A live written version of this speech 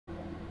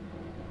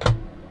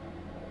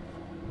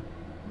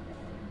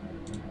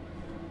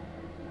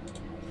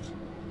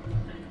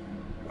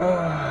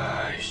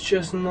It's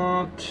just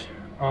not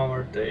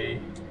our day.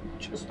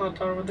 Just not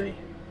our day.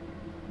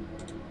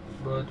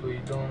 But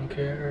we don't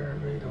care,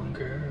 we don't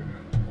care.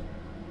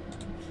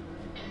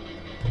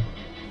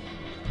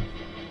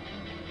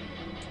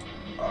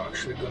 I'm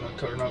actually gonna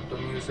turn up the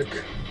music.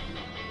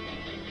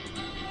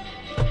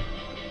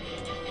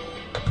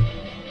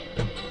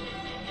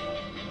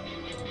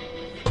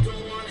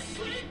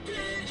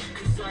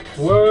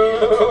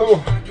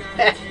 Whoa!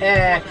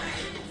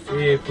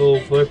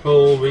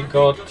 people, we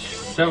got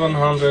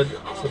 700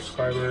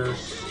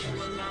 subscribers.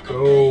 Let's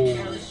go.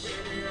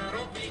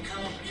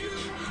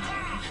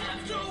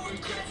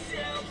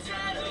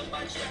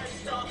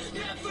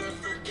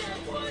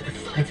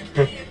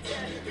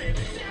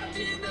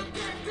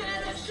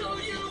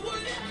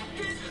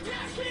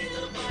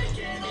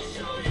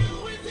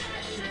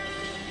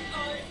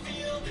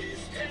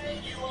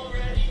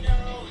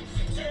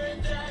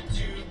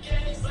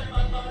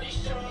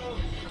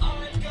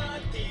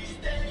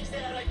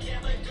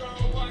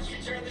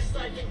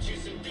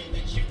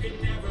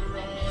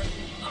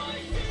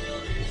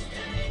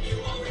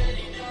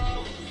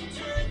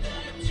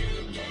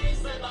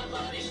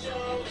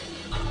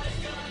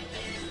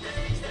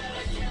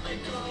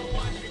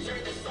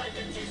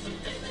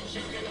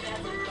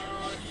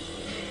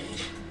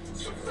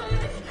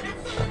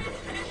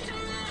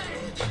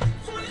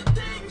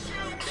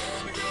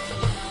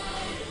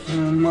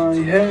 My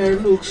hair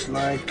looks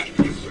like...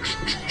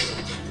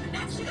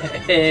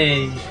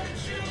 Hey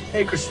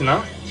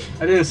Christina,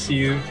 I didn't see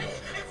you.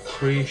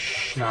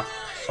 Krishna,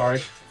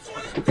 sorry.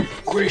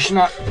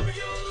 Krishna,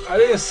 I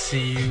didn't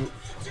see you.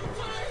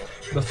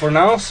 But for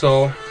now,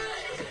 so...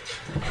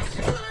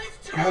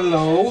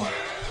 Hello.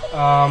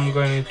 I'm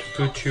going to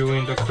put you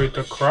in the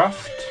critter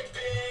craft.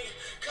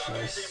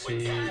 Let's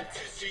see.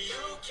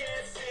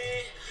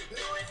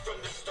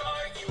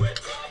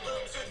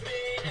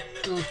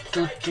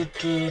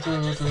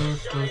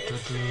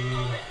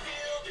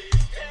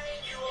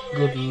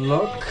 Good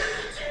luck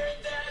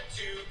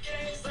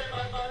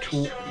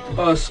to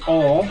us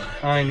all.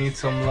 I need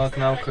some luck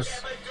now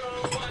because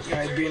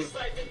I've been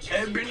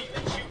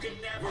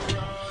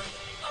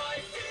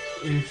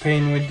in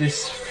pain with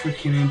this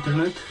freaking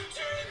internet.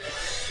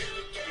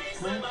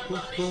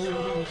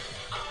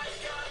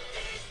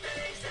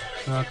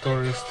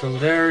 Senator is still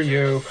there.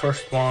 You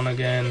first one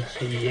again.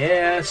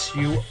 Yes,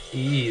 you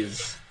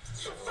is.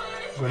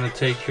 I'm gonna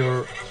take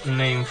your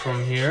name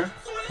from here.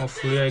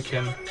 Hopefully I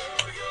can.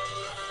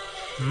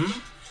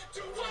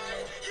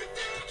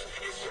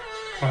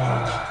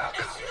 I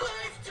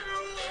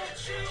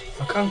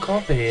can't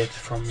copy it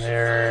from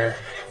there.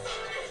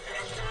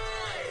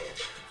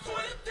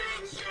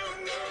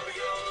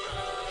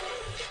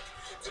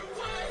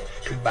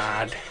 Too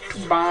bad.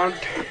 Too bad.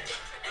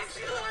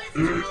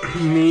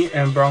 Me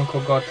and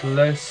Bronco got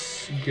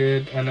less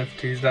good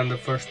NFTs than the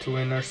first two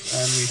winners,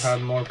 and we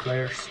had more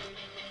players.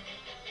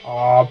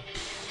 I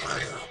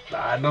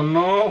don't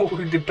know.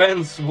 It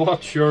depends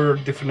what your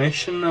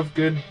definition of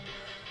good.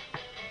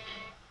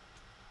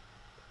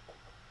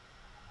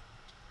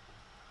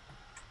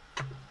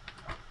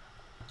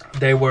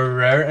 They were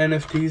rare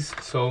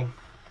NFTs, so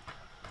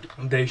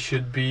they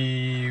should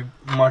be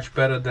much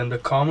better than the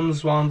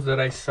commons ones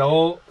that I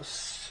sent.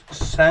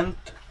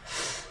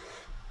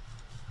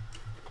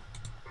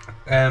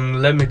 And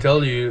let me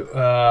tell you,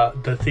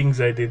 the things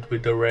I did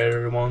with the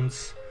rare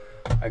ones.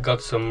 I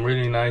got some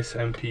really nice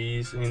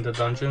MPs in the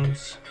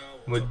dungeons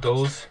with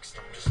those.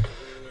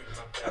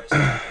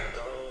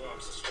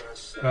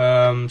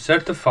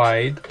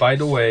 Certified, by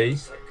the way,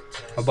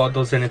 about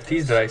those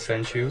NFTs that I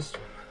sent you.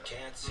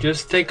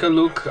 Just take a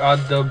look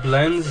at the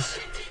blends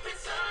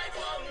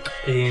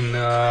in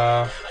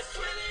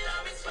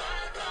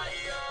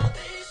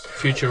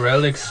Future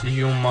Relics.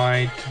 You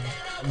might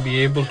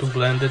be able to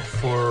blend it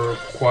for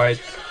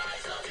quite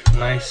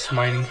nice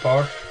mining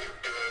power.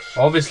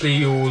 Obviously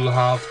you will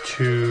have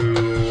to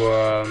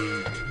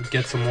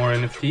get some more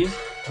NFTs,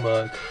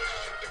 but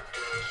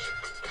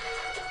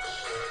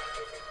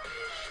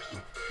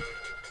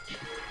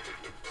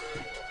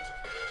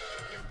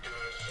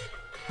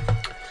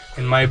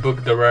in my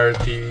book the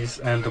rarities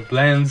and the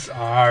blends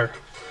are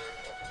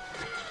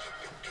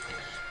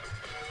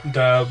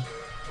the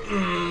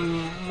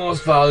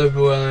most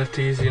valuable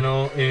NFTs. You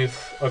know,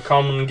 if a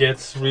common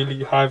gets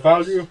really high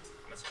value,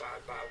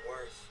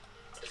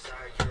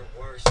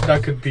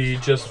 that could be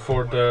just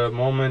for the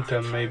moment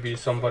and maybe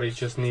somebody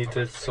just needs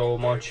it so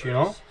much, you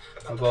know.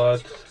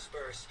 But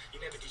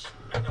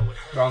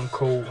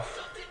Bronco,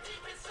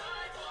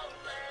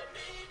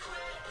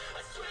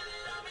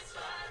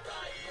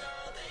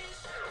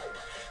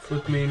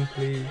 put me in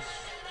please.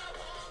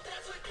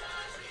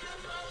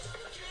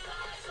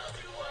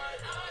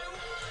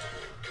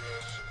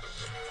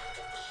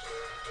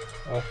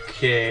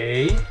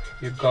 Okay,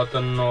 you got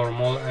a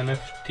normal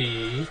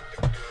NFT.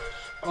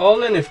 All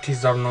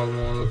NFTs are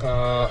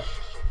normal.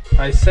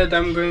 I said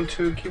I'm going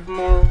to give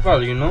more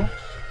value, no?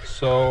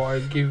 So I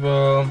give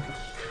a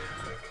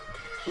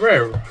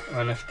rare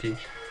NFT.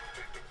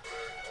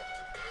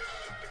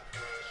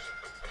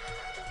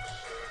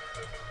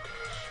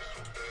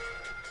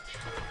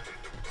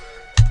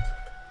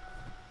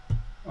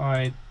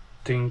 I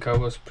think I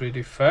was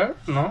pretty fair,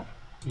 no?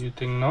 You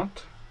think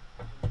not?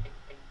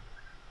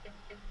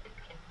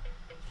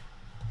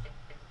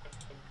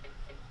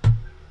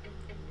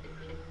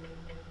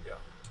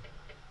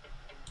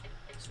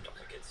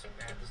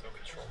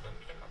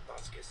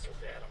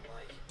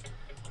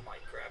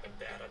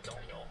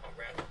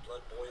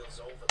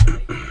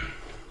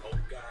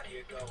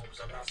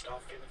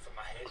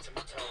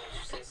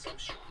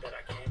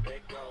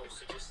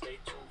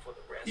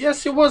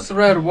 Yes, it was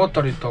rare. What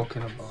are you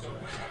talking about?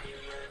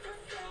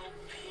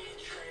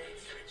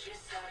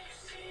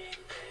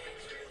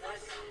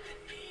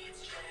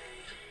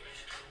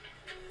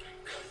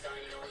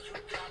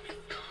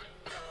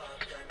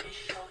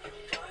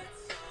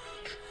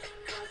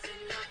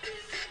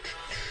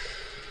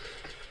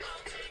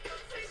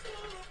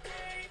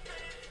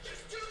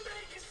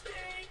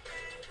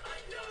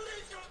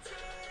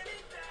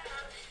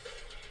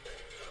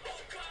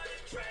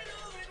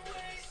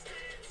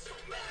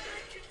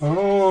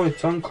 Oh,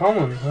 it's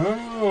uncommon.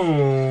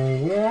 Oh,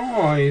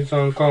 why is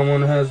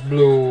uncommon has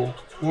blue?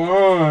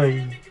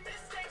 Why?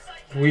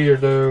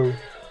 Weirdo.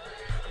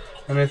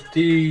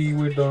 NFT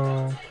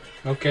weirdo.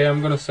 Okay,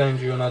 I'm gonna send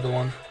you another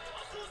one.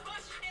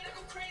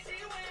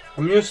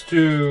 I'm used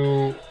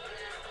to...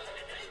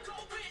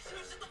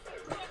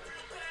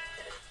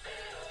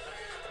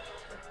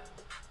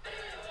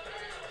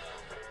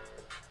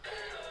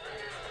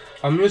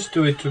 I'm used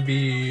to it to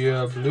be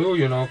blue,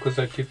 you know, because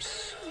I keep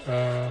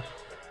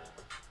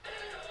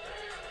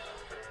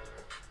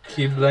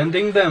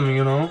blending them,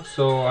 you know,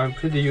 so I'm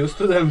pretty used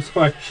to them,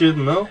 so I should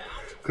know,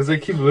 because I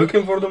keep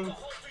looking for them.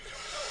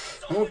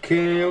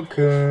 Okay.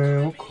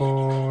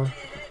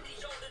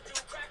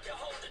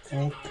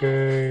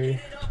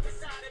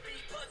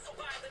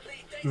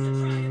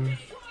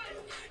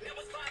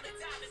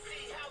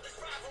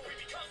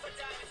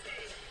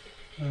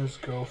 Let's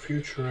go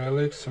future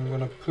relics. I'm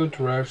gonna put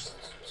rare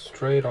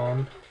straight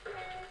on.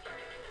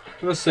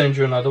 I'm gonna send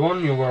you another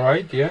one. You were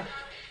right, yeah.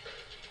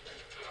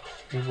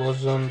 It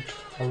wasn't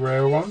a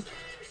rare one.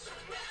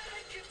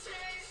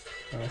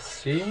 Let's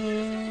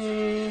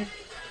see.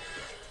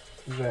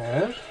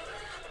 There.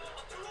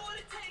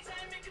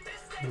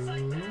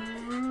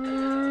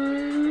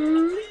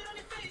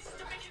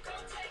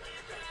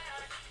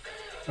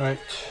 Right.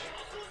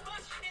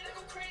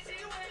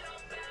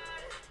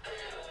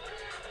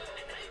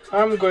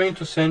 I'm going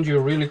to send you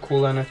a really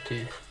cool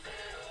NFT.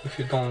 If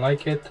you don't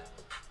like it,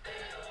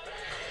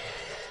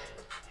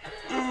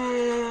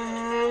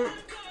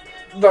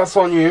 that's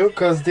on you,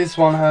 because this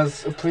one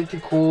has a pretty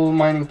cool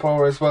mining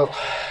power as well.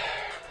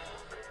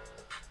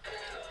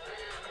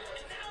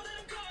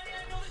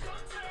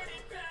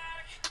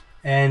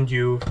 And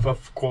you've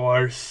of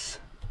course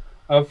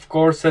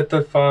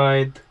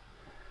certified.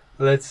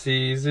 Let's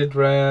see, is it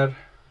rare?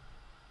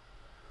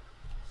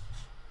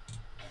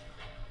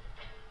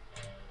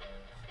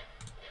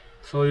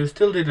 So you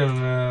still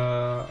didn't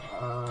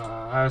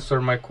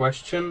answer my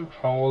question.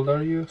 How old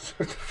are you?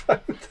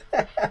 Certified.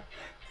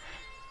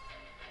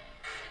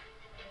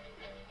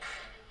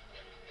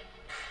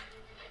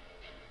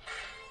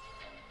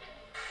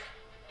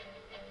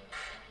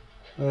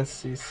 Let's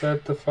see,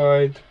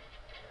 certified.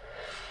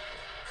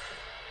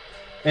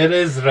 It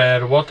is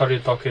rare. What are you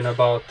talking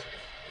about?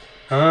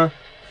 Huh?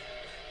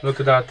 Look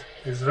at that.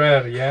 It's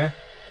rare, yeah?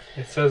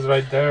 It says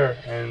right there.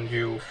 And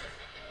you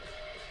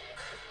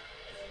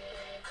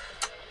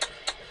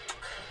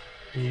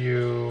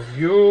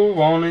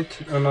wanted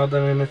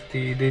another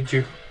NFT, did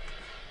you?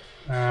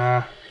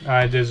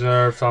 I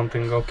deserve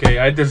something. Okay,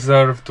 I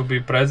deserve to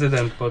be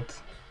president, but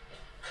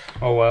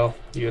oh well,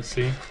 you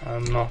see,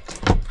 I'm not.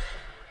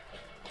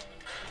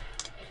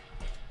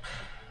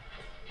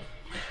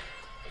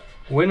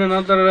 Win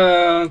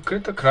another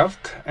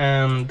Cryptocraft,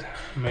 and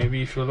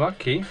maybe if you're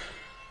lucky.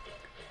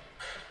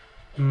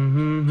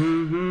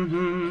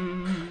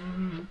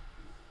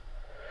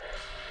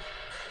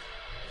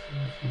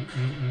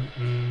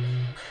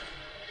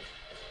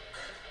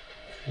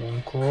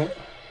 Cool.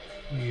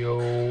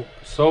 Yo,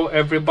 so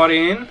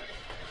everybody in?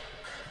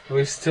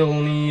 We still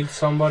need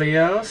somebody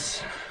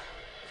else.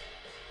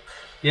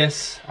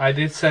 Yes, I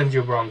did send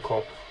you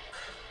Bronco.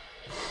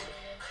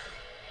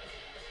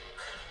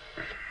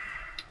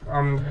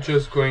 I'm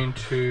just going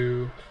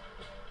to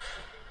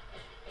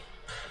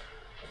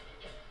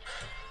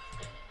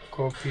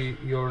copy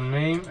your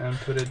name and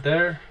put it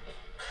there.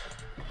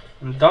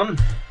 I'm done.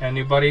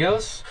 Anybody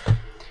else?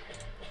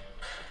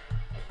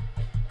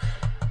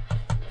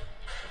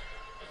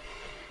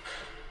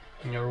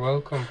 You're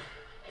welcome.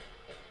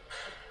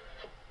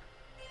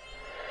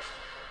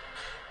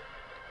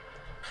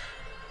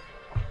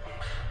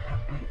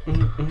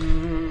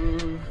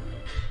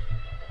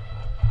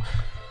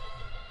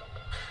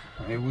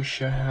 I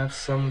wish I had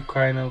some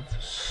kind of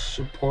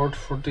support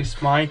for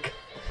this mic.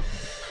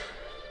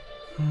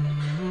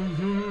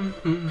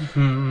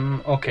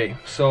 Okay,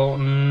 so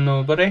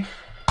nobody.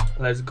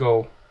 Let's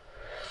go.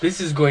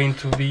 This is going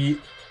to be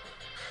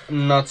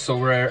not so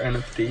rare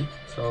NFT,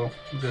 so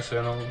just so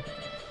you know,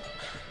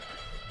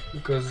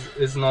 because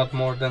it's not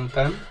more than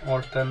 10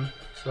 or 10,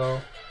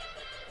 so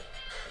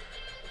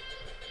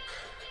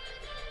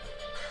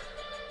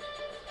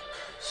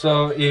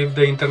So if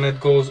the internet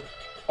goes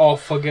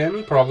off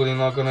again, probably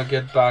not gonna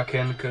get back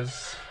in,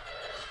 because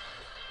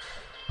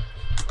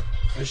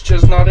it's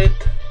just not it.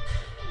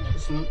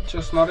 It's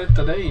just not it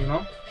today, you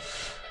know.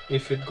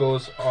 If it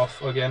goes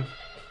off again,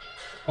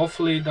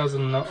 hopefully it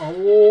doesn't.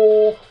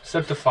 Oh,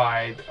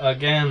 certified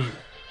again.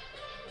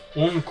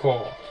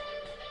 Unco.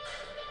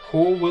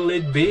 Who will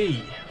it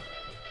be?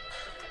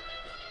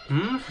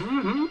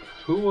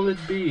 Who will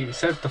it be?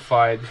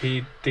 Certified.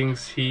 He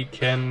thinks he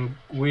can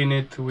win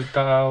it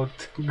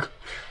without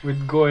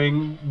with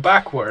going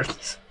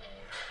backwards.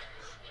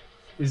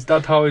 Is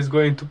that how he's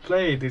going to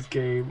play this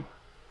game?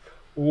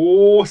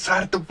 Oh,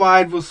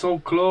 certified was so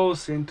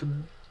close into.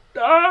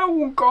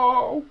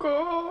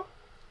 Unco.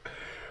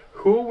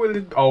 Who will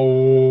it?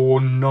 Oh,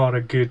 not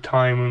a good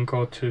time,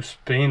 Unco, to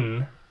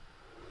spin.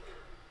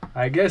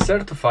 I guess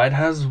certified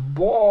has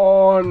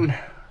won.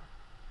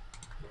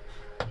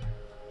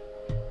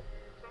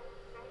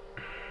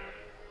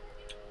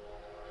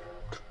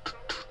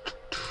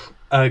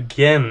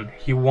 Again,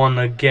 he won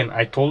again.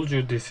 I told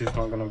you this is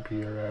not gonna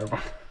be a rare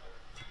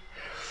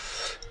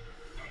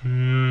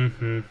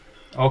one.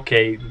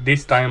 Okay,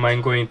 this time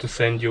I'm going to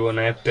send you an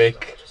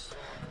epic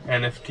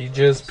NFT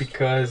just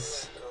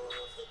because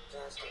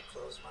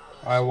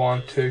I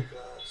want to.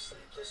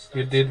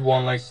 You did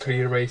won like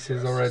 3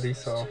 races already,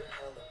 so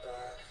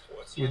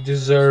you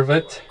deserve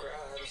it.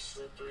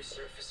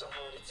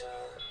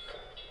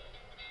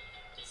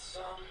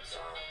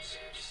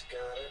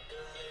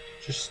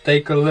 Just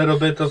take a little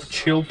bit of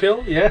chill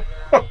pill, yeah?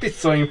 Don't be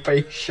so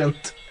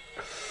impatient.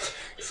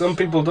 Some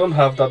people don't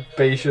have that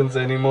patience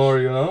anymore,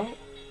 you know?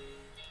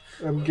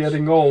 I'm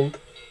getting old.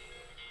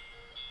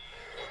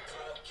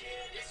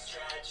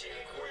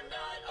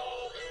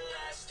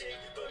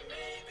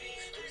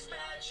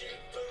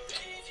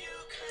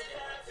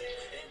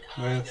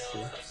 Let's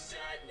see.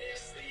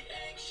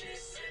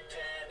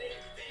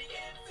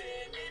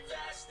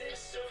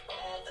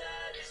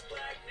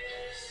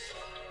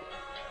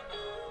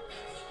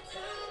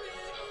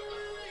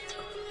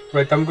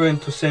 Right, I'm going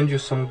to send you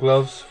some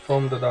gloves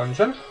from the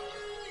dungeon.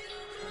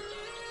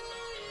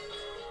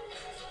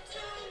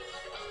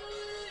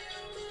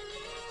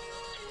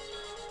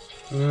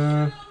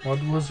 What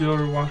was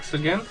your wax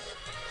again?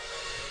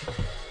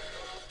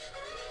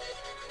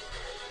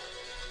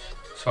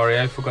 Sorry,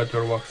 I forgot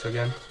your wax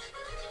again.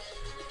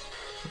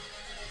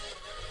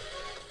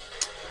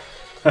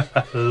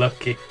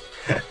 Lucky.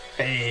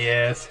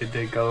 Yes, he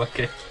did go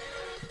lucky.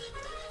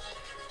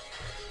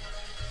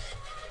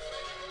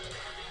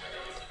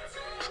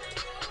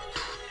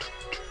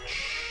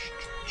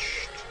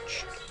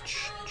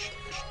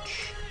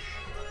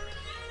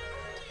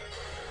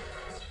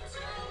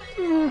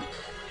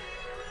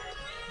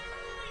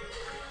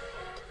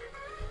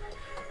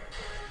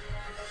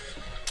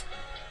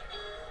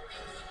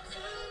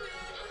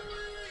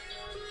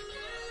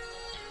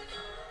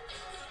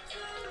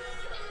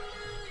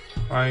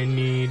 I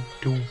need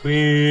to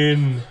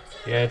win.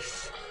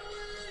 Yes,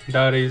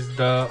 that is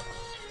the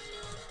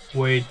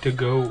way to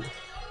go.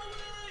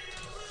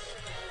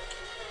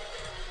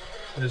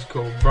 Let's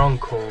go,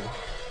 Bronco.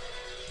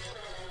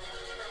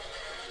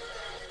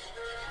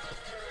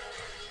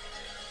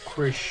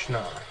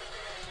 Krishna.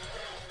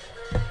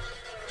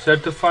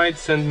 Certified,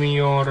 send me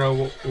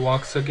your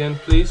wax again,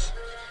 please.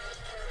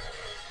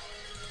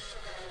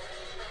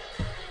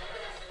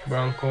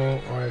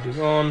 Bronco already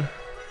gone.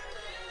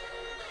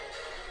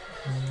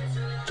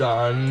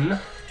 Done.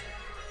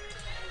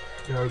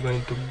 We are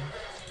going to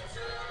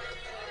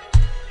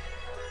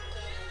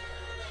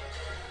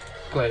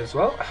play as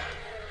well.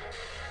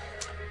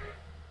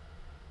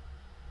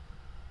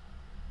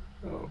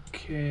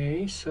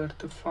 Okay,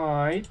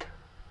 certified.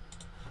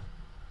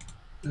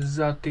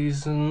 That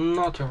is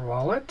not your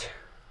wallet.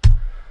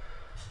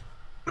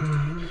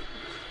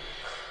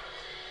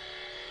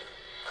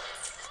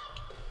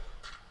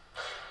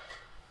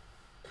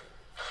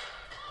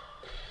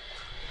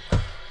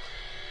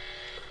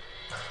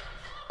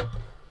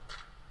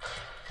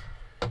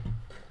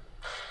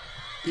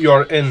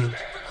 You're in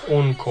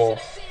Unco.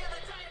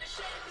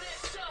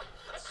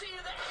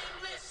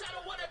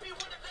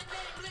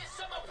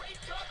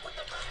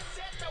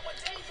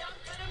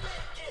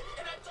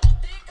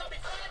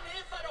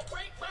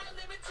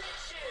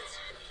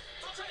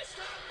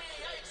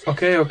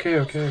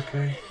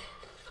 Okay.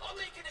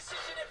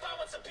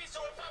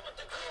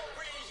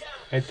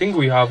 I think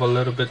we have a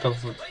little bit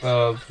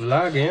of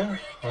lag, yeah,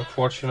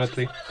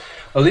 unfortunately.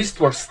 At least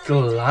we're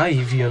still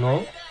live, you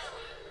know,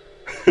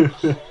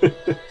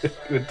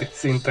 with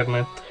this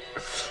internet.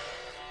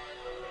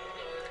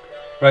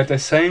 Right, I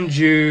send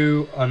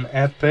you an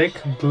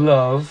epic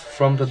glove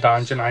from the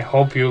dungeon. I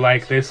hope you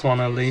like this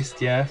one at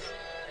least, yes.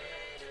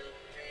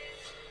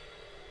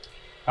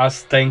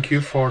 As thank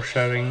you for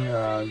sharing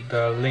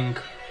the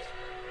link.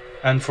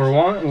 And for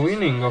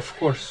winning, of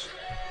course.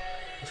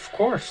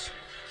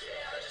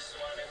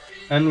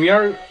 And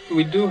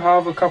we do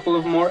have a couple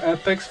of more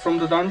epics from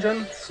the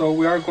dungeon, so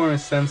we are going to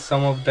send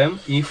some of them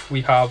if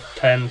we have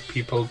 10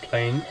 people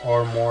playing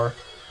or more.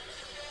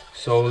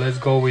 So let's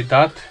go with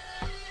that.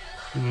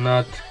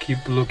 not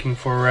keep looking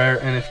for rare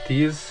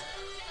NFTs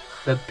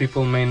that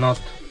people may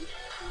not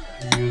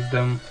use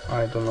them.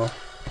 I don't know,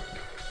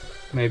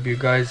 maybe you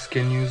guys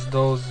can use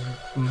those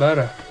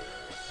better.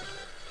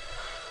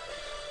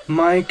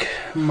 Mike,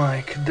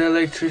 the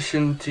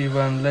electricity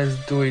one, let's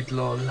do it,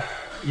 lol.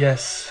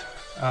 Yes,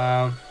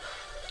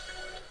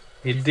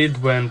 it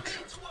did went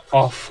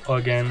off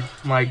again.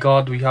 My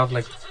god, we have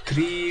like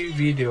 3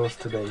 videos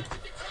today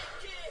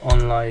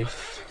on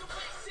live.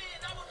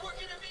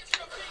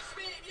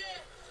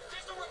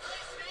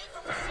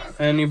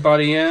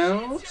 Anybody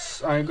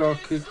else? I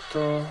got kicked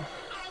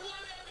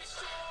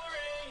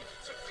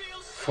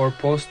for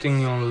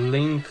posting on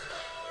link.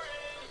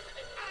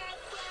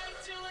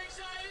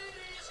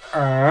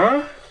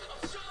 I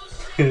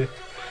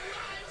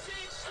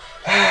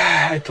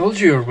told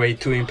you you're way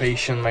too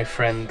impatient, my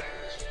friend.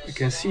 I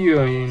can see you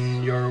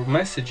in your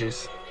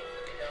messages.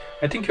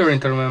 I think you're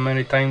internet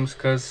many times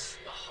because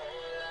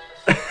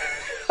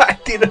I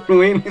didn't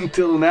win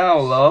until now,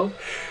 lol.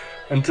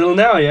 Until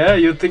now, yeah?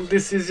 You think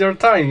this is your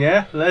time,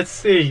 yeah? Let's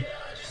see.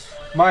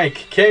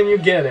 Mike, can you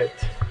get it?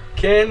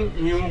 Can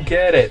you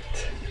get it?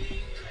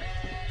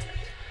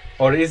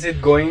 Or is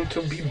it going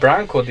to be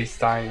Branko this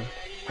time?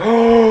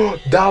 Oh,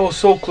 that was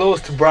so close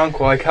to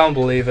Branko, I can't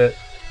believe it.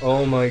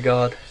 Oh my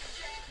god.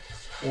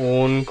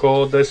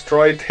 Unko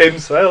destroyed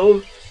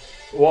himself.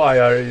 Why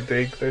are you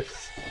doing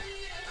this?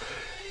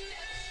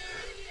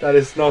 That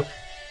is not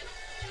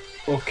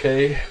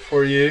okay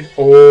for you.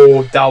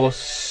 Oh, that was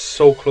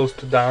so close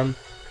to Dan.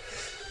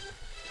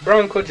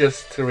 Branko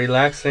just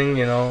relaxing,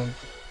 you know,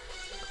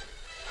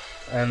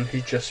 and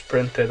he just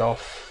sprinted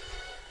off.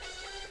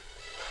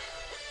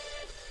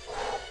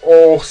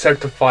 Oh,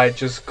 certified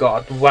just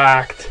got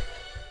whacked.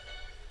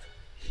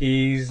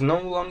 He's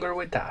no longer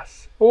with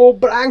us. Oh,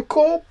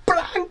 Branko,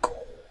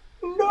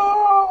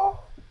 no!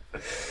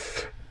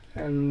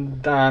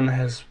 And Dan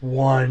has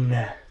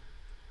won.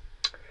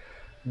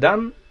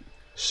 Dan,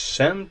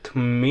 send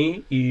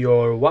me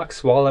your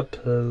wax wallet,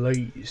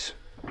 please.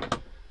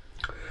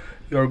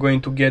 You're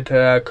going to get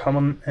a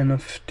common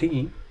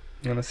NFT. I'm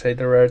gonna say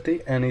the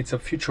rarity, and it's a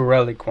future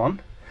relic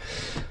one.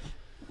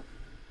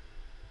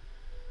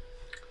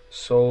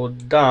 So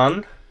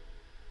done.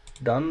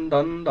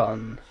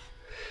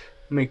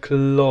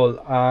 McLol.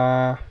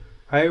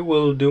 I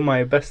will do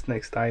my best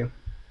next time.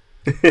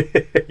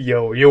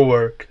 Yo, you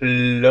were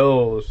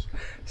close.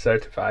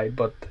 Certified,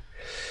 but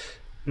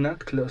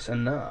not close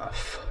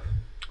enough.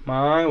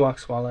 My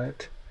wax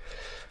wallet.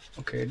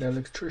 Okay, the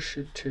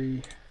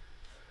electricity.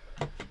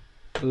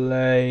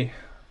 Play.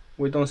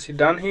 We don't see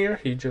Dan here.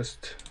 He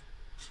just.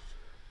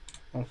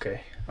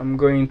 Okay, I'm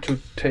going to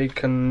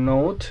take a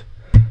note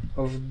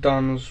of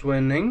Dan's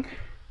winning.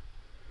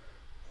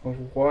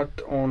 Of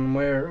what on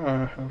where,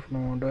 I have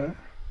no idea.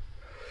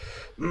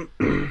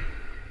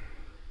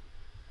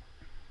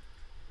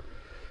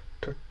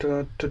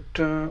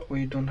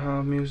 We don't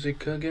have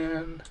music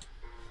again.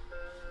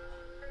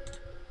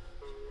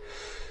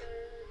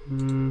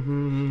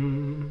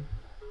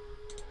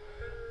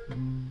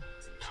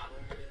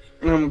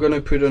 I'm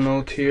gonna put a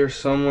note here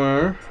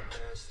somewhere.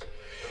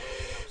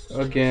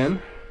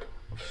 Again.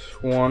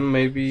 One,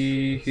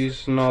 maybe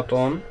he's not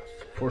on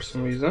for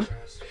some reason.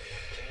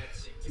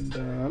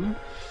 Done.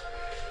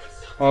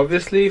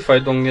 Obviously, if I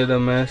don't get a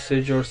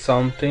message or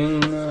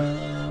something,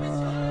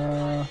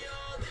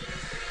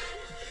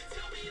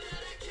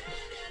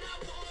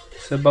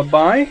 say bye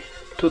bye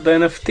to the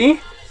NFT.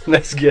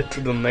 Let's get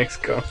to the next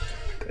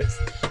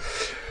contest.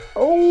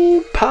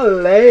 Oh,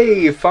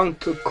 Palais,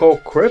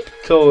 Funko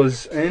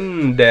Cryptos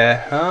in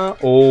there, huh?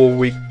 Oh,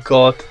 we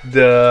got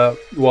the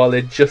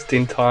wallet just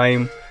in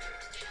time.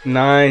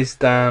 Nice,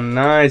 Dan,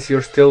 nice,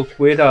 you're still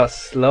with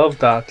us. Love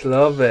that,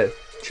 love it.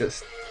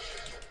 Just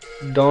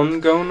don't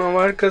go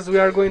nowhere because we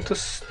are going to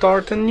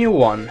start a new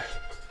one.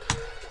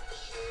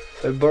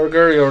 So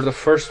Burger, you're the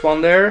first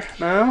one there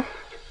now.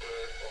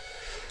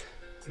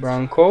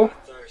 Branko.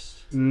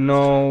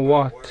 No,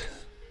 what?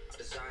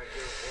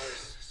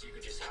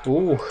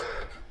 Ooh,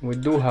 we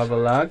do have a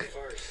lag.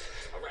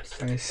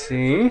 I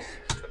see.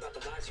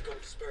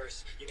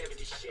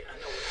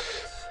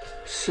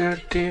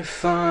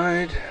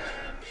 Certified.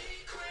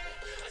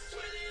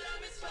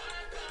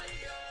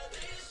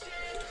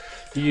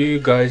 You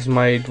guys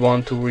might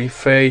want to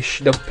refresh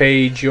the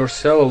page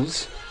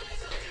yourselves,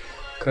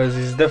 because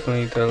it's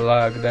definitely a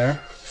lag there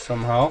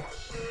somehow.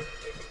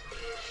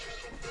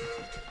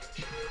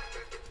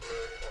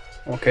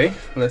 Okay,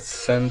 let's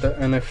send the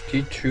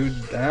NFT to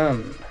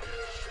Dan.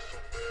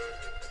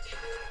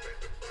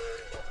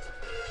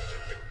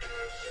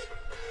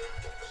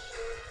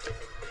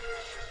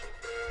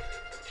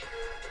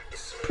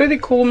 It's pretty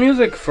cool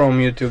music from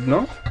YouTube,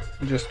 no?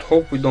 Just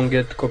hope we don't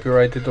get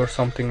copyrighted or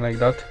something like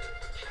that.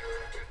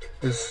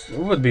 This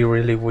would be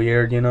really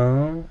weird, you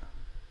know.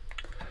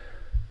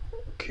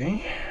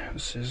 Okay,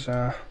 this is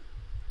at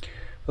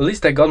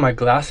least I got my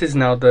glasses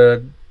now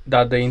that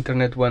the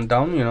internet went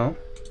down, you know.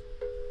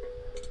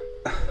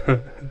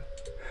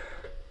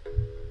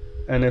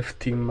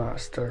 NFT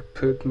master,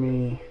 put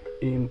me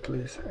in,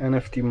 please.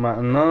 NFT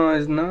no,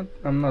 it's not.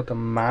 I'm not a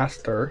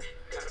master.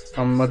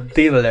 I'm a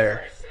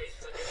dealer.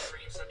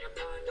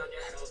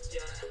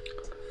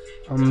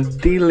 I'm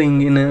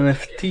dealing in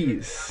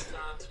NFTs.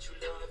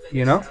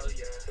 You know?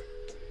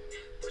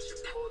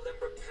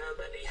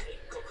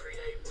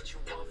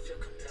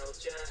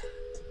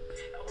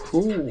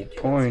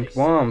 2.1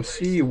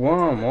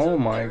 C1. Oh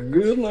my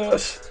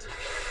goodness.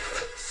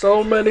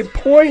 So many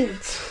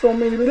points. So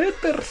many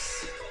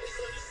letters.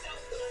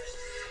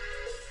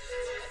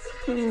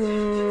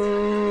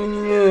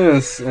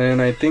 Yes,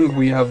 and I think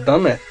we have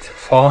done it.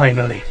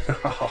 Finally.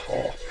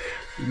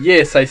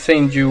 Yes, I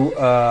send you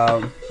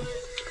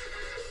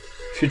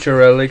Future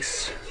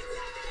Relics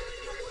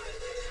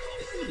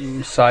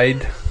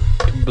side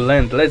to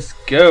blend. Let's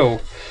go.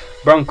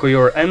 Bronco,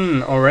 you're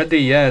N already?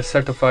 Yeah,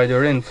 certified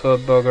you're in.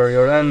 Floodbugger,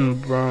 you're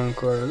N.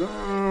 Bronco.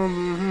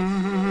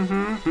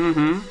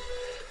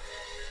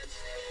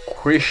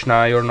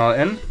 Krishna, you're not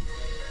in.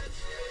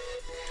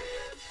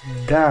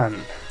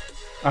 Dan,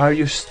 are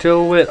you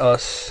still with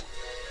us?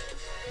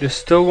 You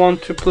still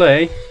want to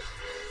play?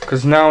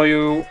 Because now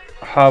you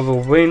have a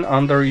win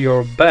under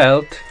your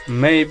belt.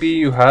 Maybe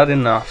you had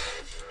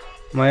enough.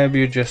 Maybe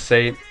you just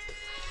say,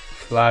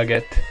 flag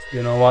it.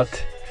 You know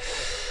what?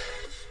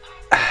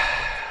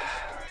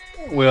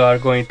 We are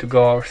going to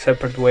go our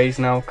separate ways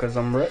now because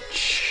I'm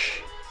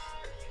rich.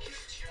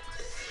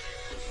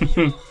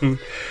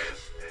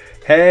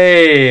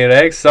 Hey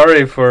Rex,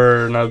 sorry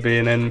for not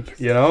being in.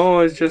 You know,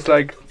 it's just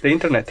like the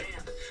internet.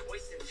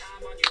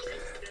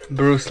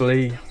 Bruce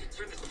Lee.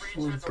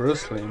 Who's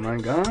Bruce Lee? My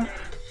God.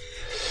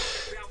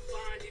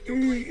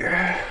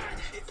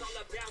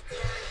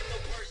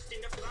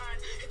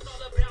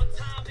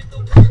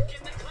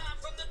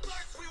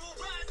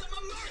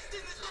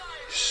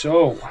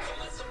 So,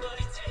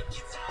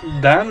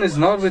 Dan is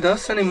not with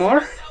us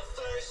anymore?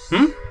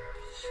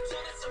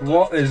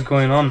 What is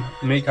going on?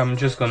 Mick, I'm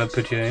just gonna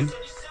put you in.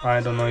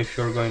 I don't know if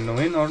you're going to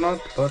win or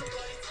not, but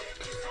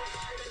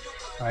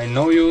I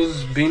know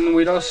you've been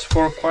with us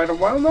for quite a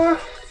while now.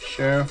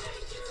 Sure,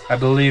 I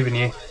believe in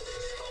you.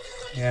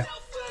 Yeah,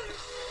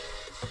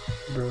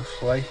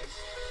 Bruce Lee.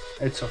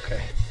 It's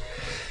okay.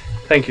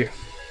 Thank you.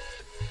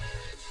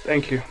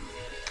 Thank you.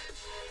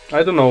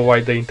 I don't know why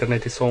the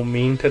internet is so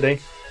mean today.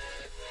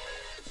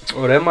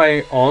 Or am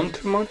I on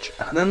too much?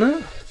 I don't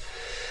know.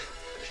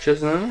 It's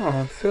just, I don't know,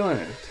 I'm feeling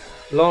it.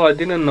 Lol, I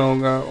didn't know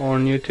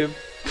on YouTube.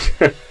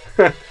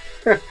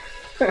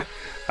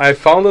 I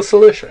found a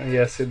solution.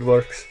 Yes, it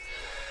works.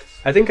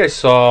 I think I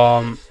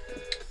saw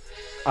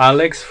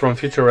Alex from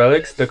Future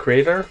Relics, the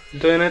creator,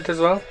 doing it as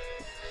well.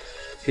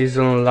 He's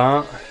a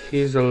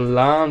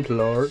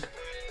landlord.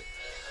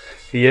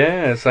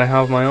 Yes, I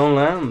have my own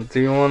land.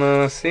 Do you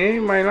wanna see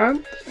my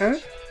land?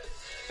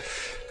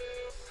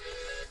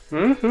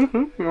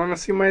 You wanna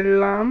see my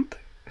land?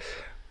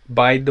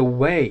 By the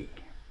way,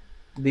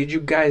 did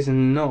you guys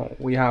know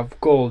we have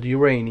gold,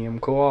 uranium,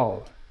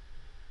 coal?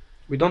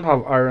 We don't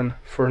have iron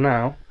for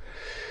now.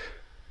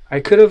 I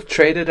could have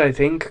traded, I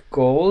think,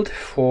 gold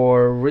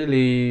for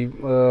really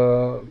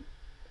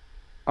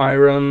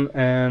iron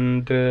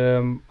and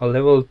a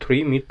level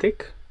 3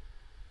 mythic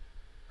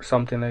or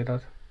something like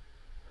that.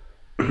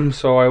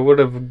 So I would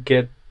have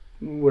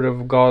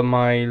got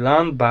my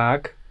land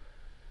back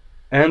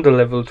and a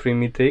level 3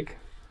 mythic,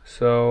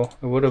 so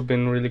it would have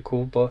been really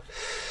cool, but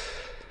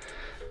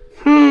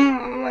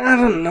I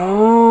don't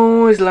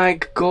know. It's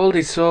like gold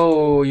is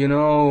so, you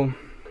know,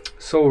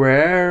 so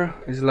rare.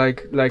 It's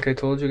like I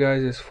told you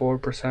guys, it's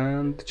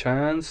 4%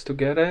 chance to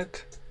get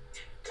it,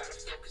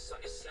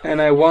 and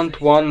I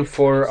want one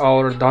for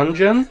our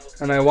dungeon,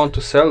 and I want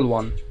to sell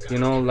one, you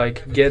know,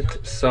 like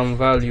get some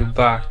value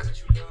back.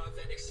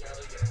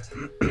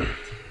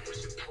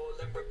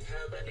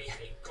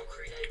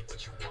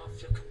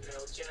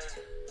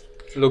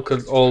 Look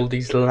at all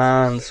these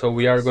lands, so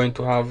we are going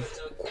to have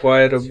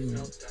quite a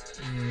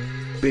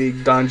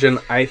big dungeon,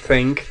 I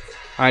think.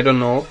 I don't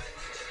know,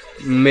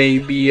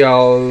 maybe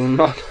I'll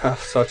not have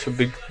such a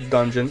big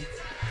dungeon,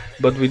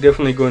 but we're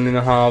definitely going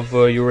to have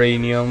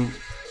uranium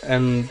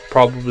and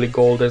probably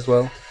gold as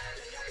well.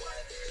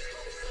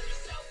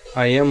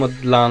 I am a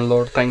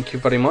landlord, thank you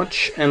very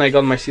much, and I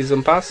got my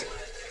season pass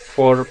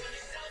for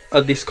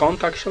a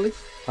discount actually,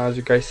 as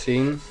you guys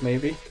seen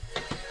maybe.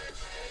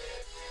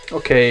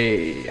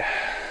 Okay,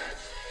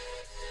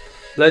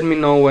 let me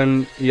know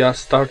when you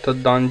start a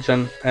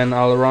dungeon and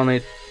I'll run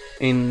it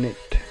in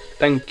it.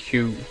 Thank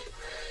you.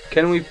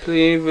 Can we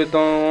play with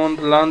on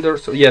the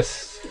landers?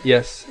 Yes,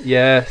 yes,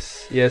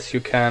 yes, yes, you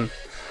can.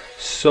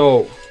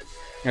 So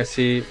I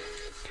see.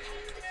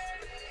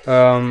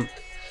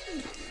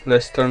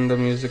 Let's turn the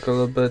music a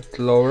little bit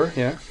lower.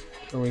 Yeah,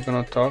 so we're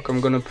gonna talk.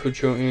 I'm gonna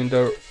put you in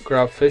the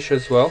grab fish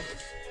as well.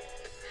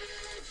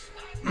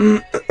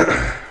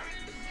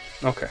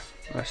 Okay,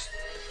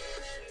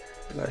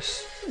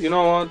 let's you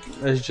know what,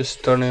 let's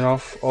just turn it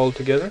off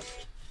altogether.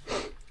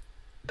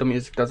 The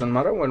music doesn't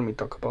matter when we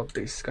talk about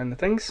these kind of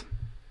things.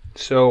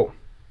 So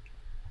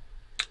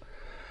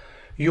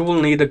you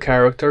will need a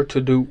character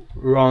to do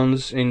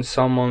runs in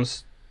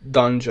someone's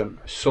dungeon,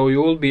 so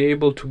you will be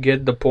able to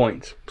get the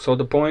points. So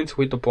the points,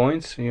 with the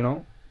points, you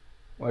know,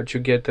 what you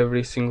get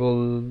every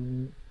single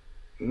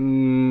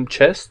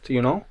chest,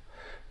 you know,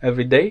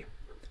 every day,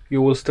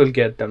 you will still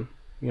get them,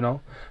 you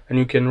know, and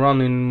you can run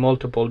in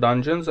multiple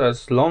dungeons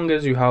as long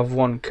as you have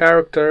one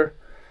character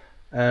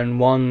and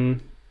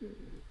one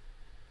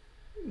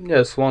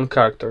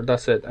character,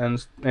 that's it.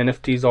 And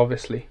NFTs,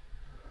 obviously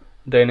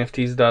the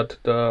NFTs that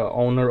the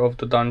owner of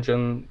the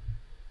dungeon,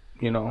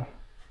 you know,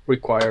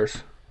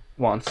 requires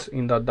once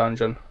in that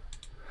dungeon.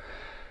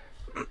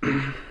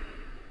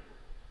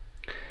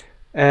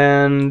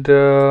 And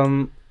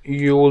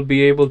you will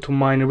be able to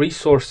mine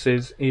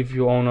resources if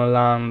you own a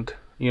land,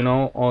 you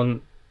know.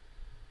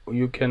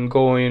 You can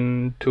go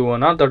into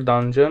another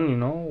dungeon, you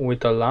know,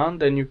 with a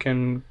land, and you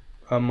can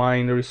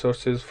mine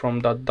resources from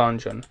that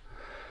dungeon.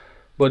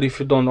 But if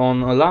you don't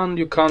own a land,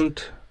 you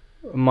can't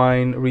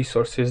mine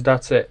resources.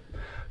 That's it.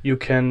 You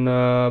can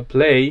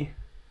play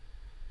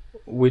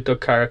with a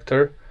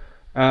character,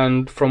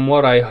 and from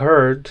what I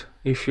heard,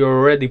 if you're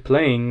already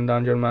playing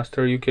Dungeon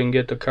Master, you can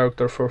get a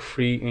character for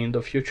free in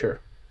the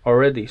future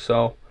already.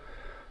 So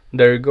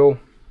there you go.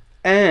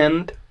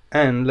 And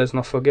let's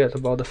not forget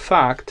about the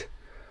fact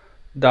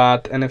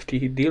that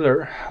NFT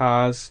dealer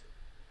has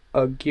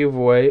a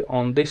giveaway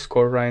on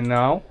Discord right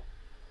now,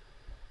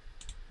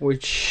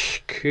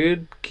 which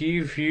could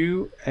give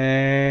you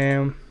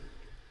an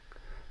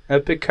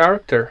epic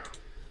character.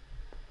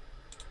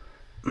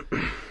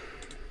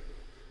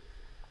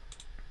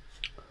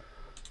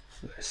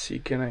 Let's see,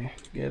 can I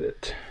get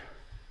it?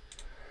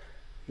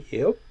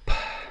 Yep.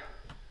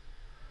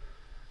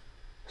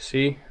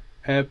 See,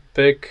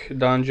 epic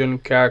dungeon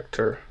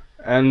character.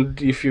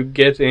 And if you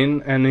get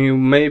in and you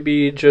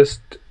maybe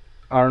just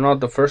are not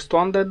the first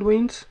one that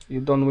wins,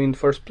 you don't win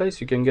first place,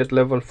 you can get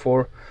level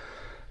 4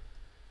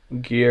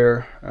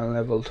 gear and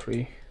level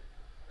 3.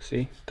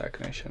 See,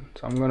 Technician.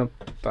 So I'm gonna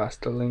pass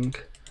the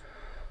link.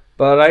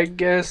 But I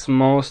guess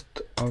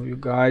most of you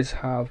guys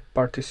have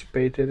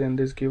participated in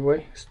this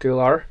giveaway, still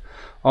are.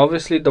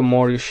 Obviously, the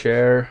more you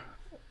share,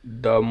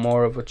 the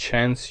more of a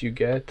chance you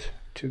get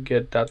to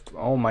get that.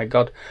 Oh my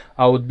god,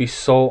 I would be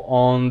so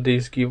on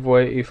this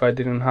giveaway if I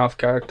didn't have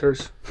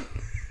characters.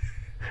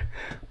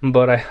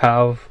 But I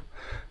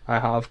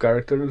have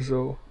characters,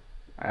 so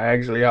I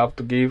actually have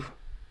to give.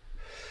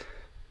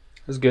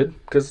 It's good,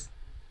 because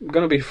I'm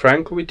gonna be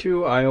frank with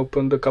you, I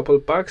opened a couple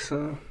packs,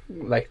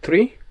 like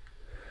 3.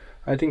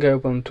 I think I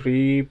opened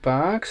 3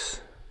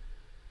 packs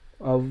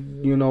of,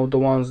 you know, the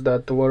ones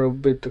that were a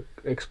bit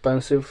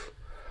expensive,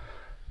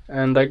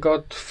 and I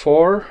got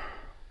 4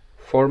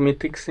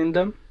 mythics in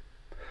them.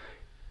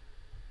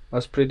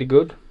 That's pretty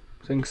good,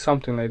 I think,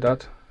 something like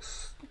that.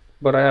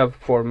 But I have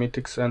 4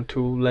 mythics and 2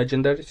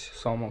 legendaries,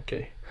 so I'm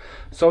okay.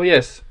 So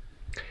yes,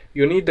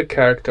 you need the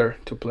character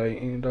to play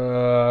in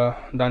the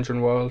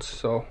dungeon worlds,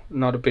 so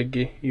not a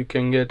biggie. You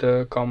can get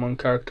a common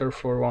character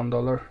for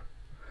 $1,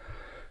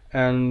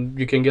 and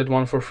you can get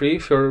one for free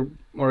if you're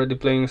already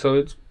playing, so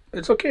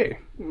it's okay.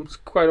 It's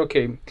quite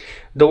okay.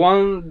 The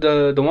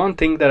one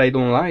thing that I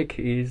don't like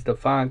is the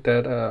fact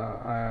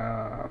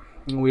that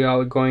we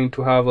are going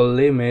to have a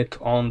limit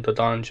on the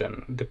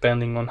dungeon,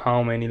 depending on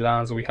how many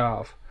lands we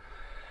have.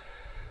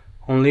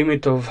 On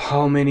limit of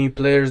how many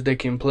players they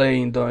can play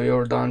in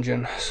your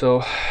dungeon.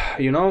 So,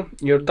 you know,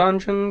 your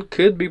dungeon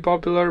could be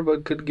popular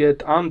but could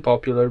get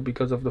unpopular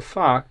because of the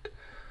fact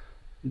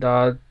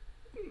that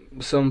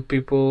some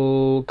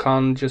people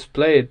can't just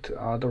play it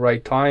at the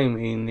right time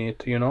in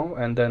it, you know,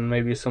 and then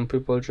maybe some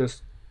people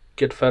just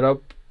get fed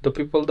up. The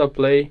people that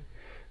play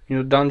in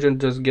your dungeon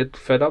just get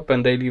fed up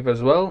and they leave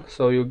as well,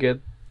 so you get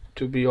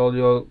to be on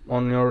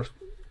your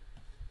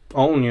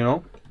own, you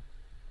know.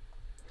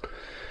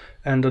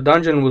 And the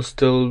dungeon will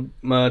still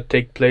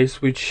take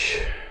place,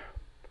 which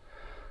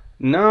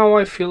now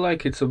I feel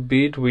like it's a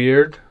bit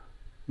weird,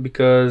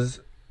 because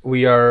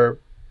we are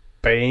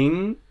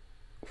paying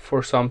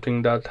for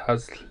something that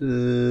has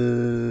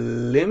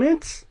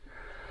limits.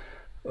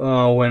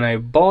 When I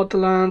bought the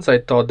lands, I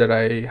thought that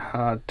I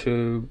had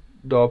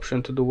the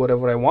option to do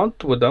whatever I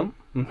want with them,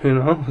 you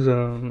know.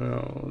 So, you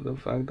know, the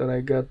fact that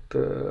I got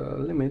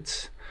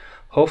limits,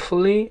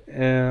 hopefully we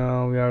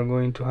are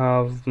going to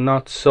have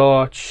not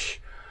such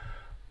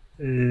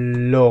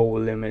low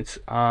limits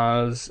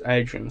as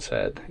Adrian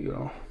said, you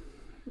know.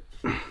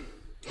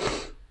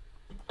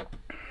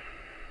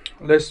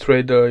 Let's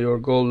trade your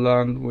gold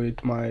land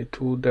with my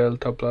 2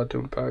 Delta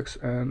Platinum packs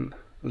and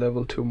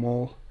level 2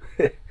 mole.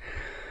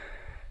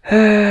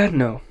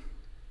 No,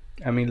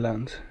 I mean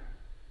lands.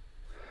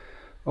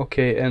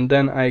 Okay, and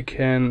then I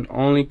can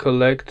only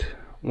collect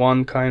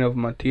one kind of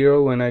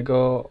material when I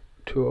go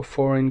to a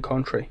foreign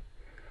country.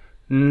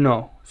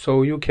 No,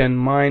 so you can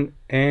mine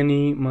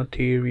any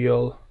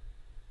material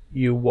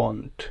you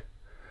want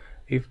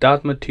if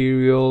that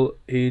material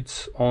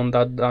is on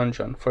that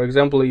dungeon. For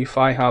example, if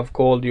I have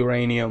gold,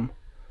 uranium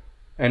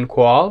and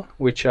coal,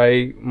 which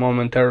I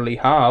momentarily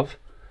have,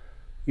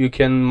 you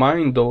can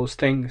mine those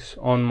things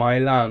on my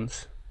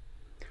lands,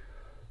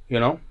 you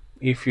know.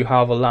 if you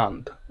have a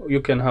land.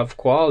 You can have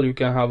qual, you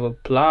can have a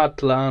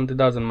plat land, it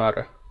doesn't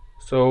matter.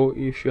 So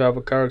if you have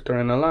a character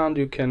in a land,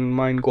 you can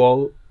mine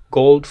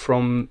gold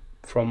from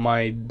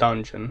my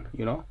dungeon,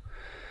 you know.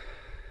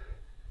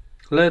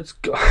 Let's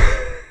go.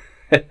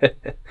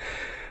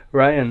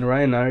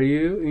 Ryan, are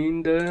you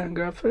in the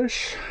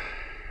graphish?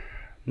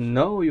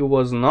 No, you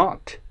was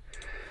not.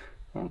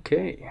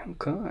 Okay.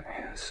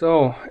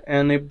 So,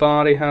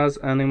 anybody has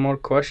any more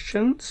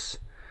questions?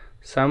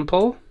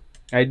 Sample?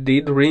 I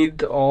did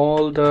read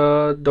all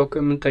the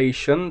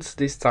documentations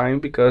this time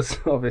because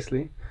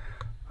obviously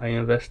I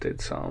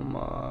invested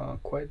some,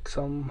 quite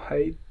some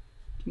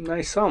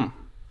nice sum,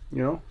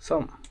 you know,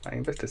 I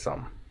invested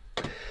some.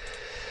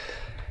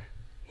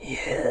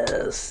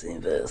 Yes,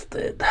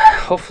 invested.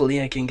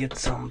 Hopefully I can get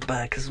some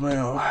back as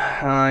well.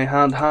 I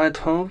had high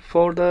hope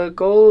for the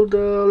gold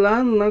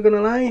land, not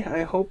gonna lie.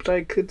 I hoped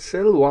I could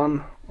sell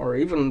one, or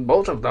even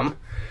both of them,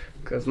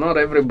 because not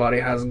everybody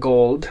has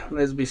gold,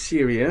 let's be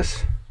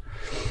serious.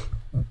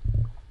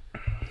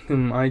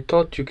 I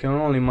thought you can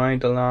only mine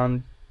the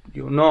land.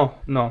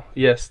 No,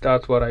 yes,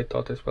 that's what I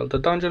thought as well. The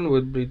dungeon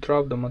would be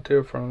drop the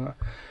material from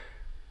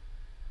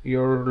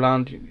your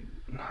land.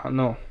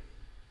 No.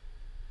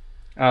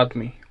 Add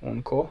me,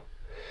 Unco.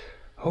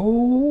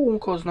 Oh,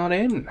 Unco's not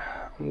in.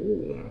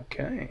 Oh,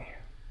 okay.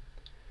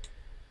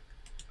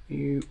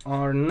 You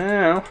are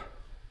now.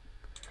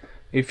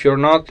 If you're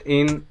not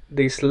in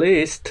this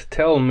list,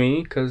 tell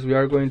me, because we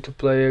are going to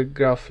play a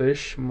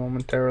graphish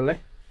momentarily.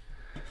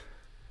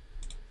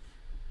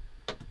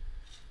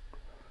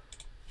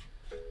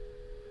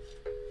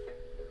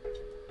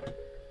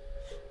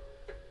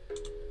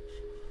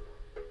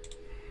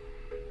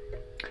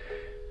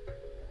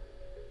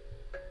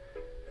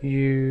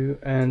 You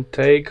and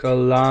take a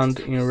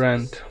land in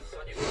rent.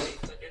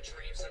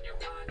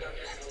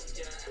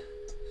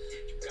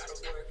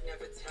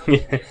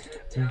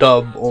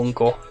 Dub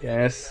Uncle,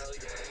 yes.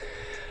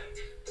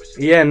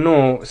 Yeah,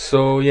 no,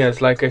 so yes,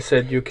 like I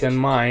said, you can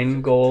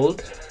mine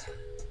gold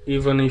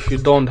even if you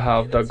don't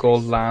have the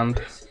gold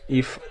land.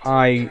 If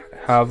I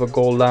have a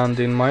gold land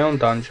in my own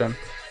dungeon,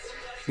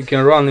 you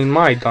can run in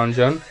my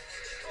dungeon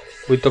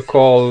with the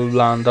coal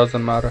land,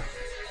 doesn't matter.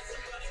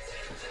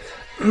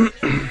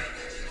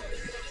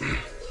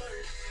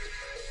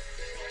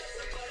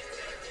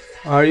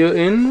 Are you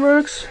in,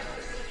 Works?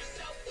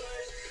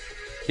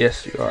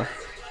 Yes, you are.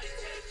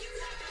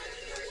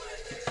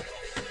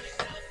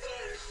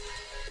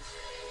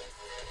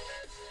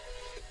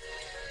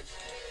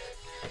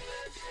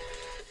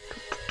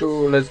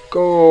 Let's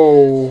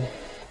go.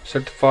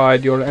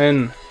 Certified, you're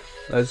in.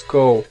 Let's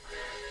go.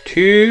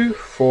 2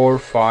 4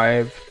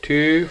 5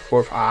 2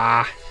 4 5.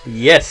 Ah,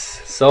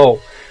 yes. So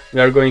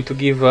we are going to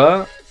give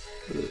a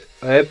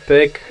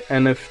epic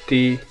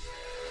NFT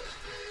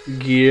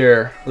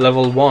gear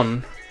level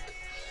 1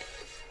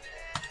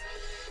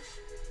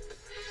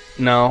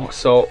 now.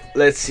 So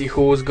let's see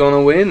who's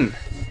gonna win.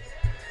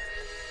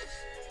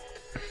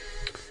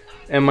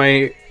 Am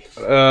I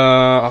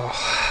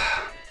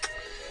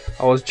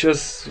was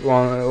just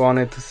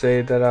wanted to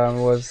say that I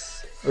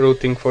was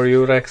rooting for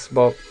you, Rex,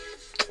 but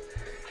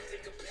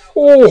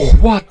oh,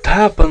 what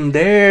happened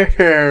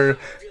there?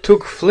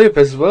 Took flip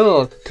as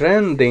well.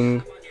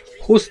 Trending.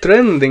 Who's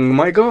trending?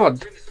 My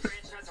god.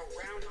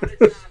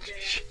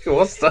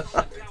 What's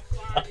that?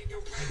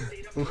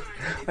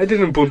 I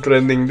didn't put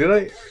trending, did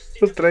I?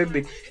 Who's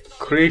trending?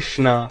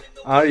 Krishna.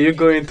 Are you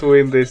going to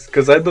win this?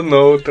 Because I don't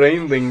know what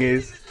trending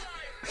is.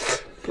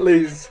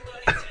 Please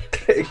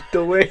take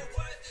the win.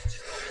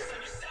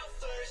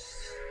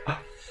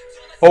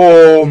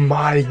 Oh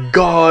my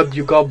god,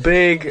 you got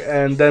big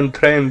and then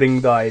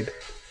trending died.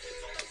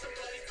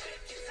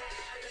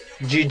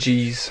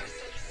 GG's.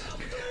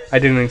 I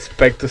didn't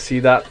expect to see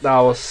that. That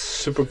was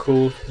super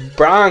cool.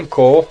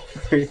 Branko,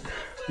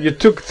 you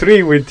took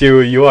 3 with you.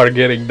 You are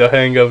getting the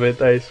hang of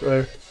it, I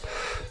swear.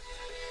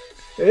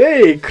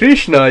 Hey,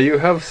 Krishna, you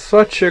have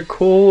such a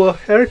cool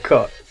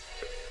haircut.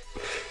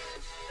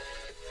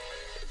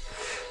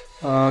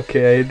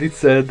 Okay, I did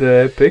say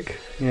the epic.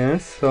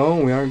 Yes, so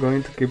we are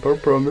going to keep our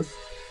promise.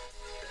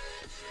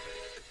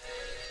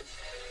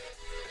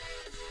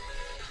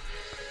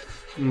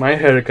 My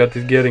haircut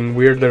is getting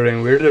weirder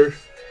and weirder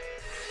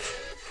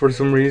for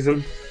some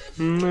reason. I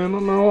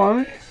don't know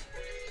why.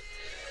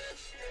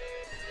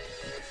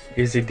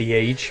 Is it the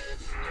age?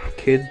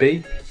 Could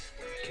be.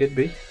 Could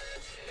be.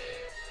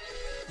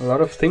 A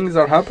lot of things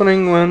are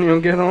happening when you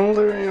get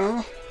older, you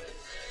know.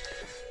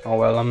 Oh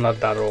well, I'm not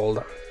that old.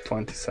 I'm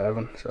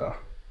 27, so.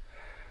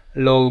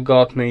 LOL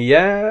got me.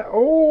 Yeah.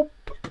 Oh.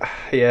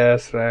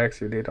 Yes, Rex,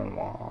 you didn't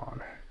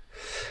want.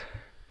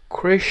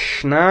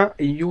 Krishna,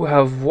 you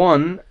have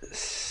won.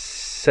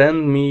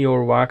 Send me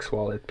your wax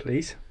wallet,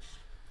 please,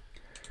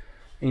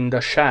 in the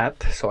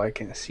chat so I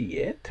can see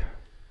it.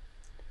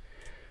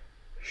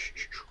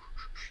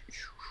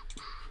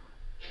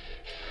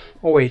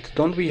 Oh wait,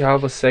 don't we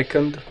have a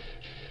second?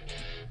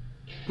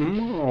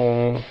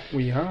 Oh,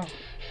 we have.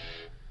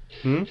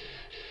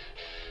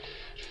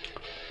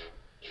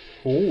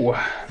 Oh,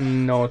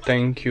 no,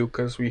 thank you,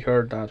 because we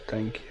heard that.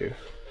 Thank you.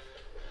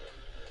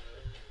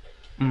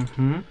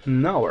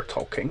 Now we're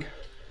talking.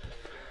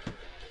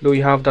 Do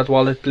you have that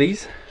wallet,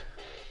 please?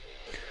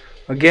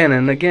 Again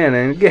and again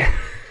and again.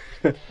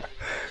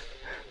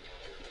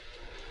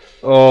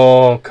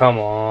 Oh, come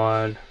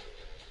on.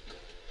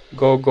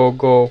 Go, go,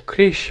 go.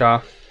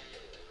 Krisha.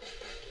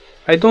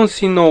 I don't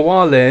see no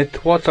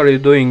wallet. What are you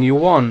doing? You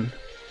won.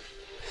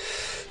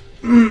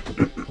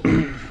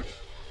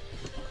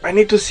 I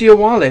need to see a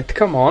wallet.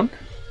 Come on.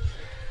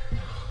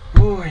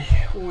 Oi,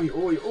 oi,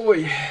 oi,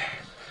 oi.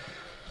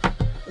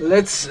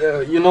 Let's,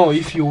 you know,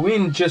 if you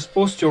win, just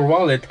post your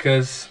wallet,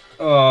 because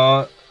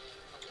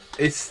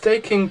it's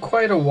taking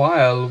quite a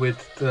while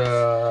with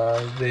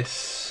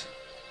this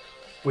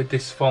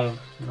phone,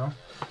 you know.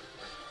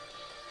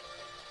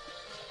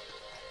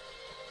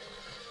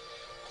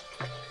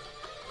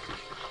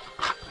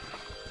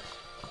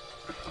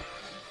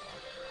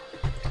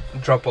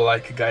 Drop a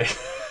like, guys.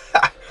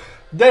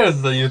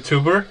 There's the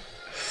YouTuber.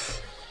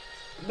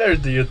 There's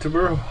the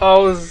YouTuber.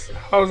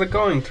 How's it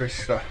going,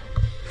 Trista?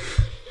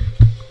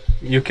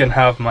 You can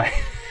have my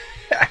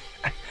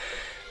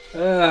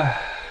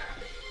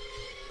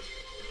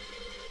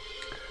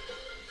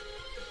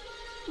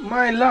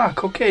my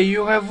luck. Okay,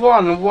 you have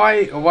won.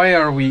 Why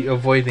are we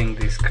avoiding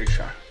this,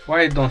 Krisha?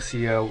 Why I don't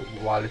see a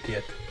wallet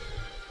yet?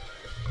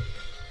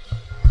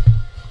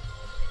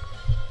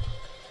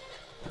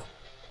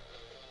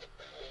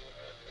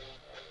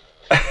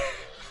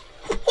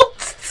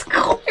 What's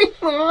going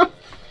on?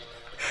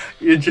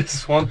 You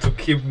just want to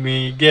keep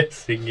me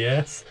guessing,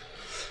 yes?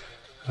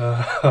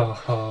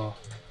 Oh.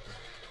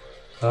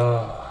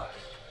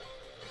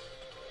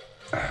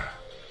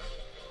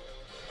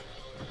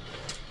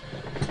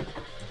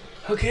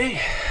 Okay,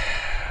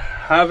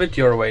 have it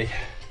your way.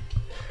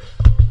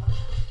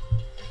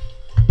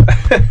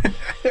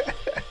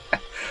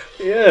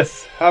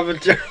 Yes, have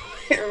it your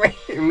way.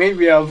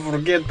 Maybe I'll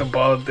forget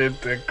about it,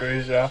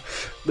 Krisha,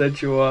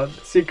 that you want.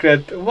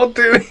 Secret. What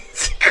do you mean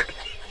secret?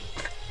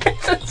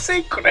 It's a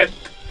secret.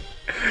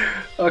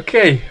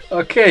 Okay.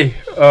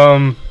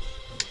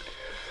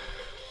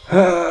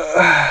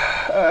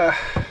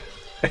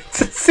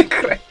 It's a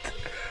secret.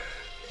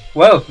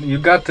 Well, you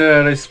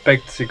gotta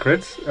respect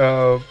secrets.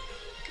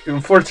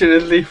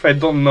 Unfortunately, if I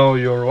don't know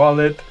your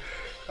wallet,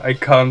 I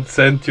can't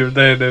send you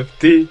the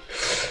NFT.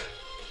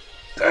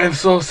 I'm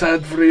so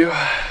sad for you.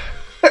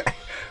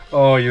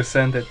 Oh, you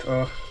sent it.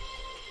 Oh,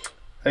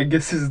 I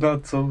guess it's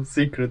not so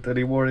secret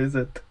anymore, is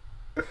it?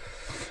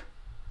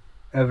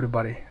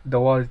 Everybody, the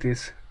wallet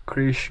is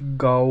Krish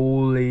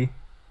Gauli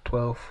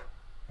 12.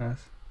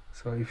 Yes.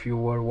 So if you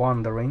were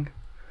wondering,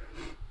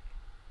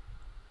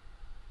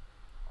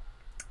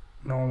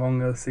 no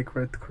longer a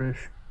secret,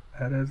 Krish.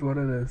 That is what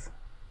it is.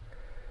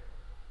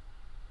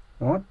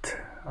 What?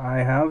 I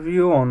have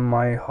you on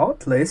my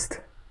hot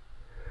list.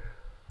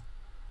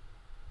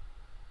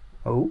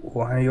 Oh,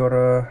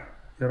 you're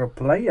a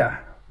player.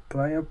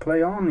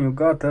 Play on. You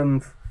got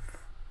a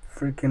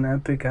freaking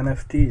epic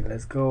NFT.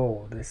 Let's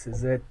go. This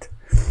is it.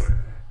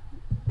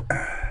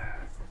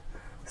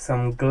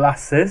 Some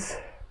glasses.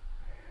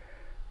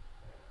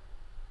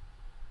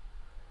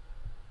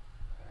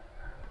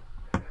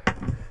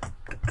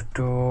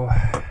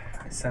 I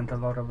sent a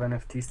lot of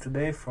NFTs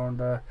today from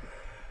the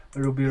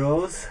Ruby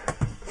Rose.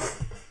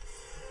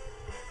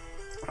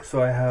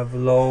 So I have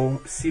low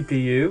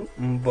CPU,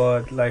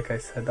 but like I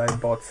said, I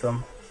bought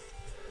some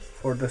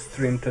for the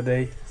stream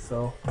today.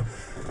 So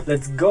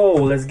let's go,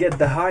 let's get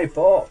the hype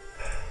up.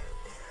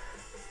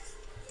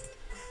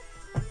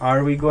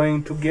 Are we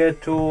going to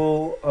get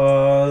to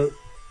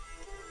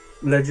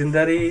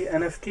legendary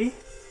NFT?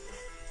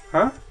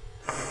 Huh?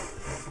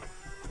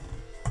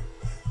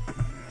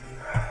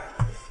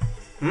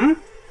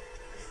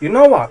 You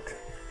know what?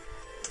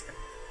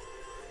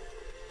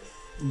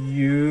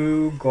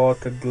 You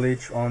got a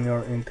glitch on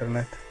your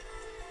internet.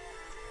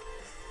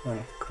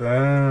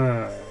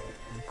 Okay.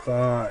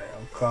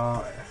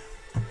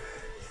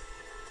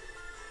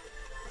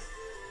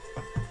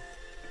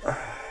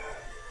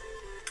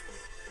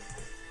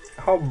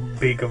 How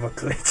big of a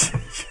glitch?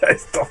 Should I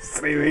stop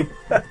streaming?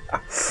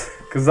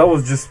 Because I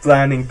was just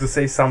planning to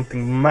say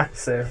something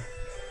massive,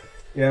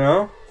 you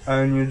know,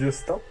 and you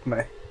just stopped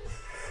me.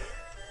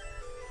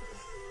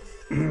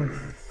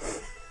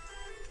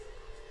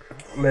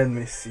 Let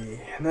me see.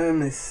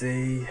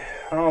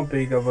 How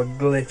big of a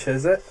glitch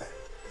is it?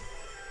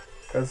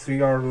 Because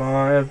we are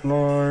live.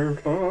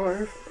 Okay.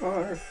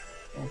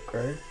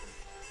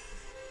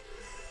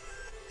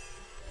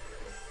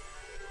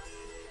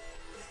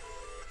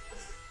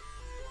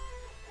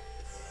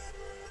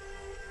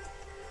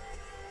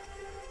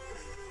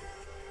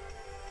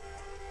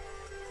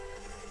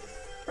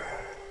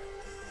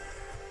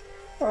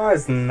 Oh,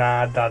 it's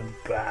not that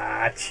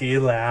bad.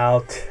 Chill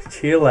out.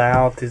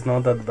 It's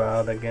not that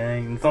bad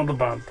again. It's not that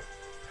bad.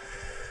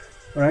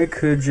 I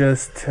could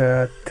just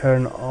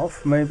turn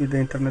off maybe the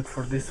internet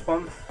for this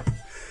one.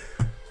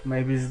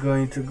 Maybe it's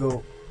going to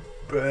go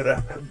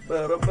better.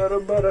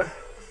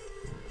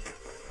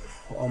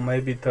 Or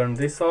maybe turn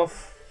this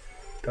off.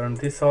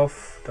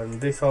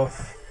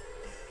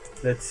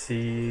 Let's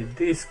see,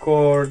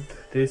 Discord,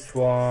 this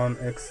one,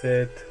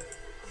 exit.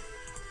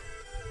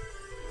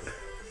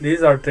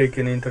 These are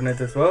taking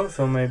internet as well,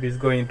 so maybe it's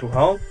going to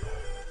help.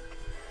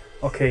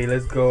 Okay,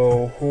 let's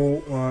go.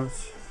 Who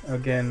wants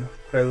again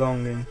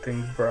prolonging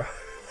things, bruh?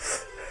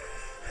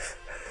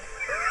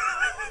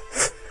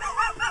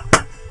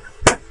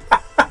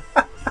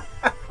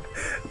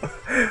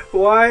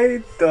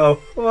 Why the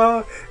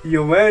fuck?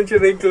 You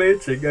mentioning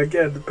glitching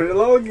again,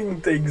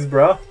 prolonging things,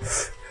 bruh.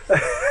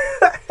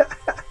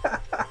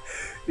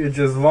 You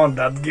just want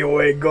that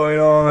giveaway going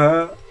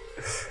on,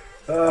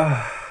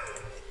 huh?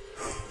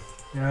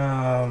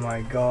 Oh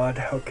my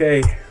god.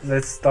 Okay,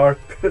 let's start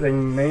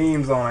putting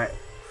names on it.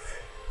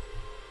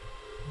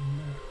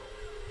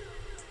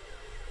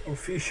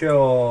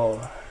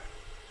 Official.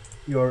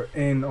 You're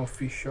in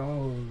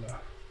official.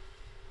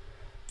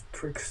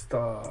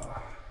 Trickster.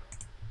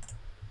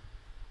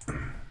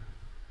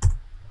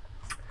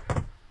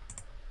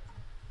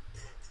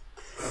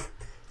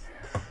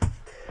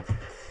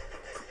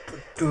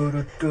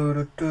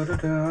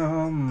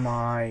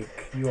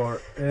 Mike, you're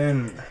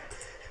in.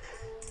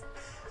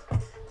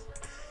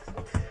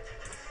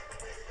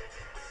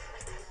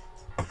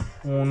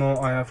 Uno,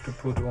 I have to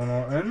put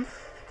Uno in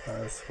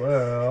as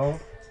well.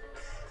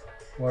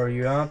 Where are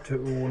you at,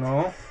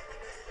 Uno?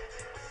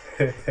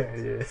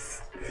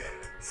 Yes,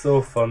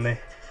 so funny.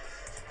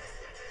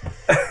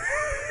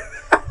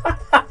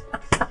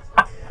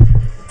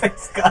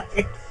 This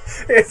guy,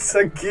 it's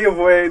a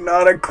giveaway,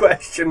 not a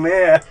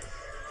questionnaire.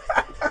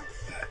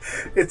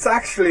 It's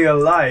actually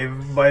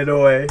alive, by the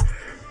way,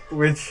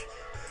 which,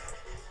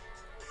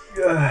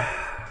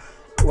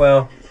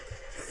 well,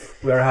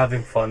 we're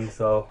having fun,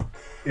 so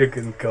you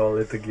can call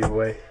it a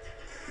giveaway.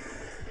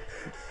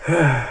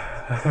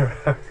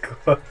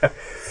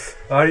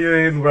 Are you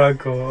in,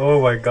 Branko?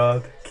 Oh my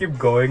god, keep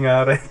going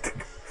at it.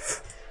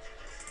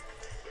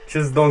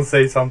 Just don't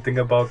say something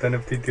about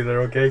NFT dealer,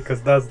 okay?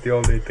 Because that's the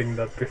only thing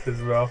that pisses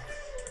me off.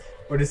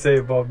 What do you say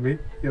about me,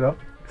 you know?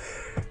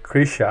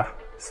 Krisha,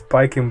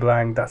 spiking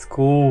blank, that's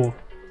cool.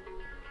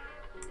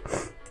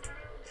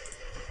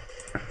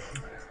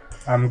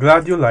 I'm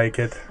glad you like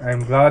it.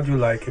 I'm glad you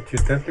like it. You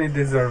definitely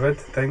deserve it.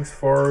 Thanks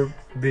for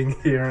being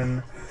here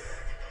and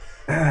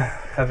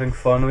having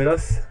fun with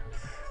us.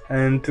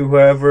 And to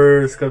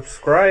whoever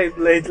subscribed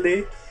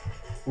lately,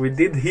 we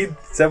did hit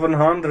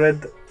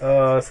 700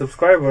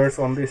 subscribers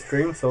on this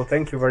stream, so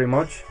thank you very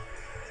much.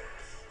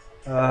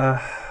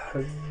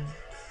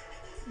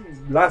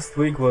 Last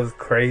week was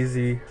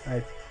crazy.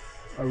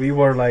 We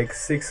were like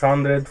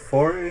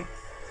 640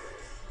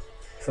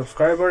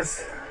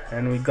 subscribers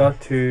and we got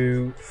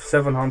to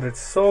 700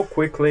 so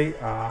quickly.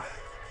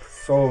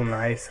 So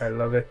nice, I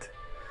love it.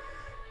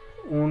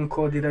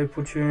 Unko, did I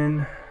put you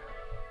in?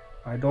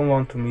 I don't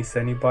want to miss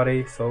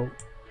anybody, so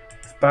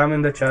spam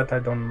in the chat, I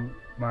don't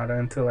matter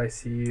until I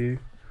see you.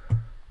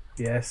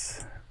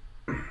 Yes.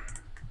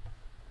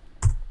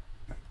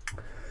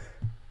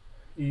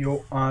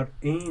 You are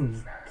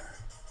in.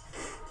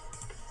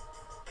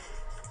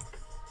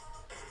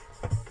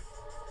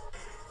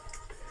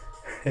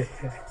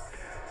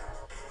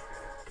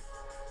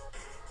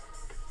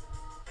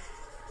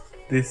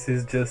 This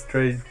is just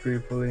strange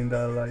people in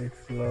that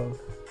life, lol.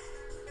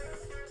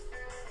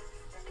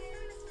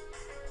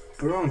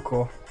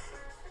 Bronco,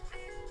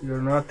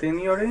 you're not in,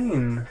 you're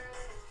in.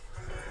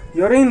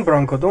 You're in,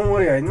 Bronco, don't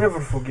worry, I never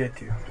forget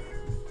you.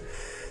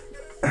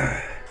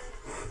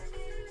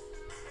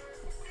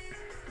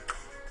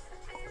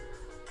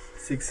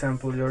 6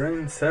 sample, you're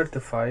in,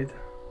 certified.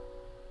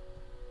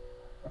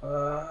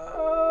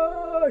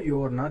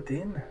 You're not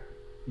in?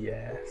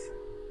 Yes.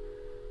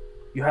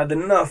 You had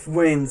enough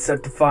wins,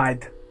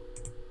 certified.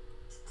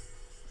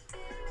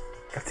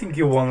 I think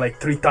you won like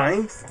 3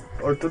 times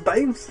or 2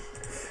 times.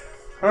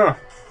 Huh,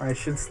 I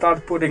should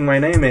start putting my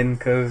name in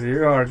because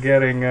you are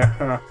getting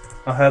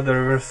ahead of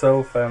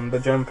yourself and the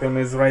champion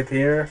is right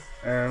here.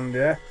 And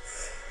yeah,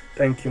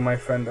 thank you, my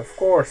friend, of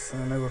course,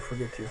 I'll never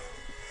forget you.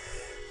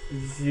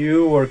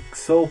 You were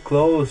so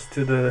close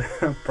to the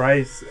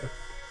prize a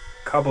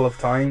couple of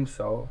times,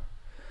 so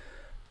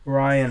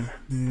Ryan,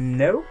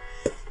 nope,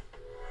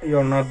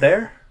 you're not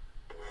there.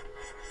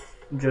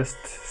 Just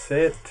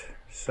sit,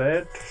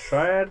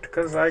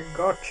 cause I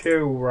got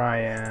you,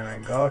 Ryan, I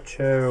got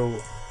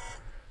you.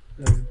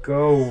 Let's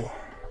go.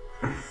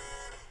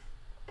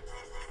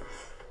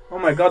 Oh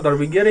my god, are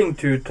we getting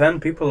to 10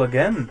 people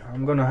again?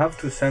 I'm gonna have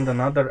to send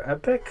another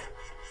epic.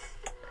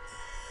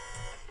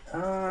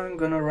 I'm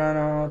gonna run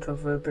out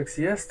of epics.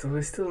 Yes,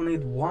 we still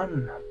need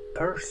 1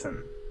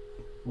 person.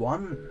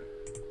 1.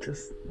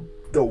 Just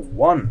the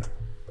 1.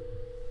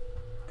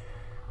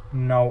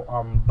 Now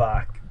I'm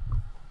back.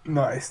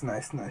 Nice.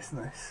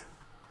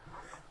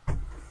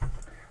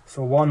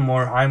 So 1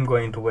 more. I'm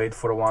going to wait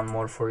for 1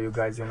 more for you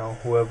guys. You know,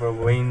 whoever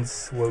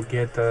wins will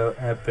get a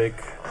epic.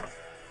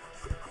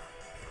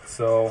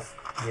 So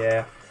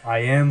yeah, I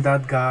am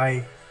that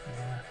guy.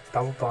 Yeah,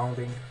 double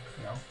pounding.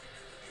 You know.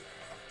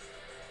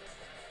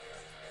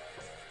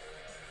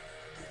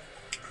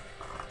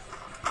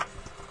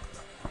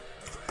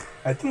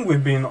 I think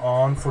we've been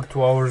on for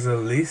 2 hours at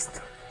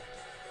least,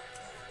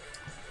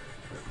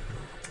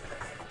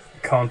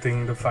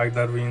 counting the fact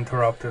that we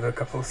interrupted a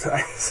couple of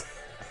times.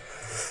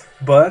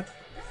 But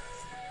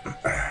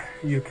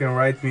you can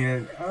write me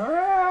an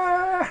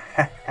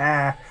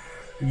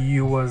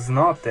you was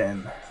not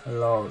then,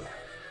 lol,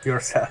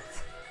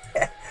 yourself.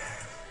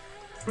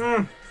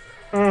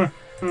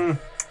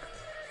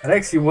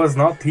 Rex, you was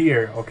not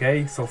here,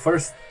 okay? So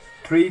first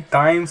 3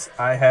 times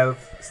I have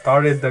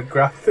started the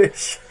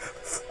graphish,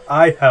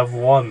 I have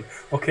won.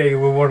 Okay,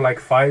 we were like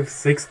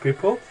 5-6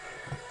 people,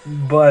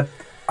 but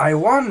I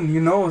won,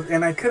 you know,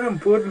 and I couldn't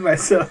put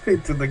myself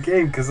into the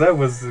game because I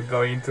was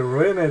going to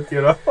ruin it,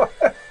 you know.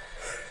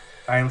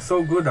 I am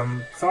so good,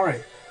 I'm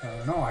sorry.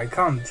 No, I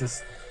can't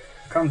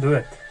do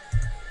it.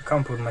 I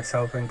can't put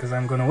myself in because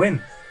I'm gonna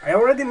win. I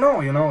already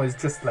know, you know, it's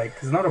just like,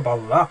 it's not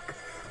about luck,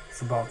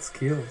 it's about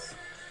skills.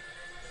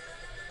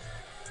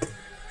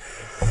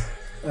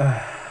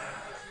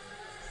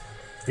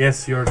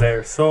 Yes, you're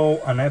there.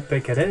 So, an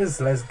epic it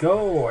is, let's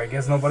go. I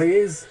guess nobody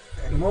is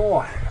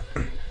anymore.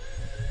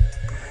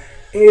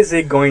 Is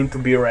it going to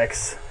be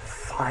Rex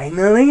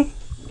finally?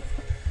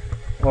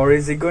 Or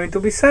is it going to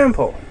be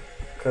Sample?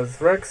 Because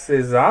Rex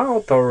is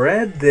out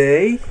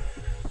already.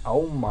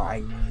 Oh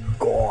my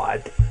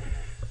god.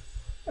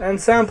 And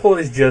Sample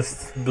is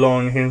just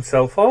blowing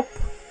himself up.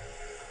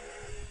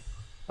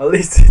 At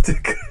least he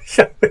took a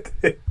shot with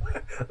him.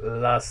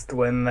 Last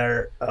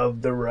winner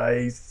of the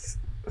race.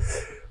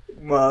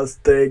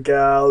 Must take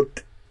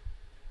out.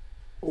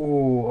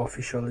 Ooh,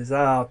 official is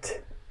out.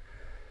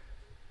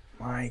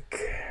 Mike.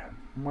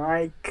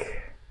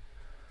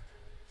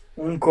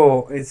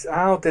 Unko is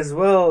out as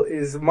well.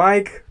 Is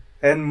Mike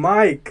and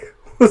Mike.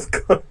 Who's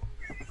going?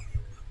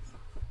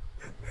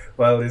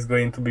 Well, it's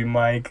going to be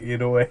Mike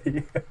either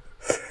way.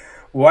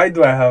 Why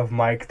do I have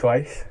Mike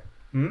twice?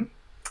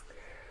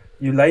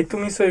 You lied to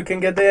me so you can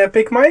get the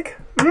epic, Mike?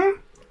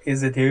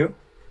 Is it you?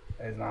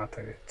 It's not.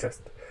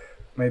 Just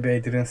maybe I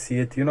didn't see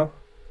it, you know.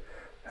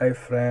 Hi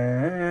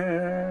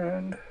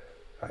friend.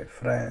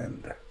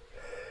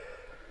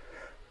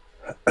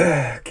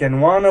 Can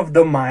one of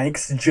the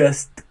mics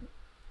just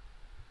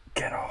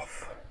get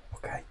off?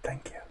 Okay,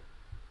 thank you.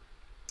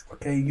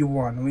 Okay, you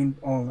won. Win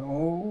all.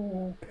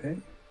 Oh,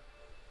 okay.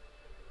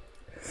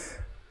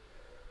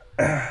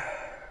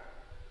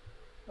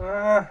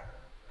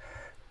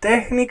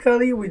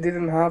 Technically, we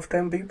didn't have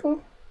 10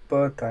 people,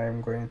 but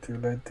I'm going to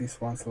let this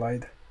one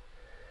slide.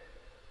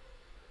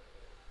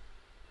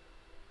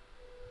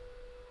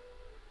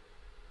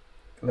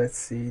 Let's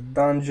see,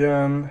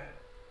 dungeon.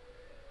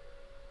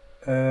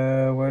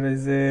 What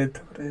is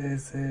it?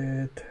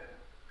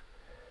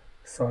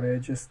 Sorry, I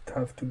just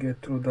have to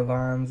get through the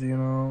lands, you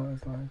know.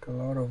 It's like a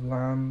lot of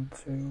land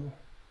to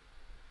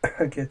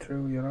get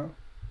through, you know.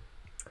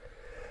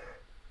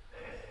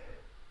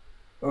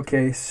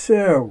 Okay,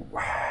 so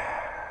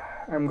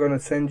I'm gonna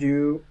send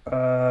you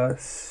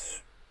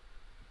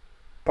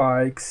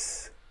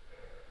spikes,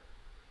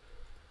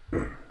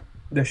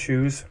 the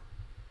shoes.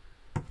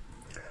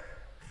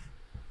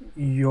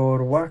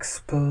 Your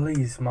wax,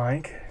 please,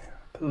 Mike.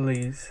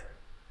 Please.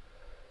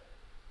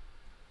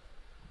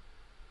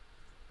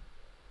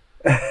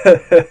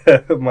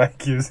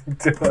 Mike using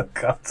 2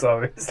 accounts,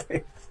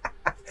 obviously.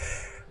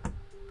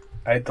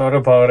 I thought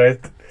about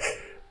it.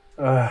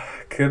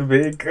 Could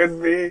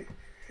be.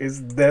 It's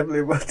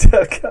definitely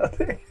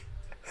multi-accounting.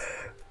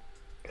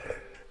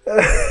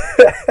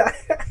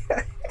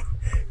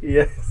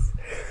 Yes.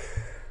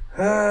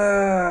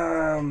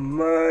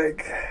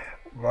 Mike.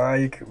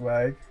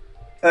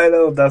 I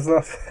know that's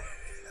not.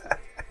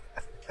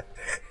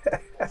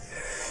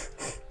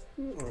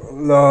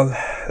 lol.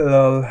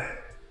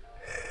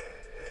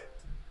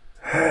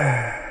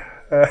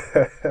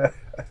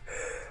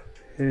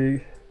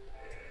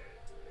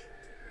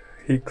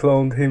 He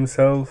cloned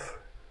himself.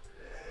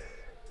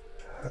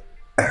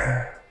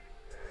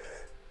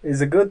 It's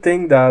a good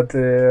thing that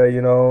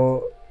you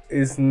know,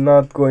 it's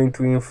not going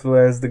to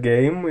influence the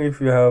game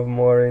if you have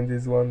more in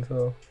this one,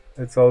 so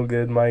it's all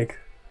good, Mike.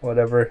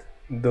 Whatever,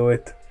 do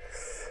it.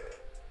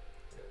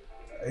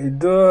 It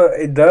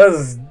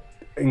does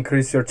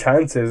increase your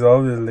chances,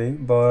 obviously,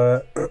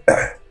 but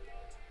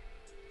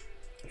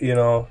you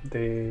know,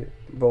 they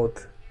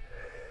both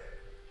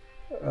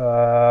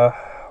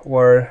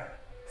were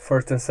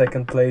first and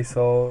second place,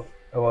 so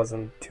it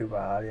wasn't too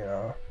bad, you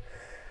know.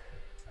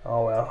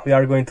 Oh well, we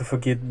are going to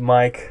forgive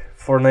Mike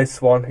for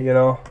next one, you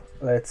know.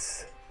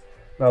 Let's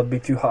not be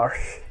too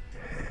harsh,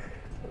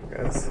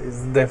 because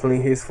it's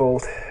definitely his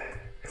fault.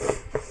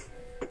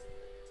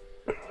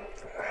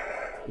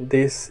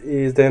 This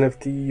is the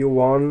NFT you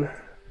won.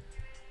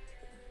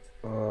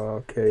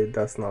 Okay,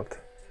 that's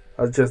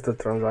just the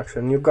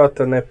transaction. You got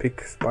an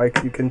epic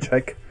spike, you can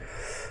check.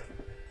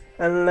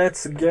 And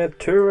let's get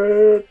to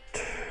it.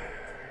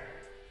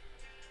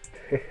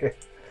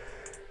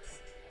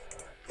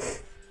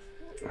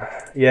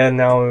 Yeah,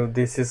 now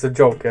this is a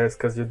joke, yes,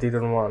 because you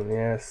didn't win.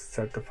 Yes,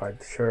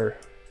 certified, sure.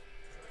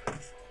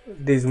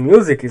 This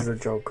music is a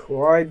joke.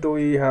 Why do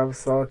we have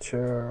such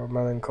a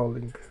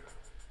melancholic?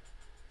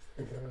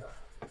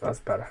 That's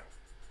better.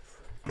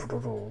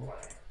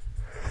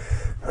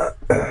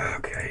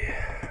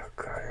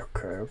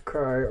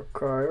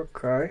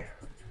 Okay.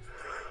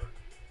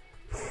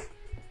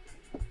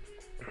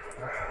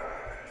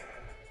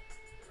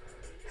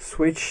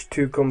 Switch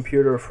to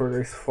computer for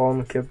this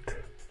phone kept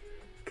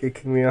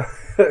kicking me out.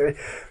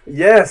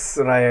 Yes,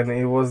 Ryan,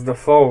 it was the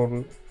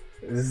phone.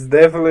 It's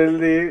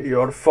definitely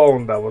your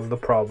phone that was the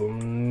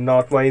problem,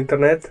 not my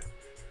internet.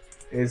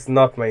 It's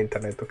not my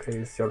internet, okay?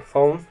 It's your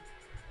phone.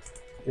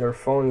 Your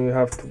phone, you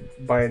have to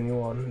buy a new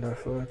one,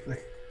 definitely.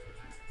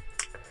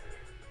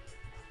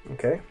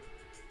 Okay.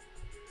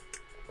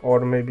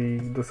 Or maybe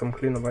do some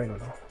cleanup, I don't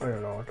know. I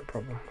don't know what the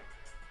problem.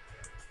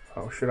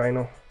 How should I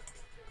know?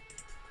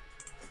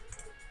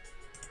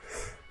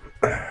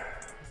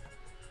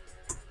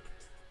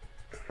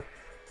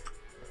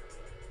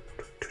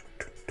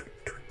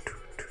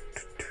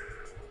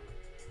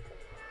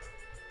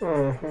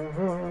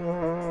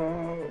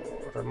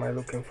 What am I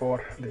looking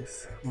for?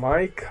 This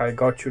mic. I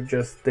got you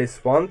just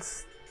this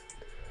once.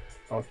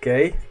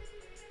 Okay.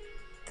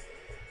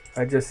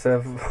 I just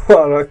have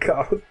one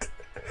account.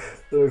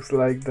 Looks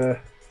like the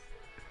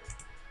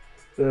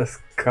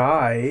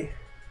sky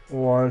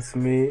wants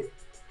me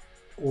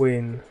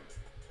win.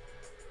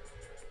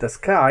 The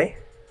sky?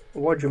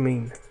 What do you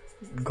mean?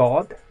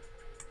 God?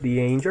 The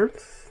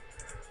angels?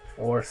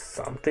 Or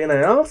something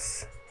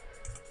else?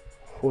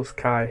 Who's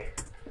sky?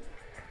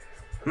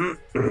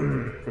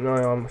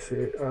 No,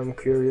 I'm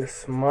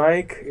curious.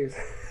 Mike is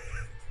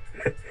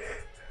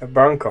a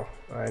Branco.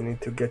 I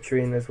need to get you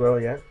in as well,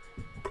 yeah.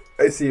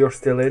 I see you're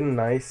still in.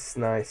 Nice.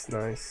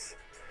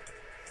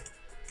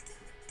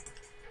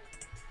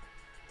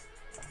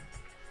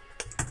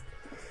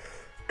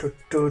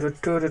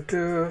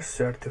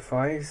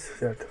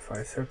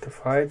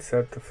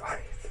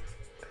 Certified.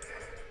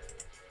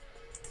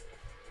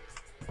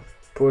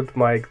 Put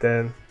Mike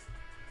then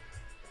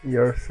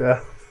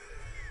yourself.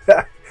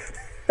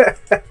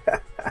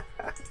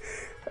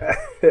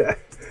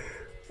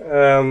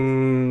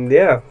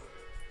 Yeah.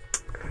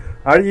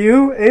 Are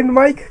you in,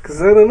 Mike?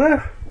 Cause I don't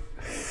know.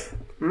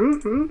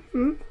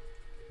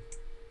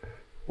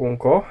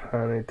 Unko,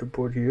 I need to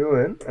put you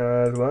in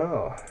as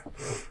well.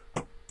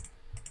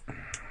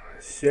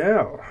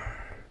 So.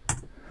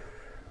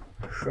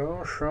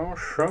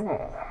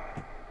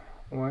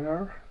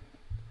 Winner.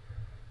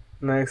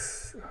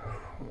 Next,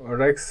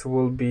 Rex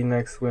will be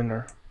next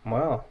winner.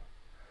 Well,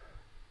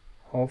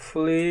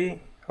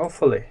 hopefully.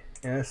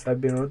 Yes,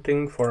 I've been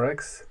rooting for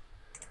Rex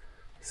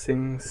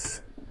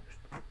since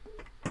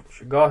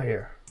she got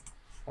here,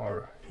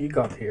 or he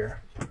got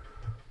here,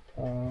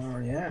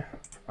 or yeah,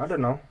 I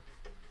don't know.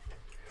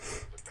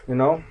 You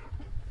know,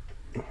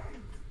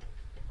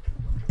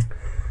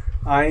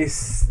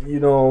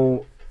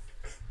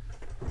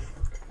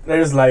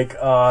 there's like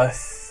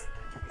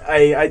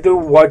I do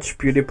watch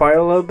PewDiePie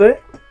a little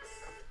bit.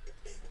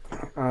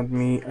 Add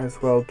me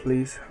as well,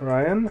 please,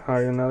 Ryan.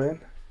 Are you not in?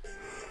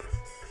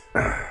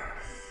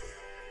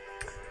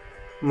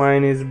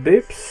 Mine is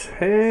Bips.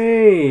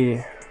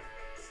 Hey.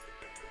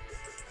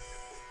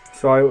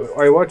 So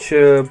I watch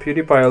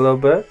PewDiePie a little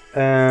bit,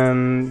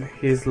 and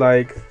he's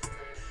like,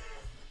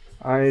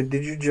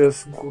 did you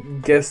just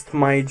guess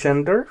my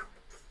gender?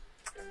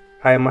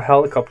 I am a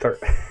helicopter.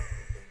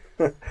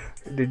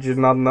 Did you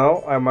not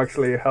know? I'm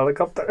actually a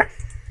helicopter.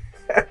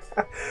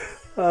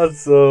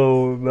 That's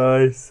so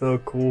nice, so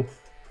cool.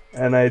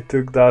 And I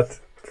took that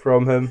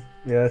from him.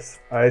 Yes,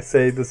 I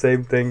say the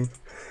same thing.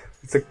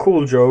 It's a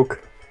cool joke,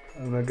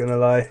 I'm not gonna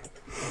lie.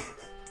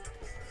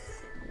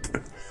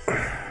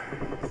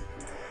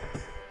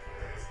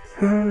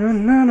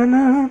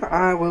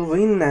 I will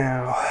win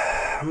now.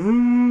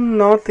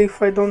 Not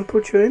if I don't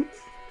put you in,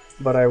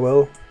 but I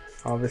will,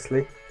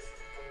 obviously.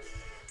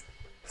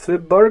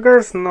 Flip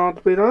Burgers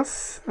not with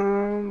us.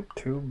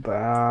 Too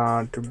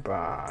bad.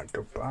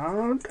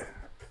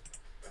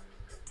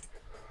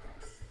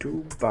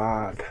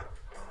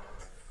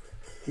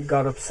 He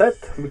got upset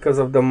because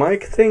of the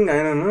mic thing.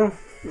 I don't know.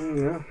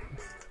 Yeah.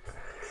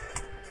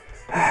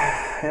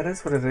 Yeah,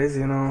 that's what it is,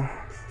 you know.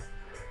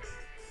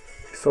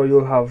 So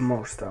you'll have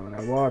more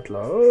stamina. What,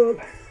 lol?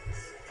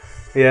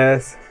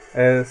 Yes,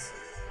 is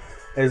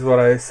what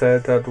I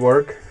said at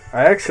work.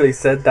 I actually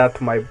said that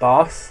to my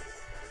boss.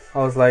 I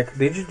was like,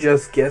 did you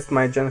just guess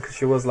my gender? Because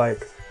she was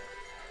like,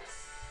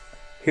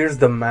 here's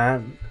the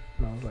man.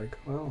 And I was like,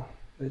 well,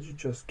 did you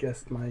just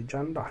guess my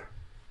gender?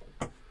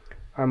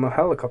 I'm a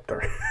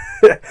helicopter.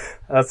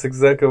 That's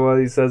exactly what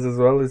he says as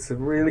well. It's a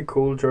really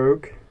cool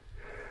joke.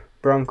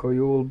 Branco,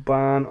 you will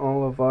ban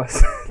all of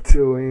us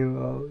to win.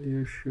 Lol.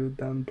 You should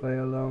then play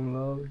alone.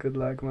 Lol. Good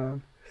luck,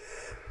 man.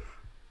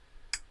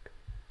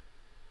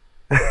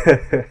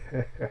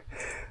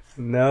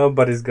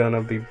 Nobody's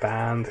gonna be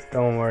banned.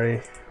 Don't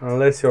worry.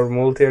 Unless you're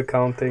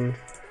multi-accounting.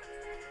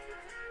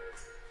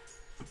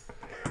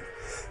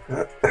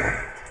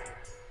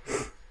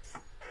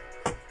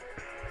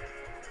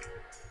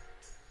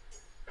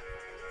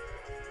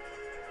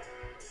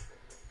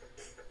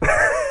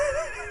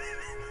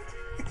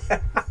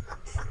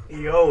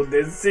 Yo,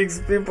 there's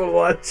 6 people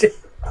watching.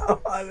 Oh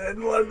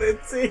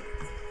let's see.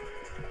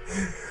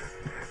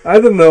 I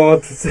don't know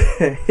what to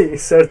say.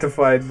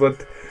 Certified,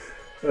 but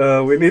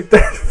we need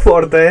that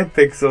for the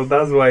epic, so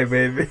that's why,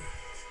 maybe.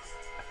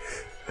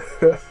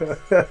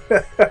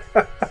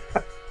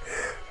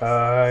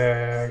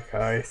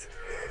 Guys,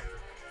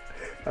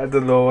 I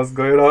don't know what's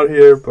going on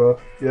here, but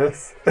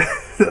yes.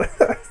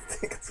 I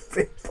think it's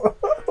people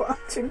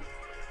watching.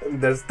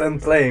 And there's 10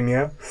 playing,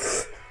 yeah?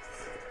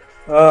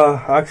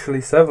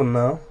 Actually 7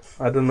 now.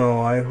 I don't know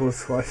why,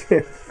 who's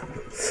watching.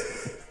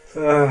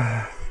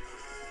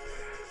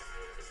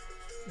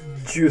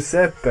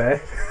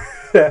 Giuseppe.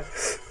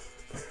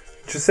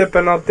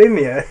 Giuseppe not in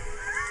yet.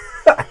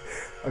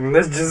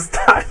 Let's just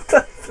start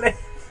the play.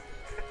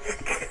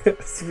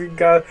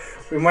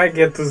 We might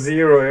get to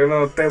 0, you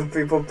know, 10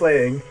 people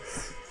playing.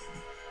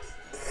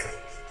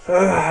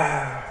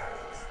 How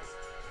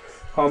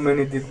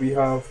many did we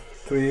have?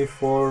 3,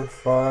 4,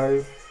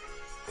 5,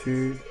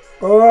 2.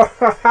 Oh,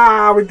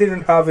 haha! We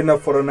didn't have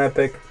enough for an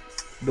epic.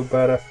 Do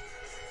better.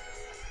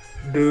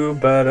 Do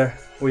better.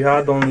 We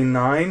had only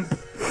 9.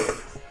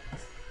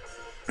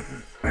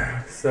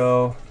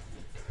 So,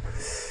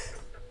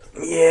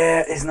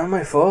 yeah, it's not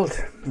my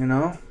fault, you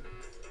know.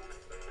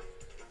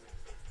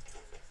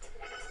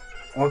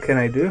 What can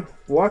I do?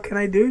 What can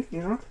I do,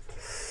 you know?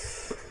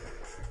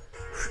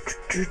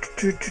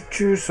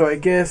 So I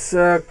guess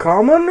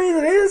common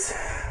it is.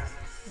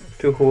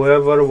 To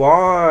whoever,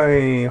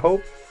 why?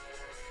 Hope.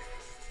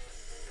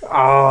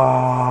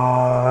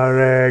 Ah,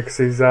 Rex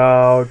is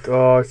out.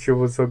 Oh, she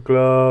was so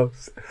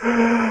close.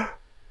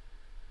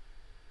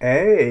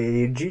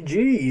 Hey,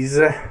 GG's.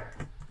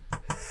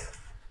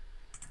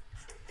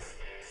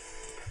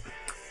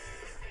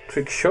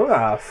 Trick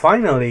shot,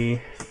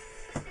 finally.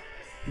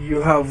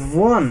 You have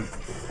won.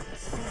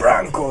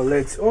 Branco,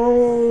 let's.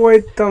 Oh,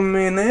 wait a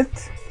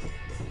minute.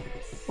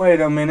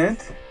 Wait a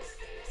minute.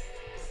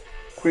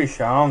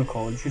 Krisha,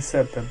 Uncle,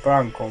 Giuseppe,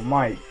 Branco,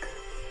 Mike.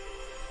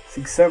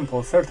 6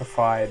 samples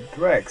certified.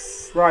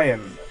 Rex,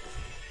 Ryan.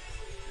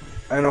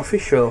 An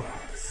official.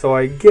 So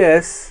I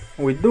guess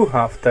we do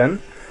have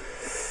 10.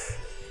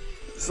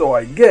 So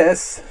I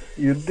guess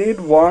you did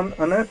won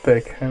an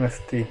epic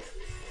NFT.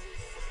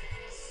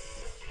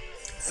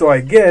 So I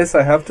guess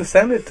I have to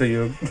send it to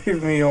you.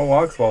 Give me your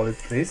Wax wallet,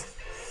 please.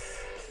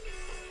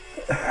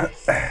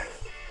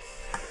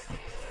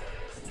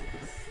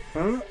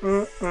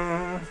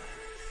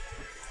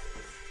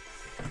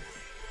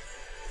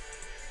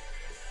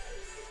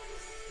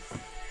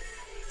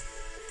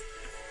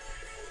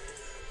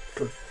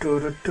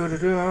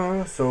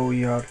 So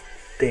we are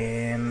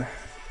 10.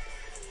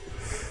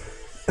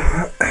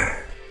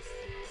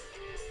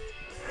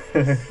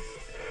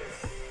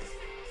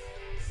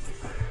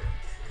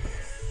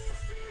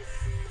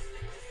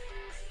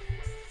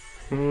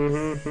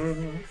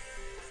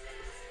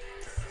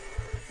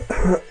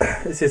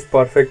 This is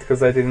perfect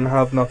because I didn't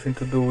have nothing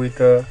to do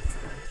with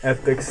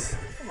epics,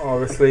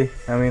 obviously.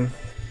 I mean,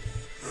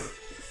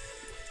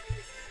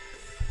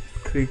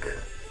 trick.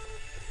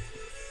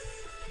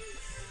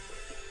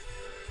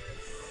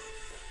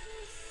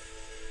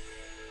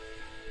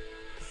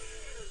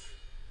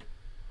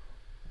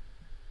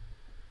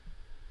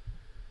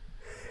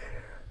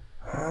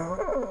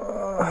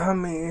 I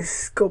mean,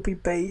 copy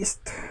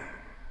paste.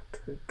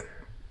 Trick.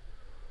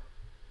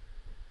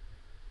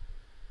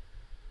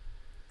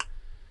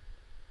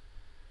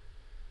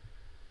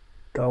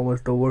 That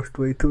was the worst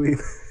way to win.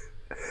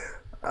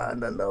 I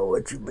don't know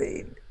what you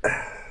mean.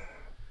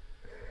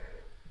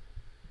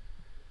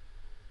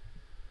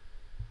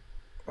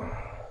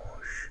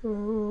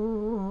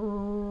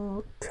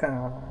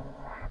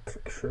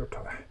 Trick shirt.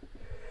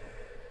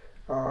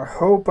 I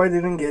hope I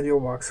didn't get your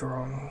wax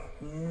wrong.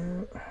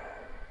 Yeah.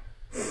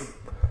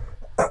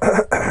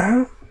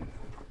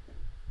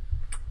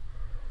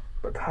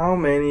 But how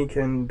many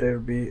can there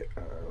be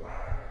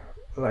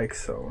like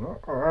so? No?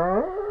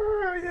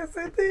 Yes,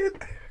 I did.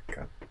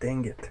 God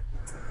dang it.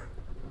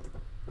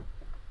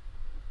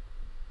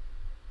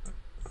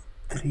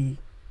 3.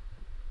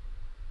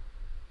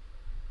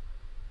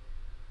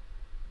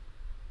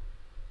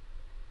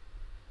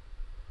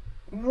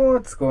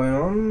 What's going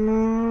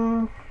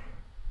on?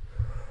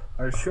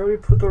 Are you sure you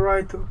put the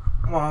right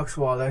Wax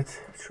wallet,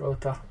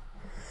 Shota?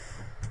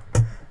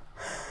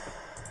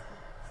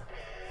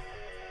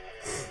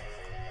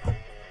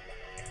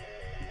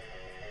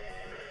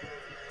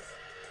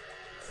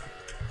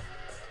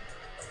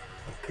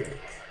 Okay.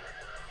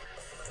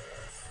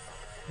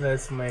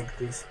 Let's make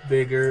this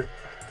bigger.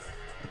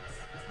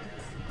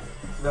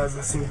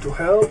 Doesn't seem to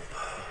help.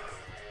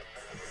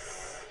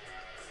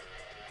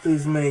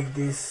 Please make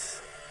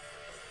this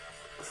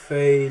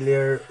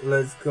failure.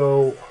 Let's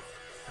go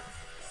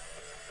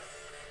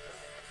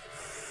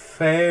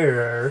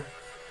fairer.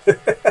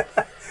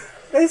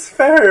 It's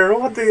fairer.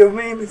 What do you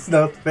mean it's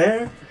not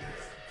fair?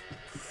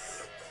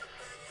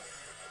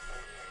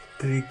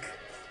 Trick.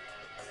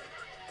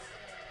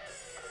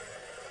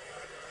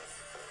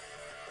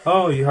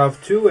 Oh, you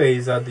have 2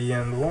 A's at the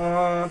end.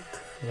 What?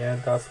 Yeah,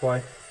 that's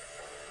why.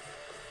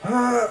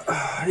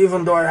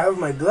 Even though I have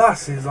my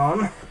glasses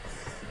on,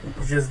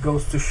 It just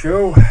goes to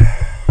show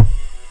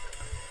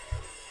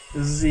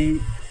the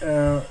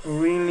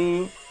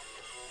really,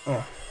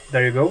 oh,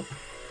 there you go,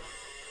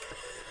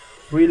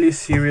 really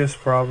serious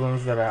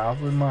problems that I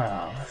have with my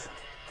eyes.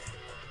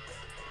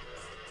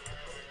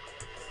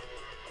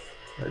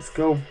 Let's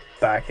go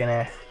back in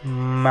a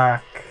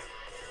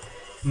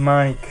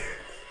Mike.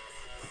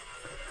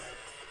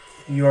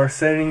 You are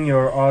saying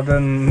your other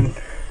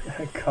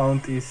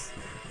account is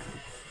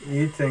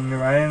eating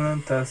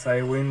Ryan as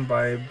I win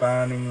by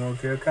banning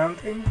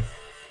multi-accounting.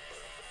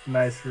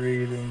 Nice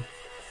reading.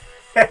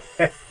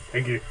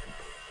 Thank you.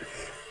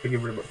 Thank you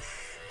very much.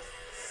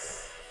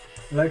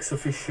 Lex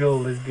official,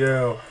 let's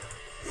go.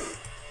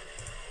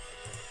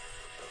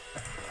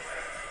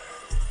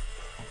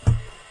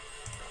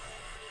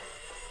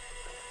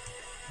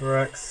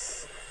 Rex.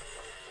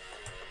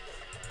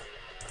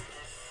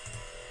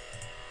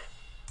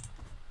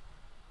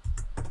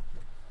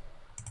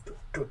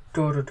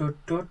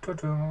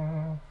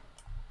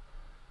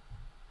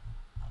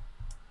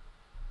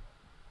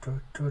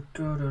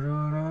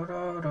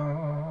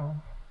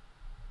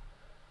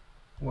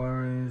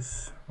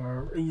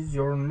 Where is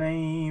your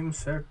name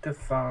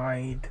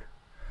certified?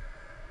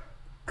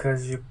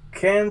 Cause you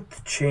can't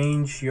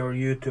change your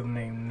YouTube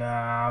name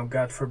now,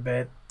 God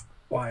forbid.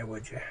 Why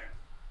would you?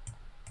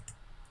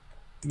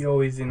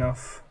 Yo is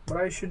enough, but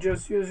I should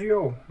just use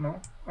Yo,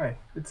 no? Why?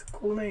 It's a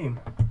cool name.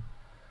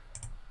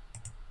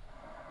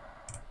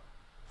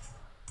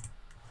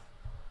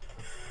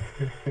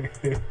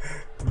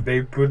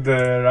 They put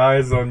their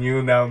eyes on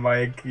you now,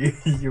 Mike.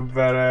 You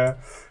better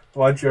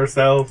watch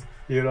yourself,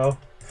 you know?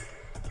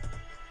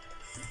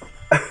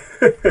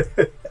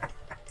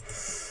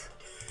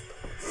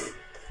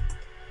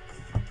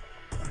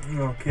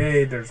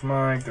 Okay, there's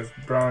Mike, there's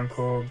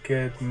Bronco.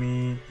 Get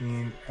me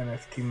in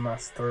NFT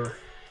Master.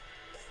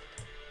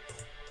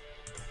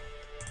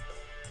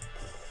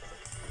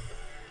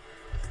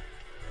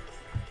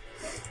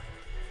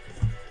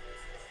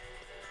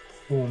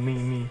 Oh,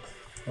 me.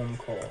 On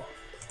call.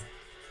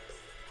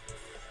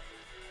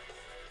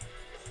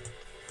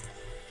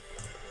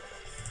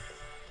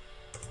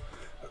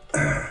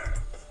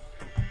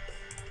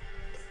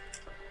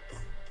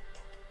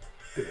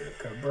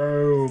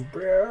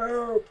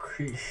 Bro,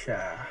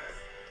 Krisha.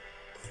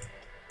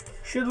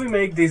 Should we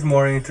make this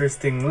more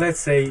interesting? Let's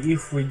say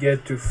if we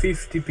get to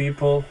 50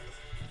 people,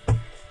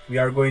 we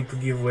are going to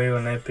give away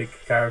an epic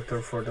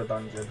character for the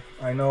dungeon.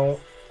 I know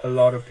a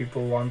lot of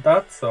people want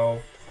that,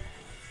 so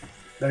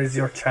there is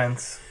your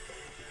chance.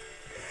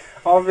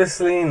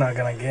 Obviously, not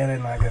gonna get it,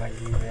 not gonna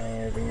give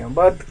anything,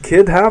 but it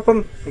could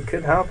happen. It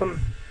could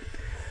happen.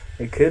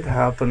 It could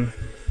happen.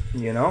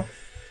 You know,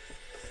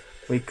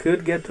 we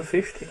could get to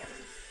 50.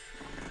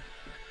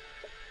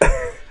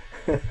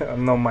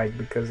 No, Mike,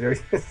 because you're.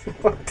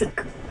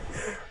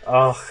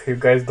 Oh, you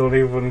guys don't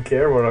even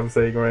care what I'm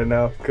saying right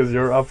now, because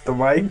you're off the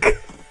mic.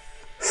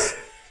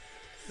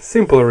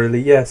 Simple,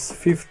 really. Yes,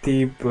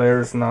 50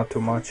 players, not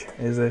too much,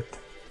 is it?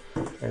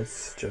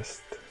 It's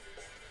just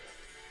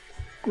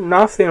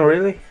nothing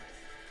really.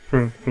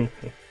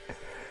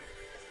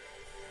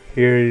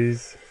 Here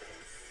is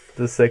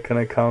the second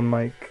account,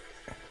 Mike.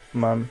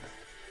 Man.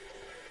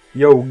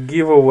 Yo,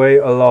 give away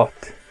a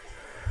lot.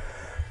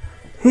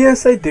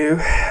 Yes, I do.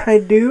 I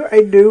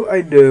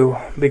do.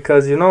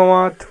 Because you know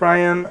what,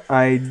 Ryan?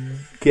 I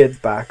get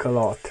back a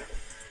lot.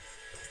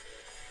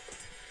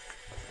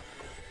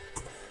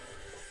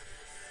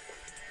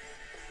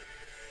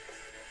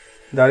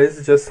 That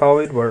is just how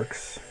it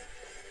works.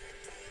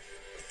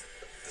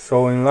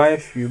 So in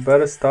life, you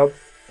better start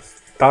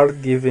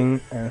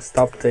giving and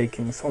stop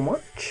taking so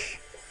much,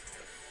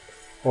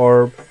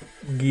 or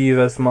give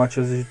as much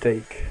as you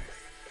take.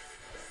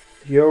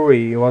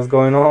 Yuri, what's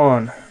going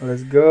on?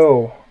 Let's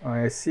go.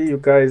 I see you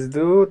guys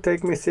do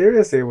take me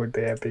seriously with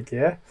the epic,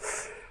 yeah?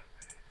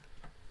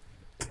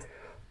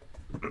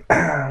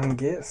 I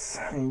guess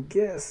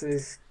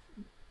it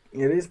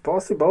is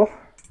possible.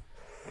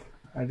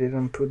 I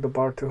didn't put the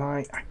bar too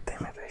high. Ah,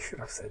 damn it, I should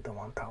have said the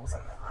 1000.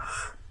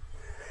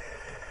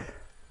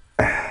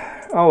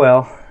 Oh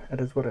well, it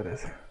is what it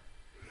is.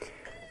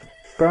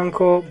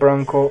 Bronco,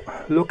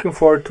 looking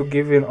forward to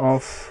giving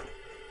off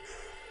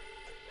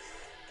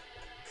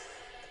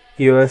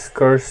US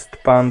Cursed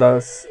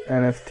Pandas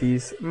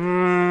NFTs.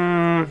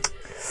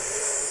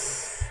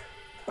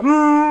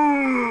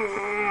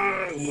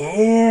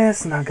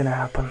 Yes, not gonna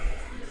happen.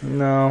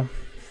 No.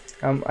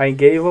 I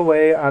gave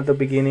away at the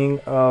beginning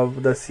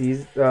of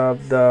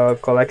the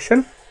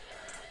collection,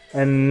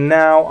 and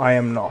now I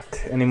am not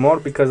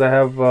anymore because I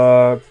have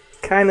a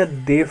kind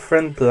of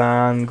different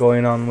plan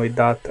going on with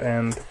that,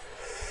 and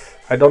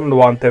I don't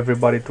want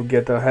everybody to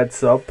get a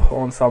heads up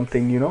on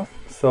something, you know.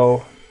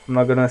 So I'm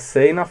not gonna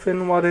say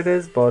nothing what it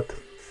is, but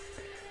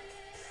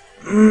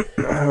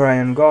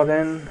Ryan got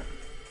in.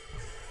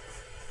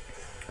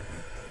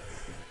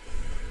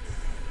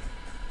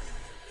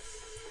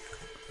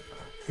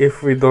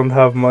 If we don't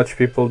have much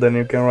people, then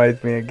you can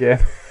write me again.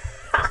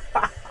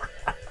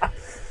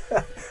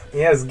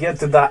 Yes, get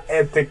to that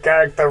epic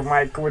character.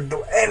 Mike would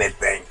do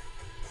anything.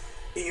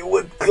 He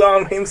would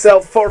clone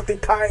himself 40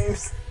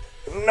 times.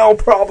 No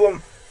problem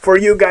for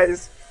you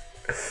guys.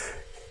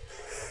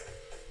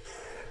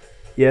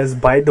 Yes,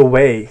 by the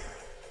way,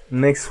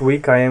 next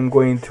week I am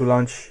going to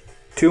launch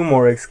 2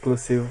 more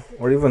exclusive,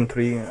 or even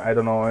 3, I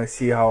don't know, I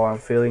see how I'm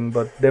feeling,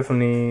 but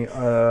definitely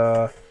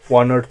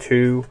 1 or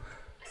 2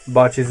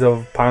 batches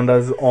of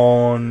pandas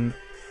on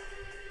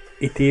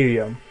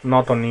Ethereum,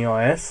 not on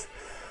EOS,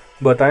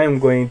 but I am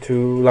going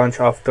to launch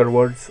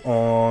afterwards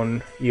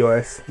on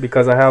EOS,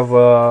 because I have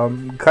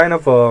kind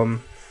of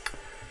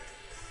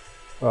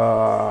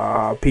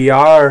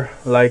PR,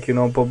 like, you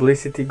know,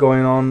 publicity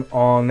going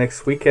on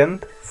next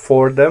weekend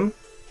for them.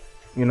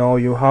 You know,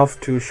 you have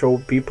to show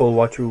people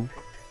what you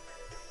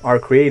are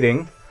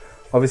creating.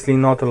 Obviously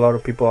not a lot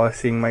of people are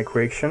seeing my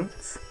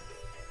creations,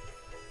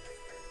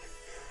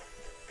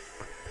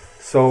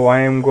 so I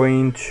am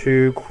going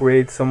to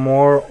create some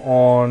more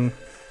on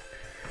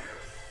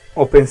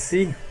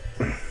OpenSea,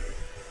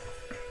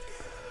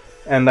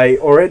 and I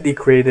already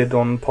created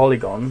on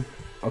Polygon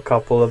a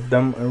couple of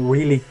them,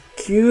 really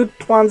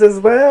cute ones as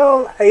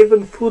well. I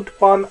even put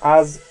one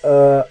as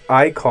a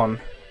icon.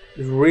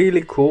 It's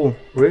really cool,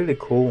 really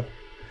cool.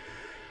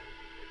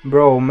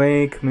 Bro,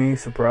 make me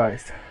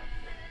surprised.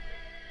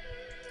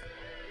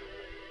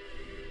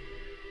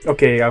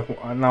 Okay,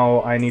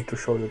 now I need to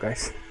show you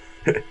guys.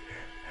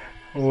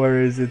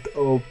 Where is it?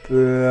 Oh,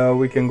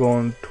 we can go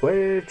on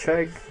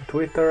Twitter,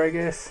 I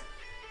guess.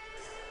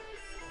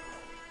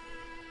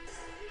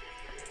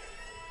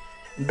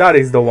 That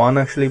is the one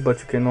actually, but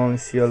you can only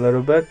see a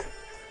little bit.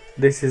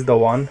 This is the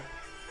one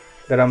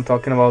that I'm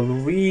talking about.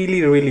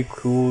 Really, really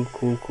cool.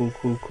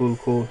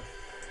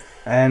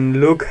 And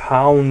look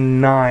how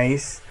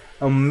nice,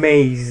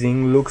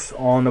 amazing looks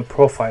on a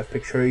profile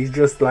picture. It's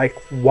just like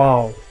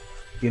wow,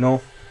 you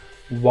know,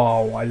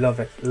 wow. I love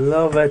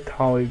it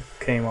how it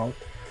came out.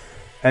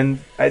 And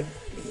I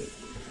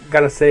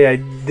gotta say, I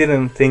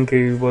didn't think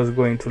it was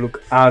going to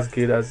look as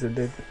good as it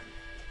did.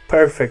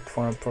 Perfect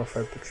for a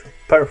profile picture,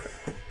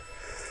 perfect.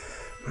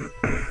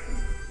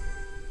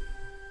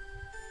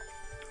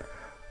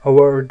 A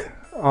word.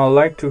 I'd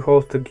like to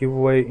host a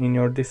giveaway in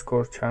your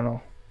Discord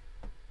channel.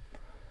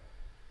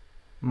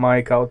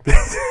 Mike out,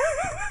 please.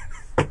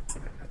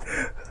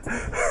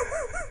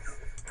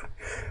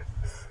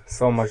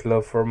 So much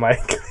love for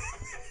Mike.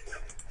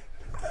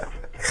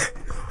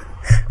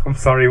 I'm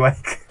sorry,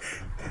 Mike.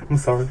 I'm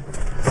sorry.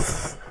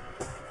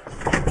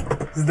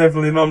 It's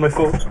definitely not my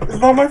fault. It's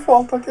not my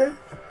fault, okay?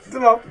 Do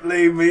not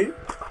blame me.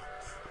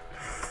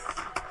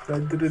 I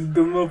didn't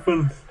do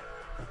nothing.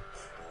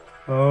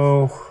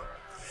 Oh,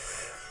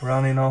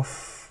 running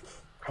off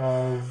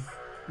of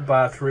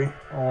battery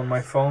on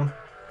my phone.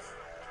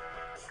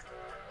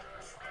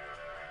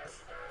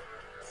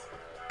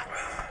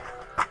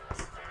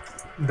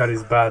 That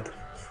is bad.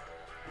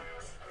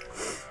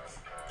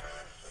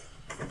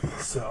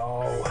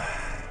 So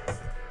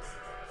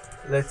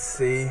let's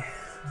see.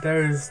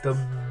 There's the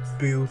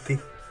beauty.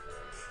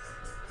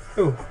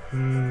 Oh,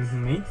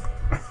 me?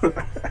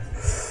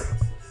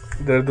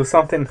 Did I do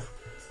something?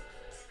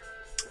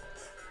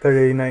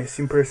 Very nice,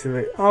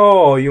 impressive.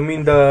 Oh, you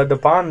mean the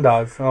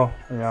pandas? Oh,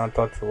 yeah, I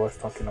thought you was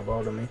talking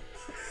about me.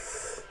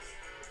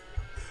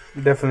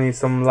 Definitely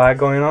some lag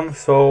going on.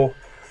 So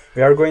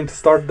we are going to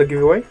start the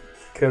giveaway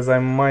because I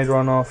might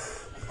run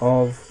off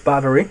of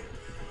battery.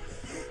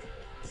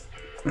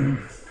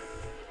 I'm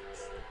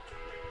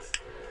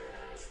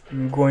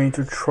going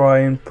to try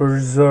and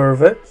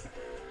preserve it.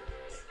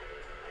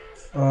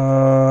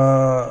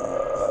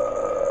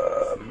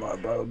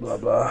 Blah blah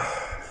blah.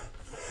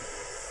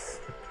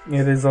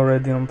 It is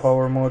already on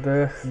power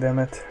mode. Damn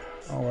it.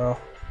 Oh well.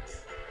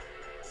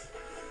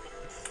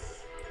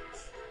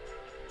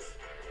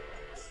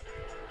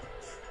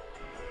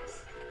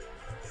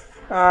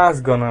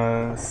 It's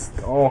gonna.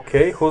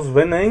 Okay, who's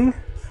winning?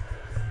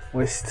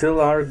 We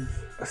still are.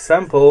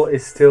 Sample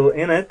is still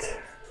in it.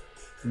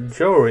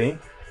 Jory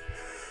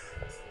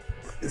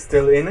is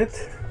still in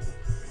it.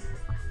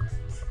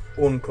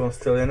 Uncon's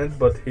still in it,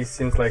 but he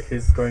seems like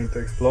he's going to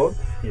explode.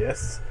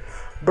 Yes.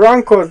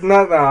 Branko's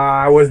not.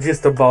 I was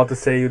just about to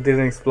say you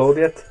didn't explode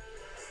yet.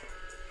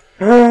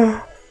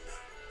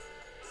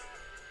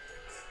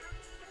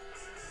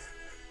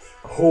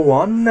 Who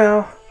won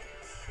now?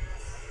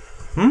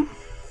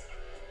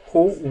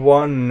 Who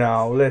won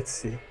now? Let's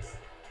see.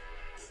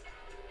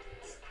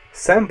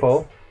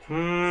 Sample?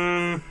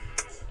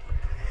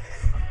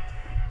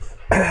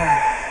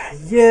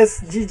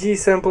 Yes, GG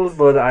Samples,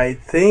 but I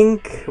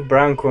think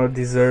Branko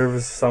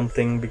deserves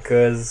something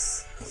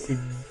because he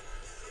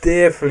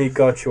definitely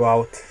got you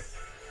out.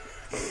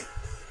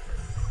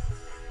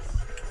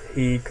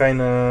 He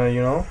kinda,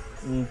 you know,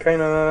 he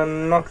kinda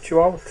knocked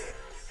you out.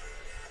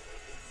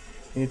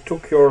 He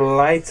took your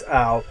lights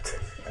out,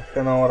 if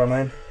you know what I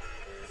mean.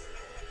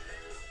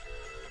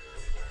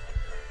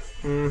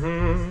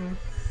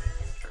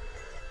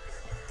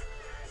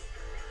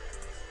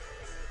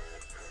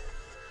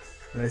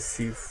 Let's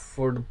see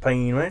for the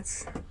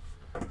payments.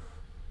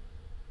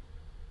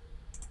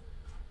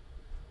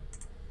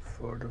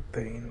 For the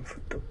pain, for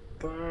the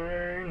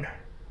burn.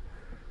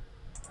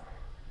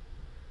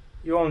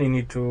 You only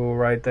need to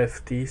write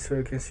FT so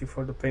you can see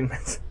for the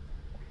payments.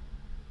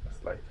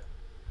 It's like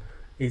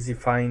easy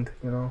find,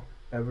 you know,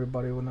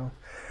 everybody will know.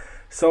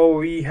 So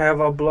we have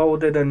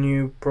uploaded a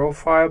new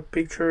profile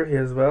picture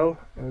here as well,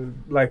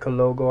 like a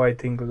logo. I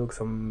think it looks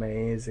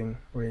amazing,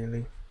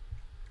 really.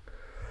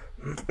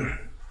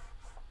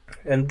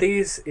 And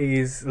this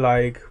is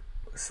like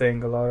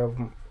saying a lot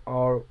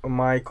of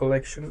my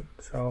collection.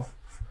 So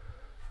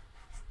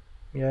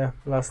yeah,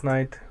 last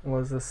night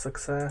was a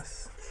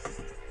success.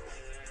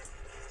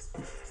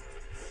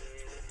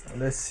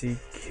 Let's see,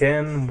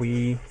 can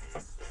we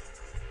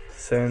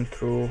send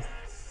through?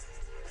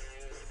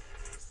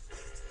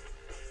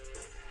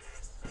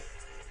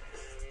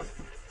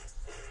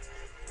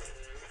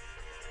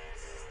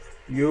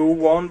 You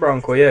won,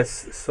 Branko,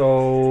 yes.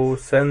 So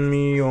send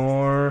me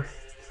your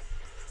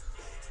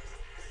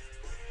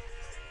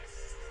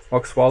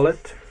Ox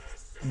wallet,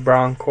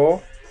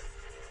 Branko.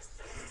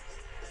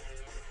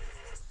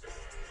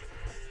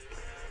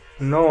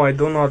 No, I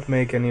do not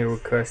make any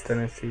request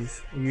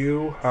NFTs.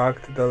 You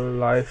hacked the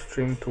live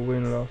stream to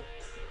win love.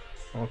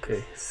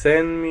 Okay,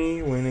 send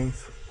me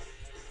winnings.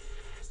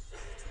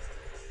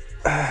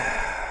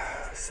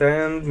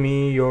 Send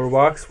me your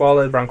Wax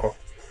wallet, Branko.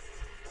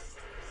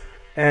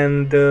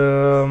 And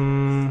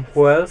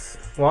who else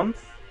won?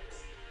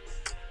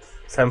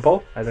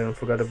 Sample? I didn't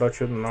forget about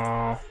you.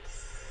 No.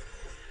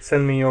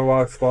 Send me your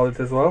Wax wallet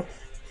as well.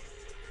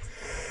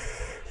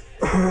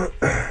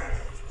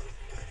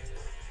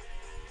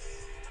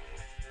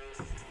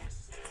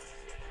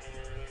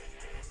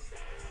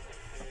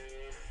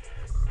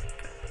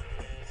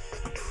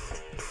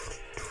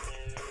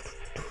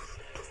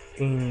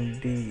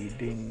 Indeed.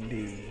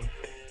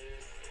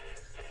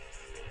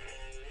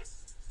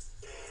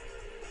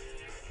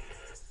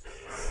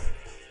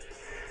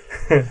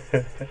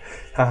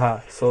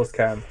 Haha, so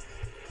scam.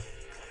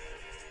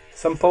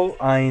 Simple,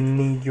 I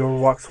need your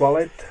Wax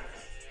wallet.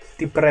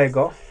 Ti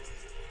prego.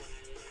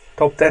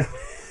 Top 10.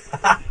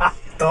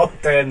 Top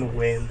 10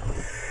 win.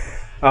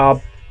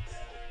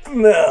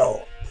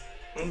 No.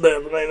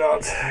 Definitely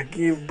not.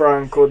 Give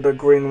Branko the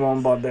green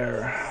wombat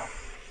there.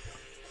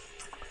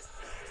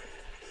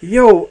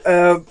 Yo,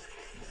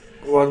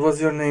 what was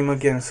your name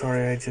again?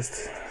 Sorry, I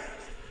just...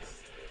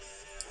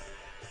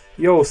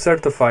 Yo,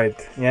 certified.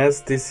 Yes,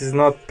 this is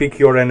not pick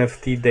your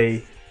NFT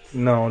day.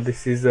 No,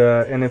 this is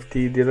a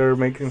NFT dealer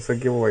making some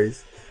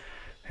giveaways.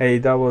 Hey,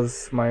 that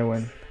was my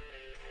win.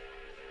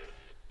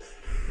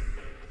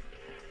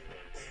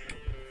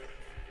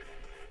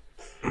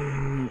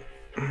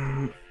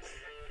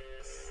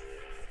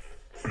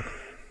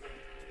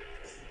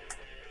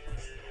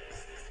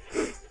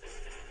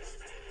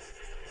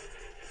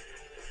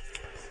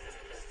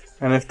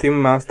 NFT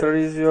master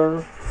is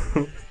your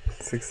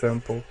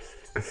example.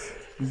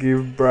 Give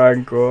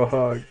Branko a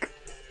hug.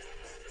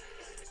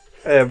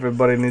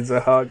 Everybody needs a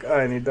hug.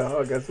 I need a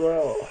hug as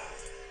well.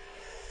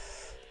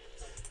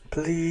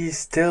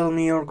 Please tell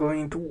me you're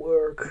going to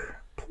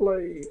work.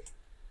 Please.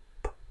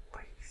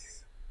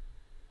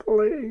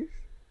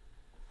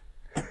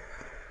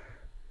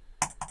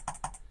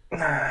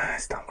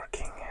 It's not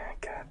working.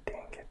 God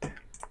dang it.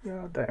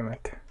 God damn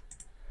it.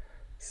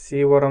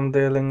 See what I'm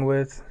dealing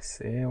with.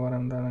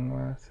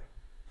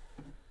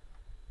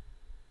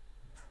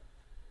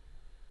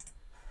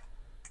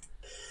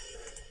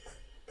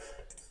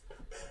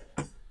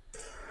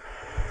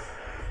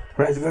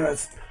 Right, gonna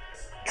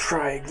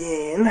try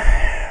again.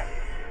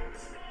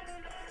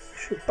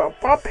 Should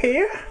pop up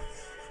here.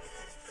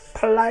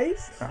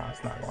 Please. No,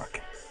 it's not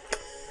working.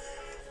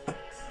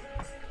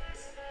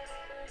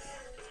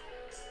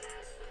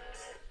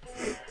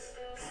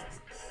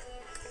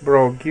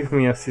 Bro, give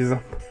me a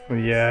season.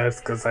 Yes,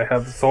 because I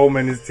have so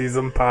many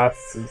season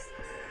passes.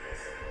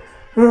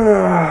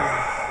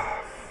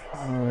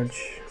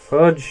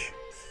 Fudge.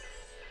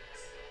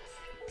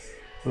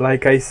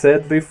 Like I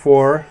said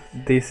before,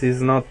 this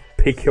is not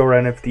pick your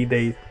NFT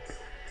day.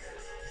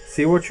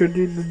 See what you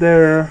did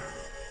there?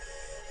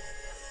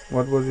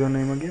 What was your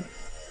name again?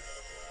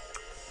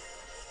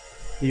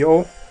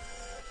 Yo.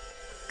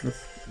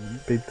 That's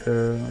a bit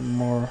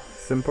more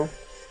simple.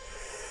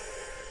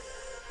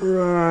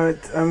 Right,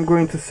 I'm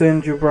going to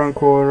send you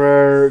Branko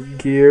rare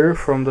gear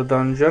from the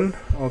dungeon.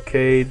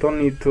 Okay, don't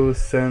need to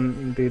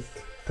send it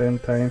 10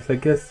 times. I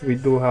guess we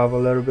do have a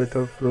little bit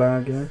of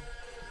lag here.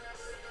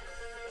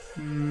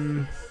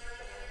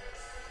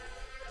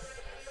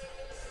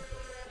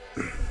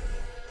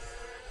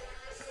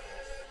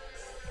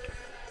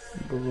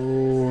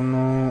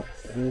 Bruno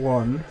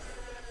 1.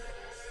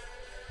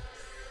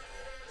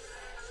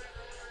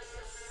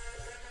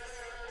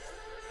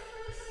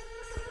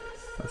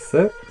 That's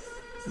it.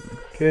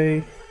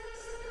 Okay.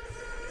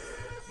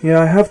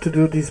 Yeah, I have to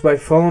do this by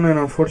phone, and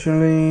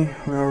unfortunately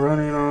we are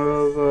running out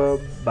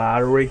of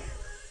battery.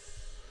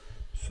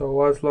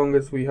 So as long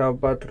as we have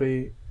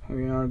battery,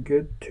 we are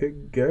good to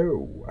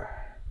go.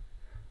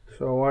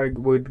 So I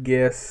would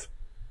guess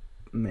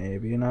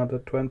maybe another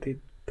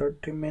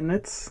 20-30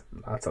 minutes.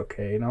 That's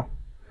okay, no?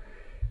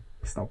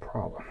 It's no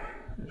problem.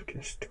 You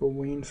can still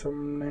win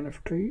some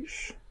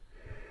NFTs.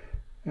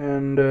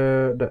 And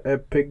the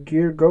epic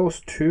gear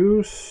goes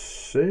to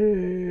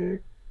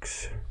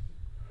 6.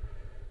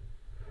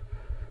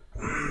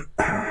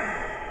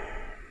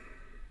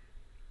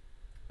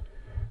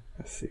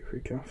 Let's see if we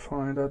can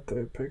find that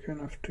epic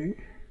NFT.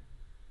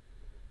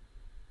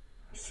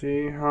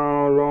 See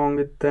how long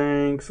it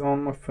takes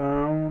on my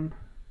phone.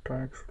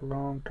 Takes a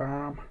long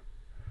time.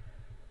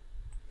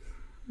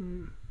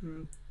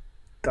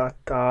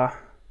 Data.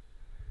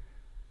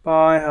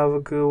 Bye, have a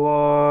good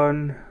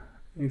one.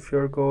 If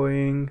you're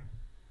going.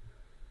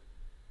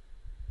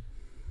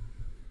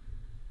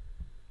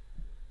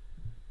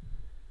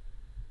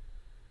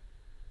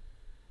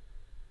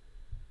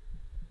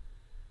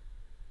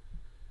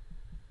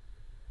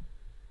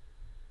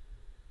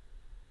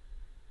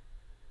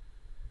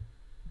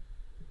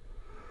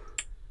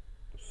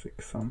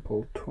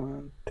 Example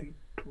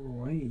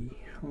 23.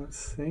 Let's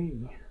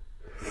see.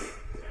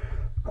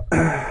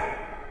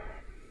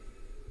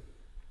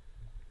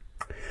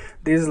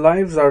 These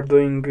lives are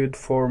doing good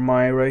for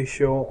my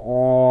ratio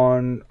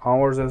on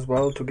hours as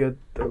well to get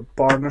a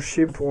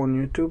partnership on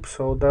YouTube,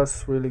 so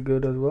that's really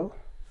good as well.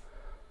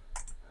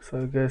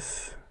 So I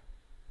guess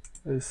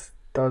this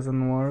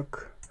doesn't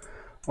work.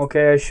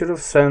 Okay, I should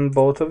have sent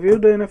both of you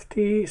the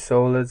NFT,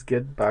 so let's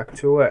get back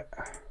to it.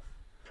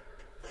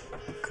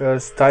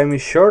 Because time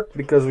is short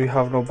because we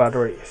have no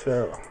battery.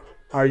 So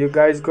are you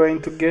guys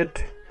going to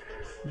get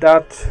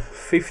that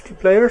 50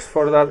 players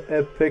for that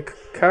epic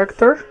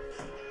character?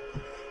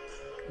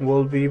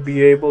 Will we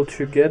be able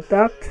to get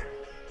that?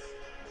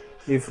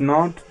 If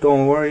not,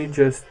 don't worry,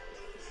 just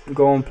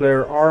go on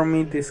Player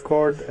Army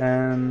Discord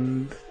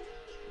and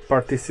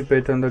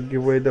participate in the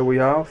giveaway that we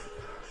have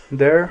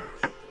there.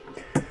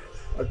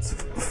 It's a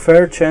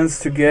fair chance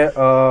to get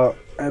a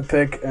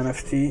epic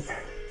NFT.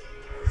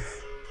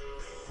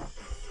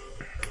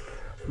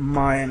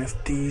 My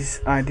NFTs,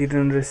 I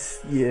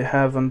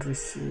haven't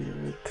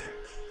received it.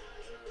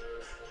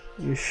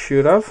 You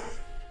should have.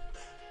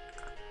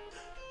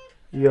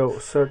 Yo,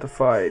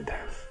 certified.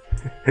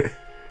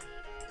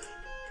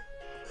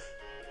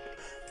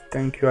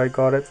 Thank you, I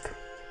got it.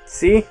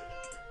 See?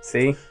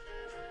 6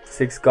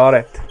 got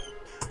it.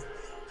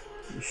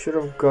 You should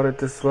have got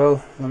it as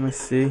well. Let me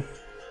see.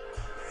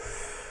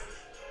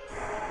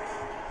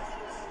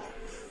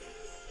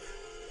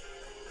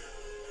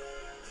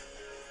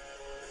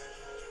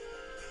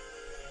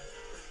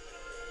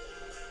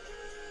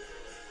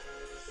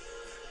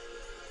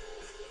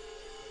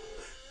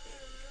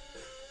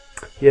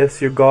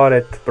 Yes, you got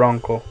it,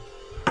 Bronco.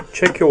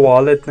 Check your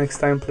wallet next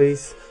time,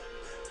 please.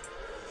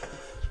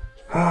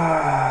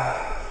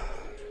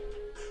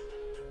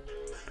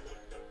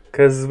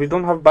 Because we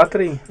don't have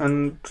battery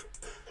and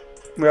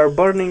we are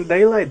burning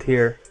daylight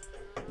here.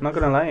 Not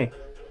gonna lie.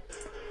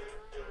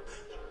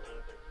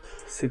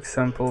 6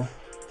 sample.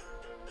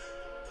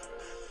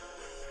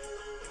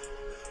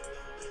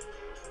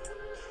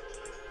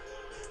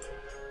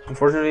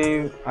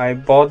 Unfortunately, I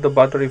bought the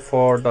battery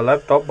for the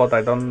laptop, but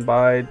I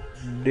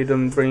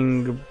didn't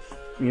bring,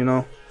 you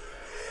know,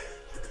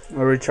 a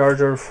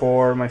recharger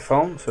for my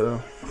phone,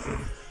 so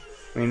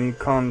I mean, you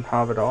can't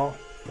have it all,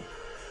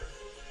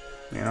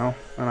 you know,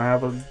 and I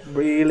have a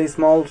really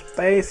small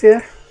space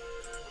here.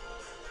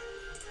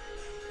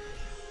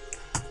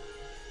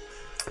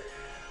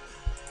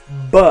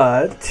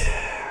 But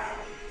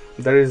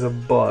there is a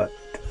but.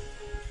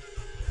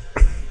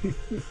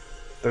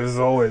 There's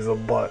always a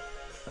but.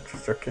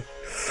 Just okay.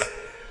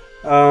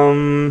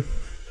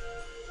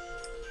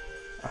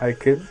 I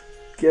could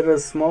get a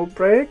small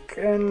break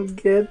and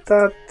get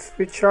that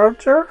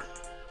recharger.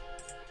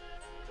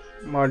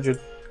 What do you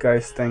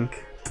guys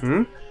think?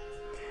 We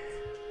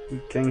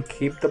can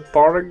keep the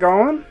party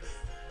going?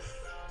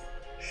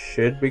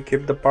 Should we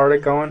keep the party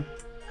going?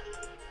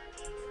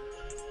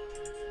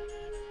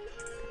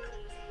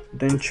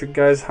 Didn't you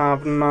guys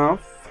have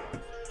enough?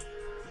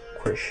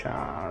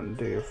 Question,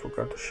 do you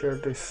forgot to share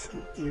this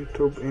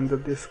YouTube in the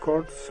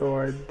Discord, so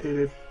I did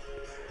it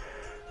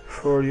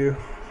for you.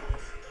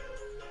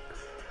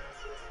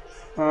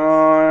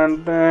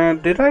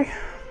 And did I?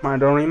 I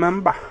don't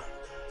remember.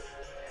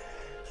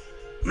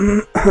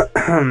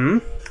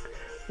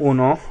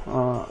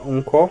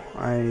 Unco,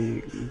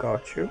 I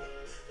got you.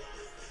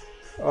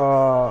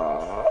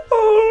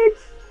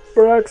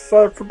 Brax,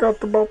 I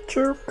forgot about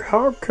you.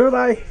 How could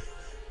I?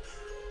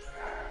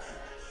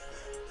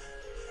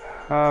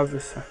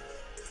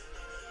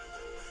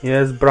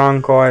 Yes,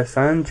 Bronco, I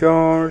sent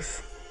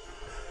yours.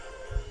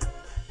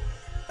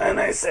 And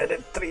I said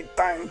it 3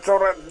 times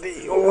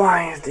already.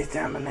 Why is this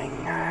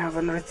happening? I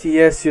haven't received.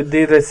 Yes, you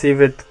did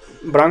receive it.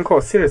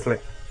 Bronco, seriously.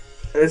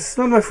 It's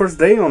not my first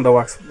day on the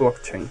Wax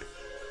blockchain.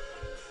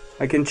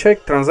 I can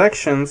check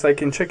transactions, I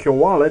can check your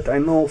wallet. I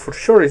know for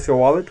sure it's your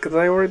wallet because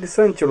I already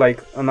sent you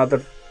like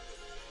another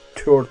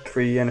 2 or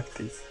 3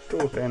 NFTs. 2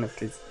 or 3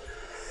 NFTs.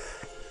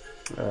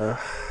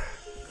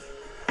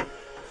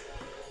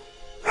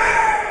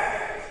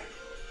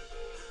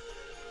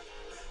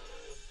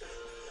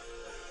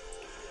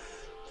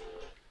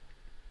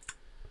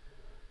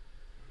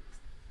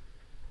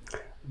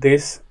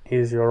 This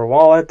is your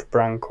wallet,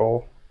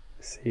 Branko.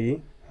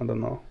 See? I don't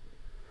know.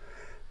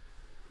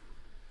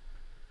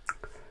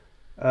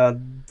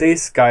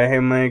 This guy, he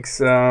makes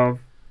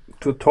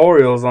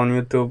tutorials on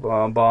YouTube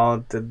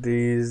about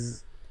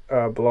these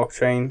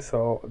blockchain.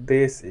 So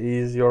this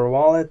is your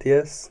wallet,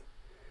 yes.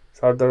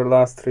 So are the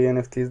last 3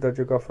 NFTs that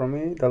you got from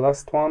me. The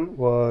last one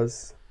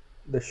was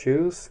the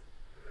shoes.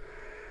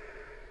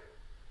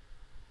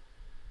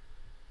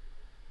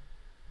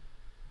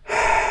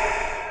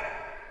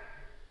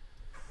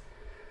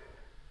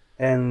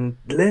 And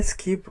let's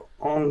keep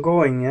on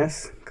going,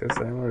 yes, because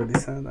I already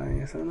said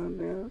I said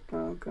it.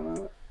 Not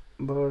gonna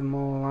burn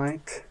more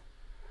light.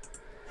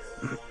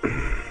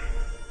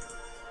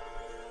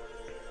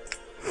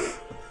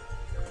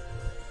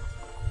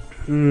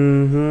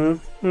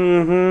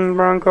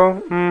 Branko.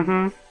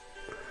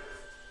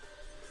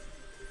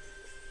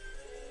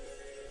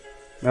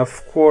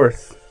 Of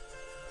course,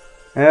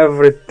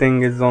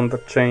 everything is on the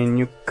chain.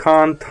 You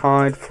can't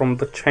hide from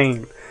the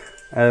chain.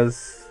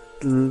 As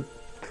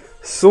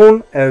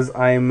soon as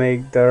I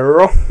make the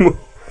wrong move,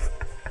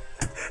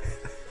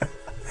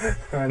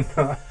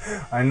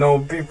 I know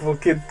people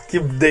keep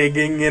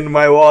digging in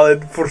my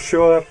wallet for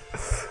sure.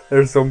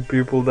 There's some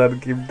people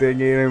that keep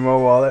digging in my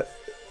wallet.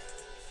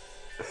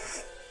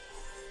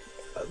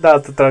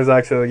 That's the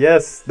transaction.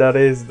 Yes, that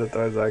is the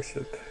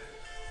transaction.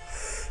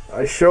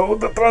 I showed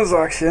the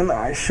transaction.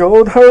 I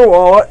showed her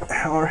wallet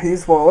or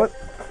his wallet.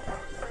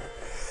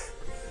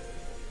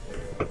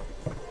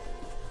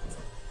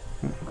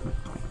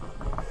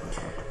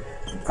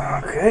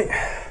 Okay.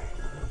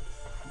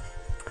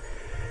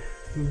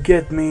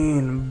 Get me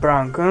in,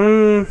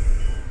 Branko.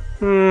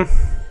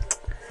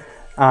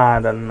 I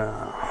don't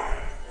know.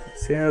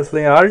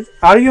 Seriously,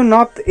 are you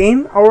not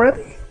in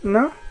already?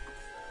 No?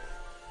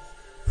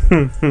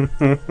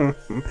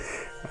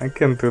 I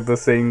can do the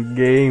same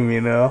game,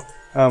 you know.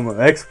 I'm an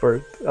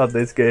expert at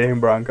this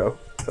game, Branko.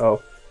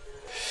 So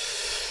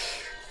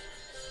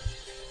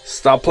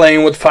stop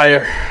playing with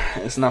fire.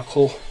 It's not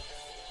cool.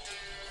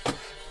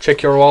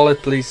 Check your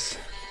wallet, please.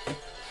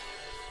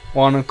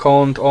 1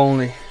 account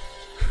only.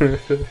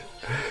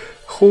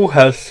 Who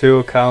has 2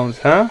 accounts,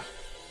 huh?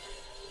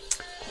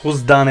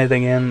 Who's done it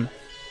again?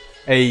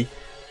 Hey.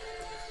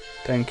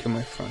 Thank you,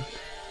 my friend.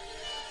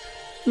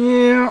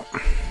 Yeah.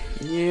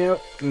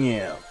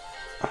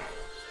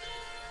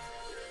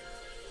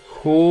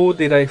 Who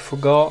did I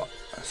forgot?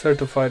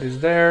 Certified is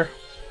there.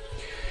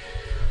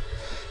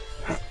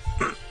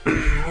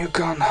 You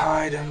can't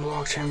hide in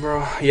blockchain,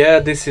 bro. Yeah,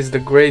 this is the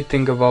great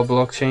thing about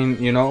blockchain,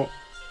 you know.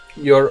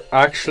 You're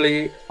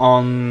actually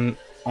on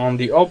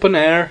the open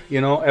air,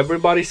 you know,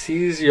 everybody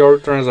sees your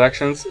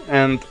transactions,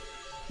 and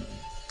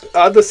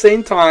at the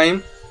same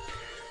time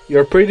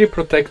you're pretty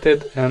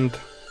protected and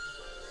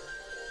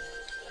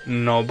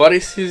nobody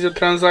sees your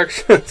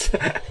transactions.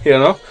 You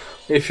know,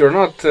 if you're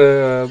not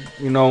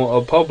you know,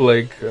 a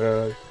public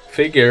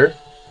figure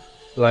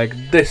like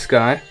this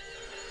guy,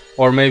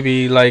 or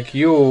maybe like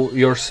you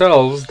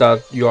yourselves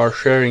that you are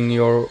sharing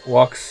your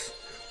Wax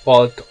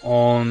wallet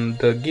on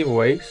the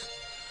giveaways,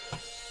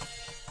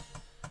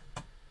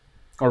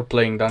 or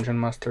playing Dungeon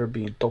Master,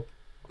 being top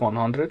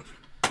 100,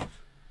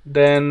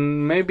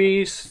 then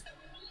maybe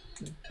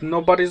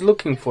nobody's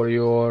looking for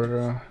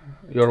your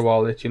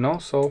wallet, you know.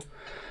 So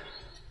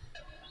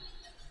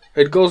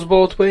it goes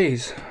both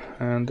ways,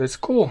 and it's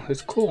cool.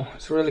 It's cool.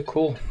 It's really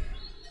cool.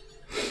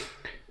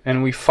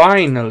 And we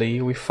finally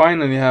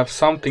have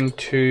something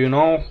to, you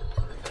know,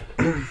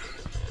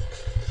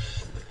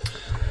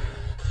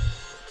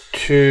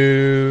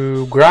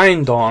 to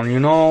grind on, you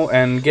know,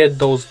 and get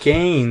those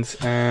gains,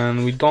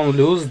 and we don't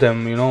lose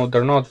them, you know.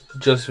 They're not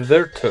just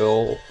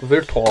virtual.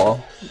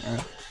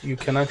 You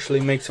can actually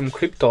make some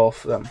crypto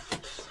off them.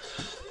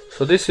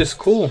 So this is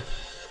cool.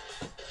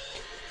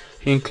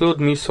 He include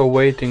me, so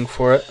waiting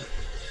for it.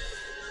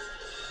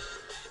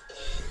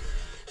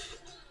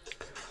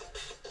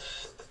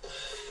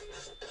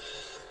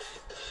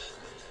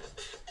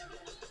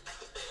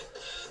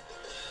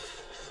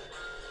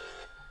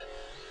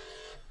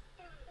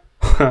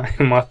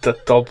 I'm at the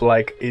top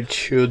like it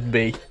should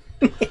be.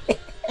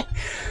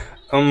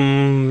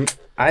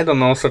 I don't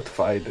know,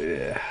 certified.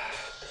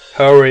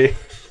 Hurry,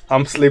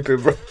 I'm sleepy,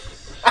 bro.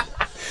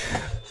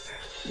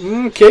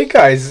 Okay,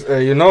 guys,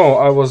 you know,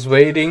 I was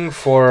waiting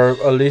for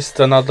at least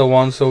another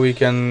one so we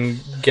can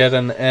get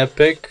an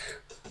epic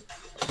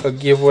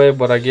giveaway,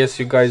 but I guess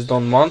you guys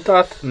don't want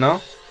that, no?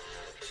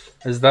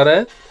 Is that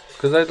it?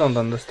 Because I don't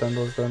understand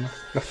what's going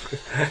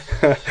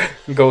on.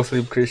 Go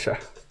sleep, Krisha.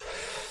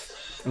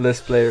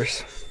 Less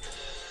players.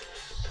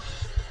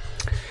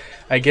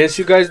 I guess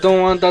you guys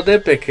don't want that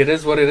epic. It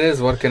is what it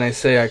is. What can I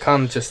say? I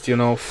can't just, you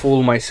know,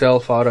 fool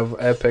myself out of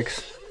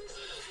epics.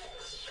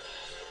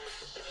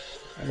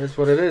 It is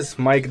what it is.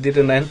 Mike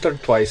didn't enter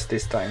twice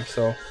this time,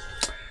 so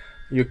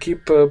you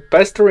keep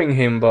pestering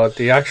him, but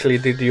he actually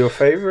did you a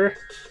favor.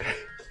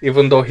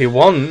 Even though he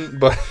won,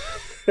 but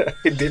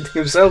he did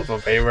himself a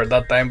favor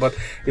that time. But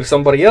if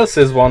somebody else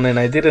has won and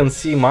I didn't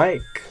see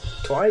Mike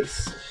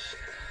twice.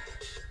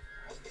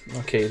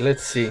 Okay,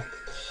 let's see.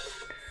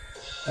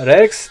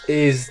 Rex,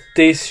 is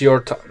this your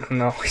time?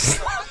 No, it's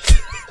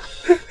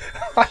not.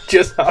 I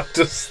just have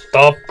to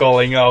stop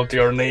calling out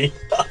your name.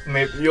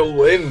 Maybe you'll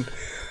win.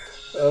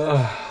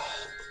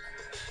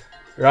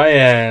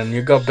 Ryan,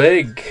 you got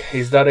big.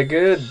 Is that a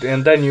good?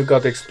 And then you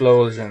got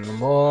explosion.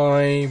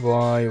 Why?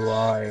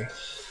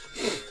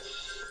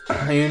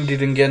 You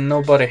didn't get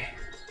nobody.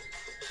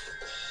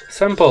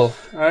 Simple.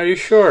 Are you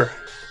sure?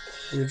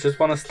 You just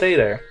wanna stay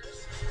there.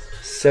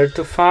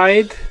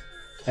 Certified.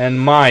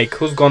 And Mike,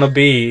 who's gonna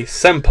be?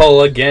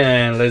 Simple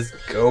again. Let's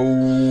go.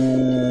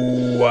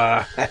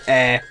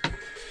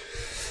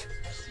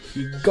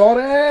 He got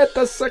it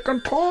the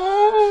second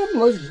time.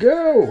 Let's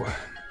go.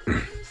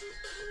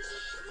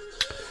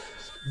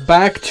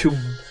 Back to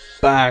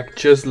back,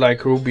 just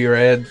like Ruby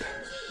Red.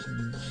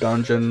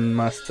 Dungeon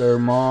Master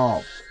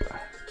Mob.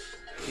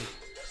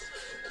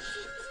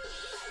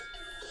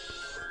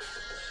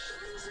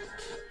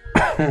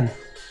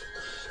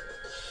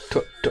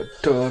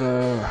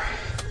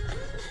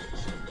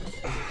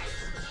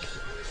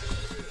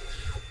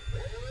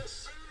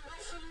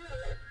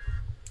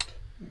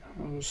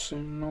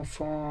 No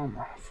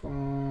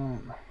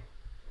fun.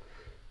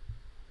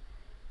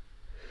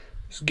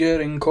 It's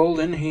getting cold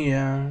in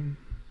here.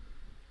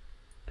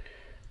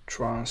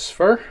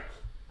 Transfer.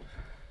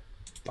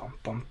 Bum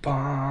bum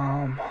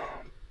bum.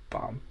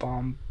 Bum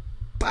bum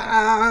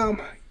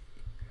bam.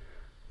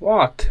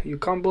 What? You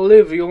can't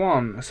believe you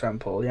won a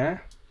sample, yeah?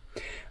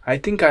 I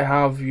think I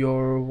have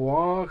your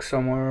walk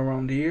somewhere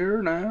around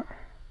here now.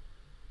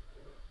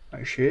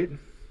 I should.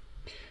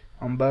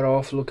 I'm better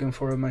off looking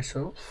for it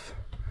myself.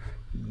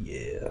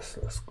 Yes,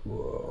 let's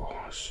go.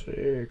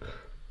 Sick.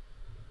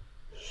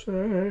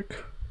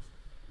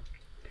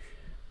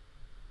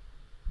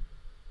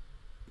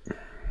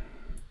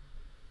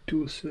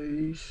 2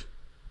 6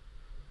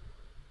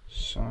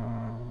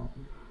 some.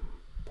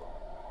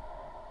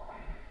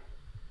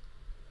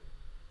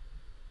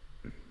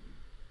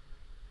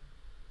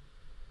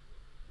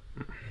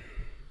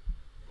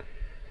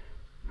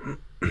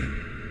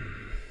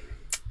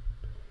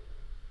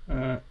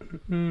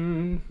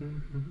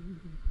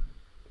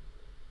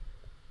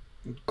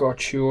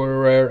 Got you a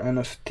rare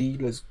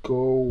NFT, let's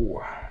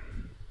go.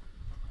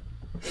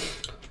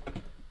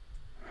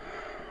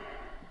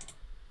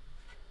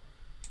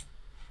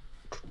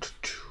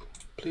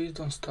 Please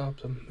don't stop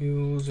the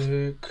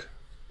music.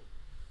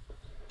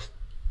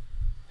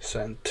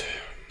 Sent.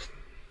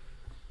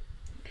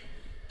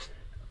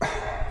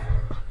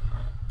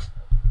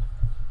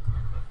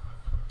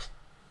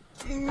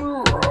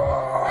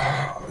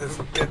 Let's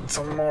get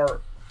some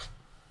more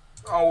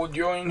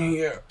audio in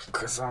here,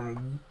 cause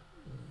I'm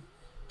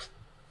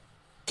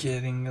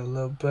getting a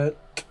little bit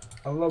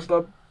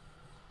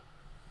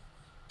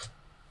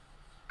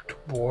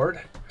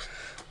bored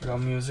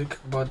without music,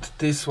 but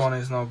this one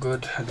is not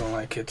good. I don't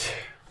like it.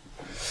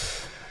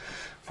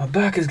 My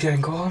back is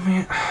getting cold,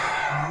 man.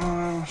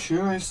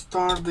 Should I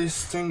start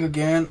this thing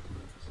again?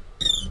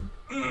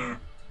 We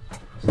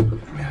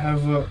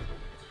have a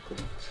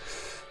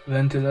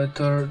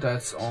ventilator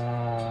that's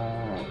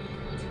on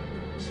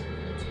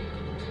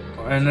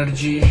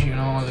energy, you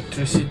know,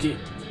 electricity.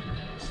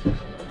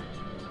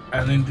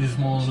 And in this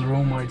small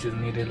room I just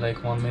needed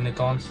like 1 minute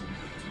on.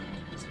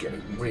 It's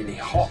getting really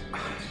hot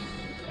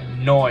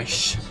and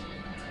noise.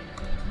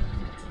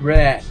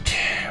 Red.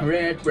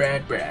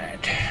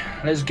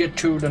 Let's get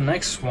to the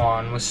next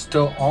one. We're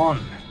still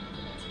on.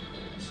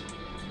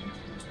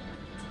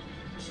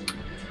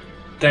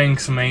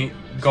 Thanks, mate.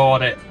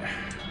 Got it.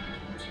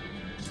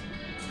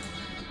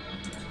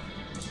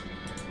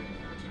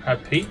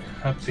 Happy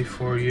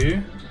for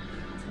you.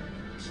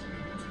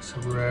 It's a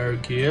rare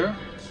gear.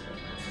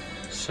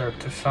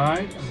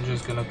 Certified. I'm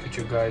just gonna put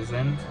you guys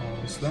in,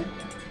 obviously,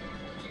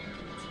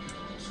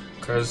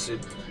 because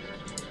it's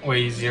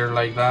way easier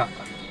like that.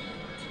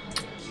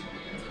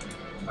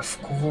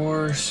 Of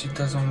course, it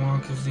doesn't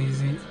work as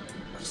easy.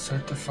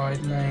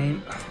 Certified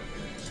name.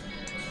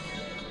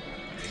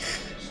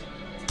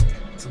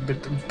 It's a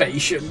bit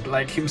impatient,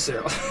 like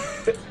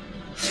himself.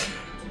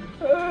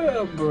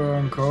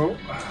 Bronco.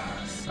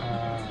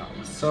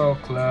 So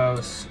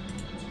close.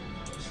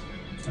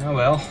 Oh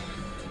well.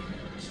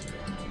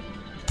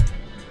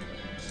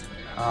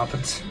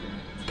 Happens.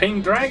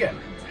 Pink Dragon.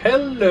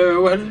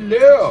 Hello.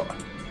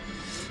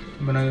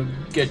 I'm gonna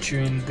get you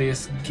in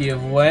this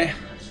giveaway,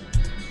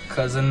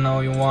 cause I know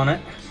you want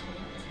it.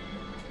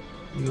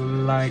 You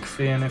like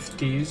free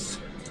NFTs.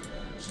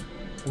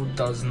 Who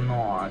does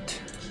not?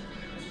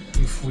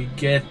 If we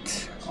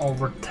get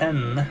over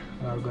 10,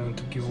 we are going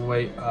to give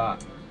away a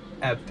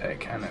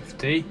epic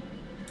NFT.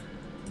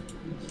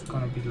 It's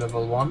gonna be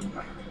level 1.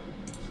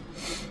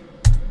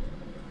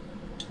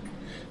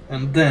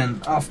 And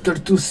then, after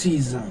 2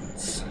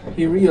 seasons,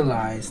 he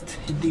realized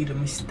he did a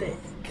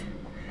mistake,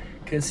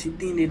 because he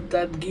needed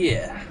that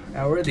gear. I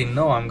already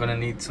know I'm gonna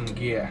need some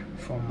gear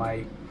for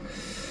my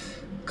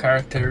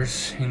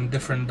characters in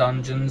different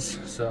dungeons,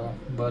 so,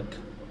 but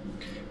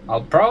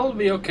I'll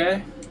probably be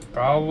okay.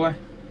 Probably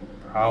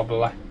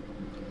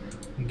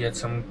get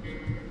some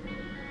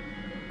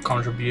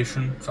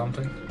contribution,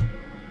 something.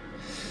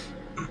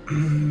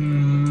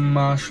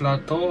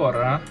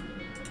 Mashlatora.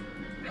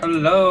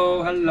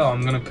 Hello, hello.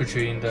 I'm gonna put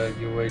you in the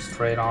giveaway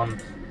straight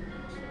on.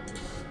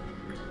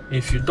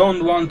 If you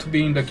don't want to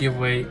be in the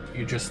giveaway,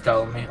 you just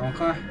tell me,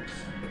 okay?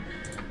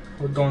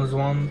 Who don't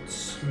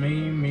want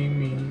me?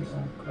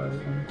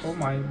 Okay, Uncle,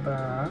 my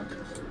bad.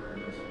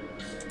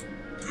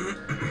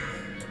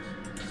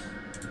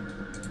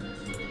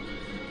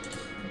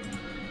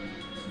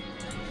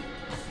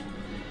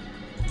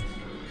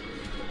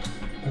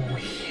 Oh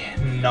yeah,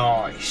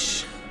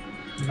 nice.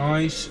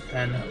 Nice.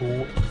 And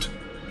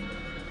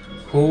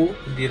who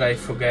did I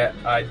forget?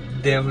 I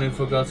definitely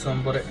forgot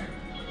somebody.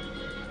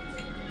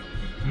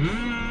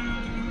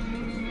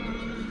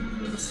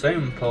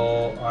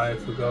 Simple, I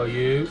forgot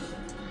you.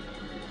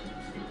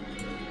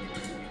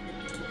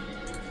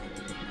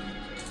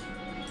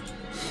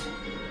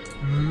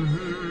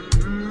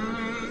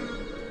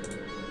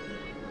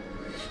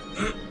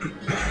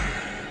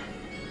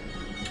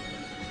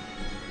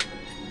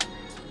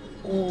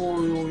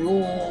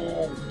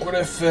 Oh,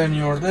 Griffin,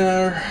 you're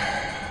there.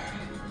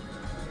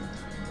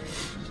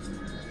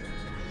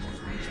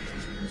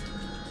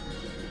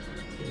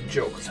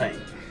 Joke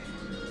thing.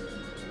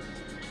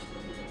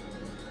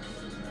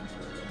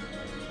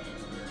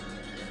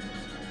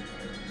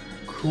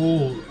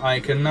 Cool. I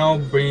can now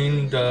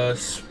bring the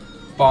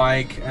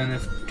spike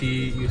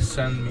NFT you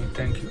sent me.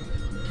 Thank you.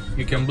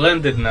 You can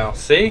blend it now.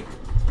 See?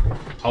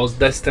 How's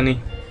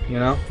destiny? You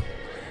know?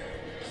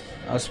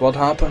 That's what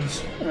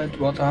happens. That's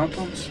what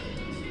happens.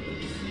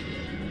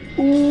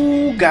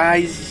 Ooh,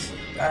 guys.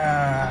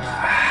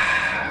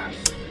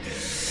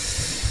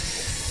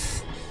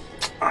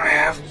 I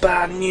have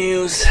bad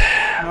news.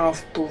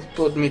 I've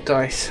put me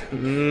ties.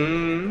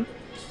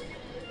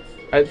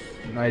 I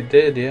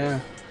did, yeah.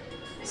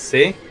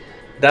 See?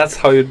 That's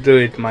how you do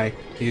it, Mike.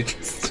 You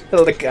just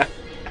tell the guy.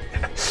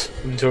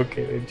 I'm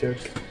joking, I'm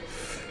joking.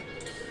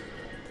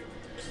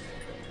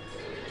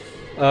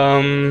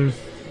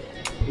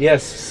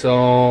 Yes,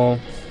 so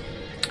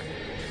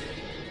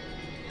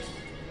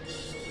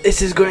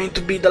this is going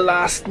to be the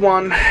last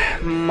one,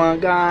 my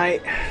guy.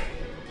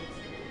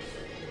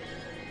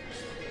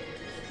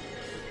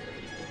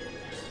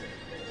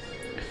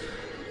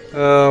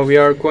 We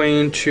are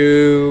going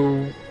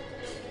to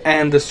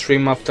end the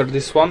stream after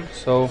this one,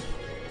 so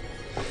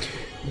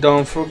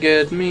don't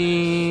forget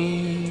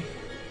me.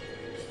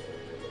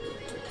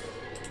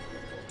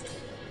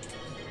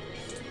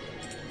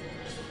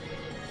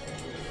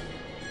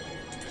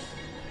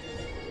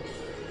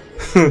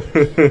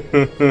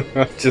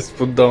 I just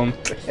put don't.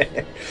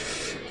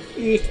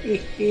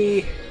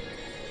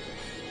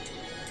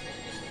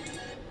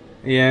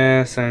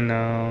 Yes, I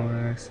know.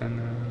 Yes, I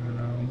know.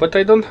 But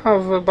I don't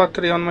have a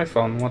battery on my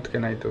phone. What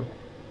can I do?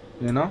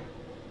 You know?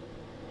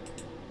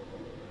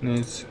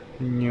 Needs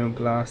new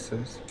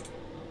glasses.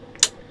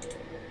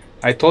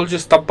 I told you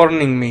stop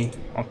burning me,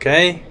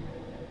 okay?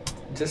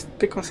 Just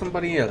pick on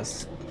somebody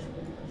else.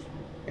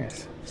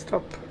 Yes,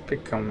 stop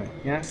pick on me.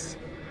 Yes,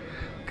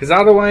 because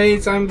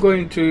otherwise I'm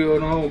going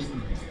to,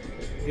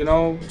 you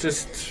know,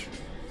 just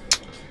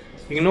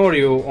ignore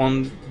you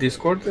on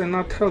Discord and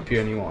not help you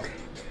anymore.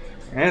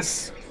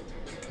 Yes,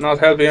 not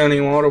help you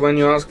anymore when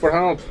you ask for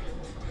help.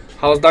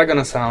 How's that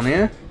gonna sound,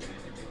 yeah?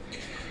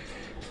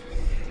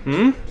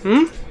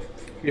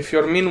 If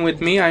you're mean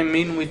with me, I'm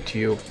mean with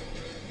you.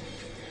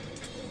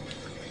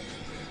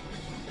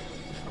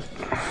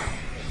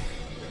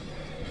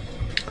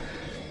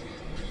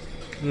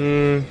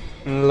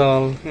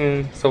 Lol,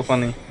 so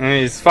funny.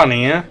 It's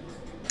funny, yeah?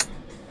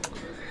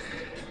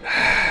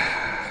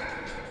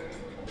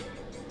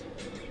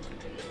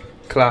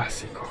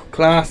 Classico.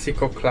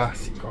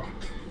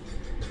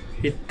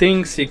 He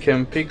thinks he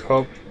can pick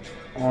up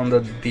on the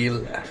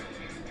deal.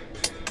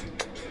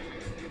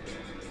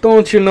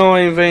 Don't you know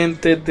I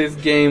invented this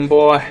game,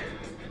 boy?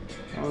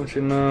 Don't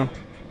you know?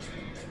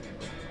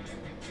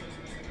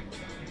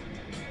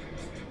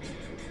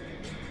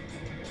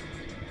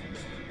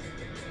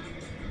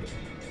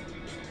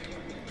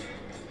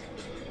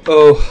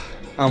 Oh,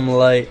 I'm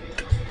late.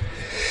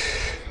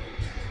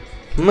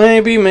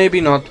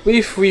 Maybe not.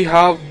 If we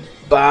have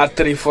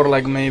battery for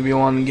like maybe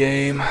one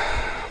game.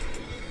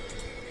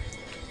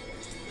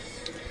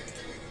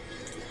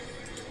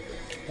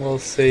 We'll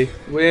see.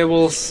 We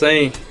will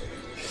see.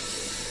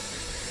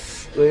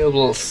 We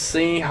will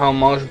see how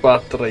much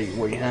battery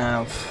we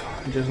have.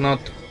 Just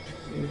not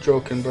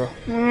joking, bro.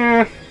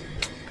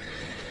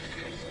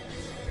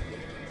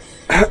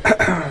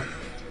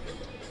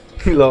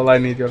 Lol, I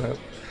need your help.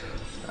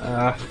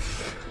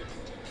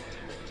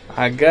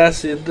 I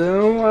guess you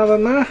do. I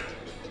don't know.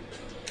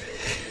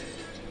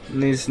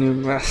 Needs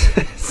new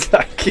glasses.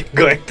 I keep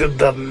going to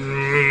the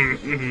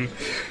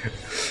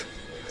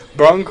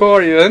Bronco,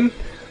 are you in?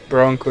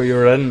 Bronco,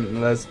 you're in.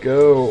 Let's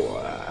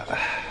go.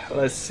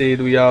 Let's see.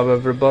 Do we have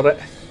everybody?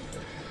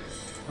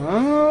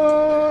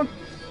 2,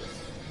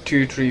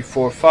 3,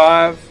 4,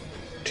 5.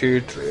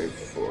 2, 3,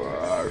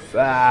 4,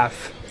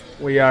 5.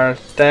 We are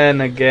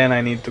 10 again.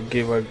 I need to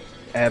give a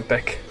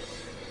epic.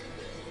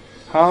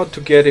 How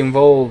to get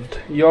involved?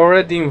 You're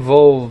already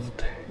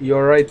involved.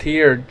 You're right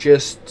here.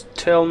 Just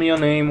tell me your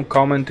name,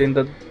 comment in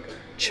the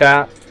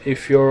chat,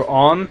 if you're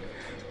on,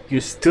 you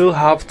still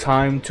have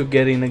time to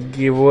get in a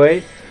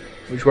giveaway,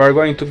 which we are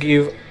going to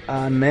give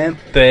an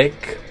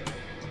epic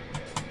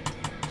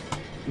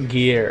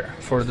gear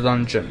for the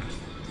dungeon.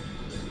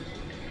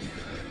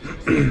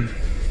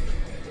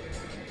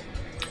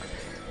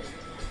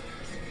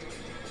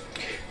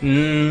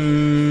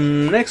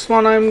 Next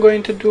one I'm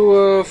going to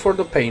do for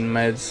the pain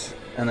meds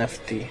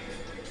NFT.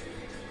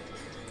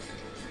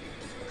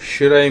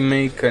 Should I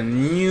make a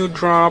new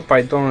drop?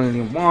 I don't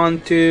really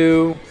want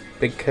to,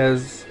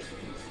 because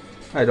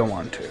I don't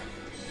want to. I'm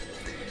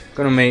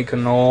gonna make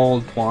an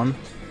old one.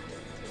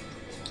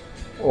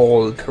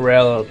 Old,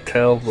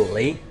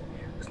 relatively.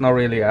 It's not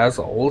really as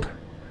old.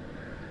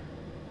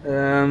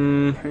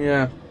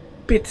 Yeah.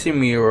 Pitsy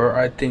Mirror,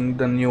 I think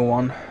the new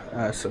one.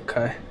 That's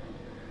okay.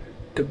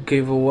 To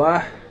give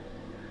away.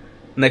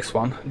 Next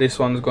one. This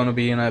one's gonna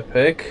be an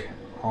epic.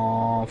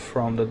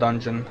 From the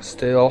dungeon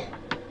still.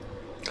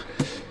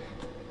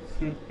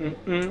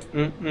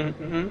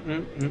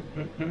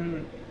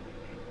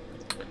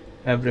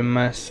 Every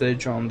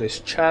message on this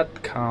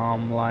chat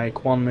come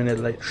like 1 minute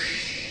later.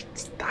 Shh,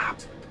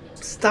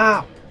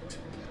 stop.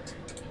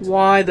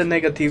 Why the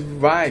negative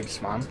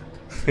vibes, man?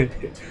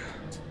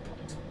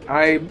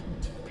 I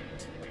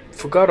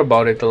forgot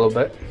about it a little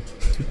bit.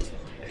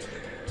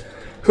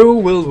 Who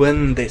will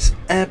win this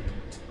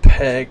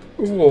epic?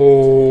 Whoa,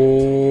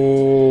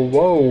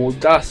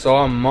 that's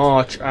so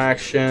much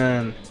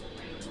action.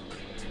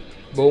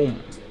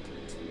 Boom.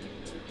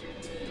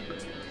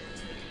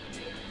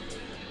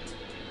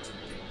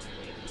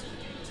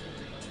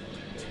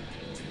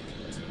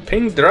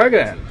 Pink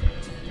Dragon.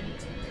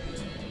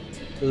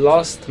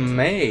 Lost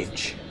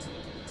Mage.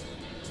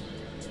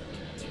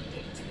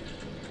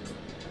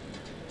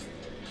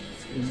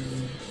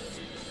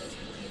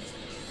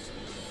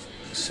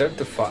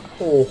 Certified.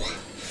 Oh,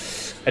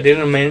 I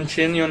didn't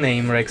mention your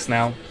name, Rex.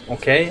 Now,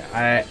 okay?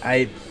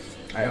 I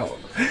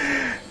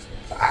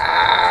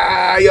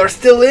you're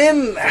still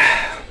in.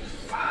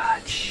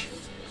 Fudge.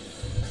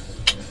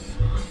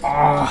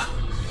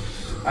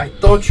 I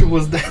thought you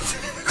was dead.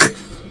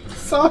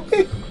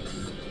 Sorry.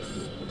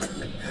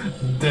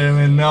 Damn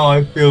it! Now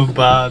I feel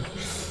bad.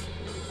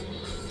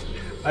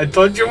 I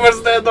thought you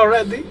was dead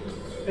already.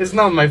 It's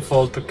not my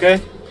fault,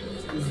 okay?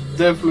 It's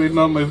definitely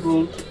not my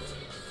fault.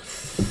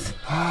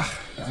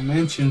 I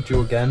mentioned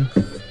you again.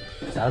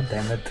 God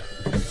damn it.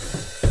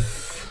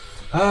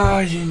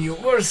 You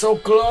were so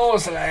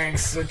close,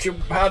 Lex, that you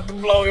had to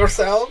blow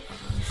yourself.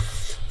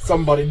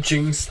 Somebody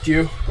jinxed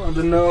you. I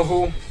don't know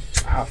who.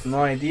 I have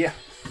no idea.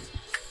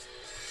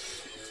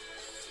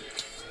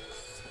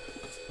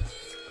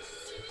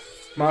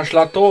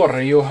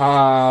 Mashlator, you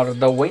are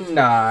the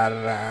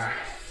winner.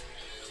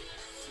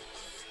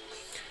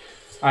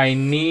 I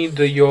need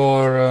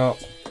your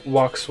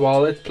wax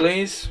wallet,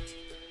 please.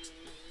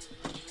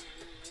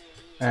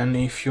 And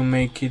if you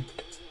make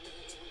it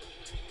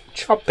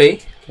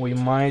choppy, we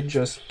might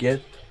just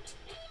get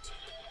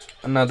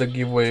another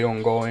giveaway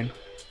ongoing.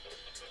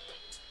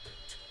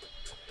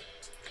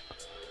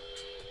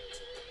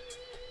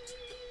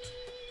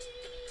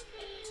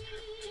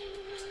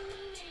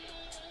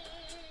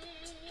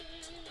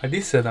 I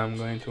did said I'm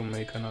going to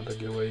make another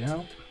giveaway,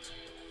 yeah?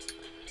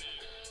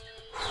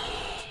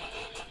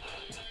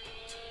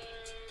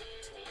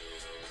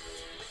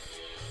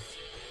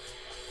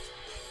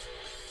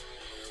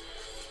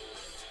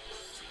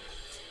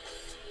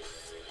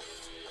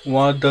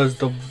 What does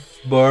the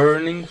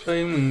burning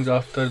flame mean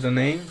after the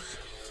names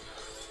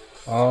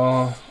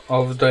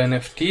of the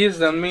NFTs?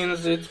 That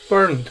means it's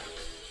burned.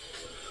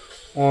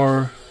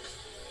 Or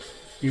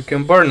you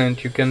can burn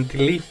it, you can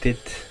delete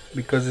it,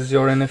 because it's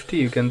your NFT,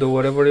 you can do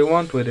whatever you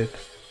want with it.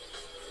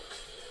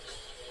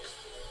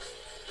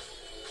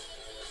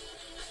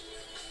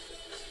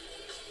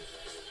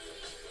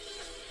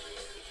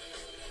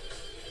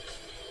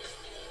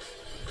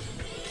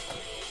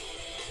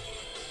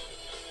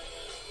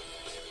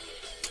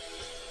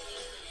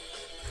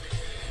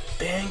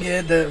 Dang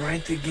it, that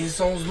writing is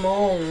so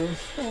small.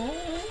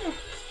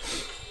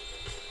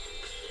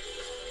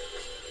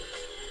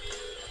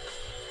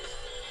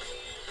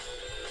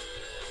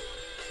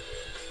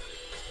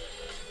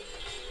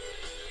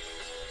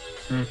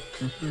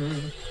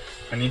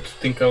 I need to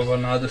think of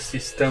another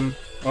system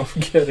of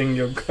getting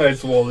your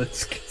guys'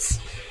 wallets, 'cause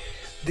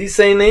this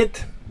ain't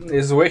it.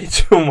 It's way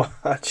too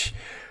much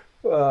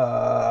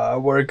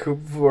work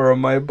for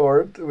my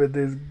board with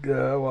these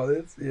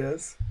wallets.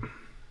 Yes.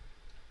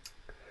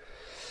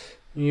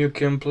 You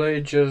can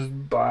play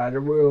just by the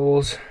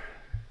rules.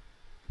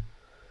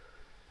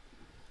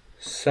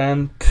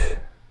 Sent.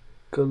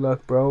 Good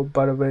luck, bro.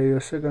 By the way,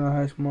 your second one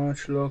has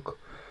much luck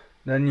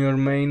than your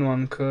main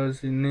one,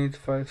 cause you need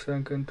 5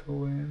 seconds to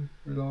win.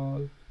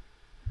 Lol.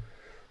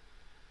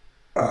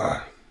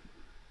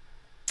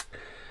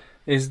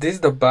 Is this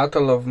the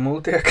battle of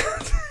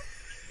multi-account?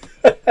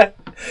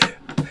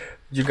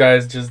 You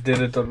guys just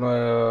did it on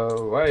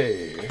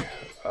why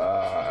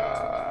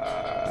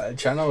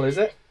channel is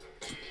it?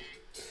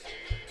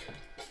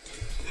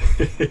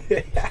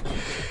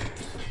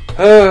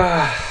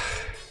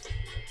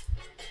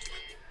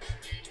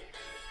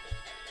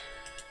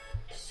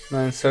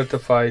 Man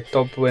certified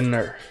top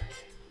winner.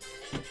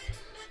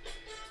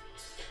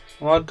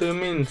 What do you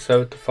mean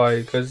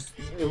certified? Because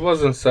it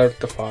wasn't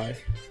certified.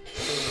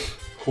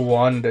 Who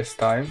won this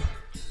time?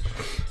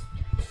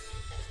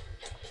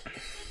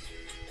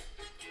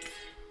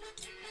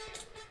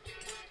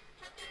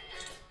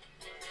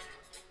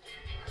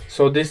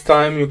 So this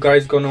time you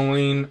guys gonna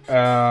win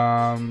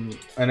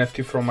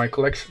NFT from my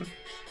collection.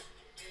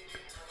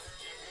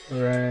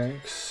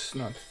 Rex,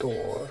 not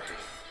door.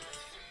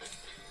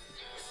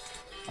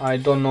 I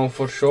don't know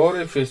for sure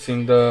if it's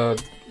in the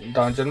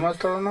Dungeon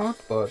Master or not,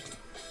 but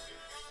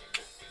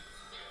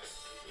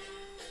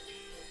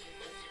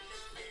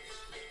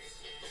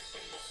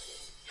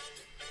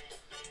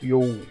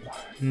yo,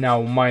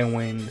 now my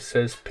win,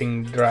 says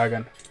Pink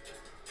Dragon.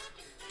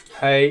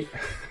 Hey,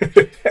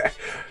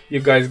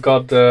 you guys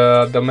got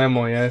the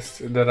memo, yes,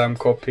 that I'm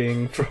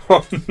copying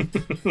from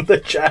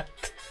the chat.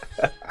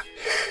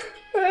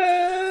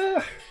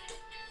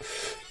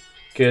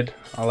 Good,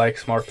 I like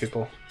smart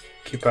people.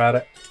 Keep at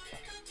it.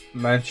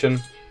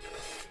 Mention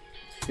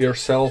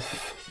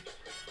yourself.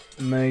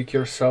 Make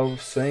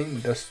yourself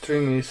sing. The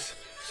stream is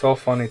so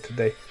funny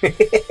today.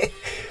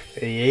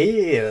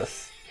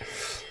 Yes,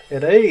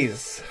 it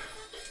is.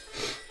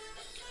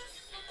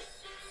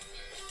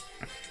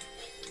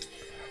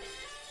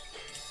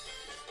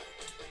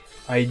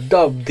 I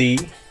dubbed the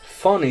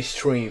funny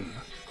stream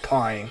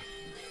time.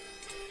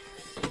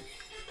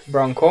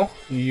 Bronco,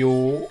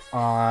 you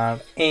are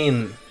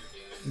in.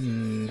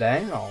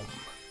 Damn.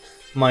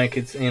 Mike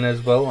is in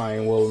as well. I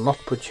will not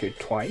put you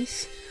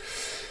twice.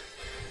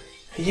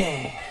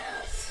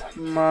 Yes.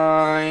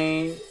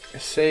 My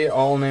say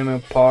all name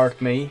apart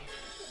me.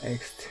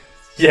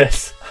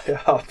 Yes, I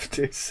have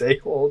to say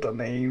all the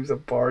names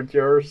apart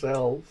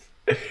yourself.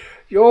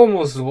 You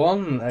almost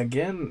won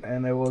again,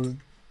 and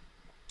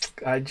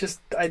I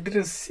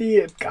didn't see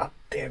it. God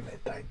damn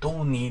it. I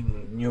don't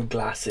need new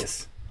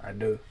glasses. I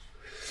do.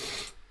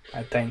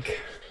 I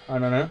think. I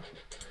don't know.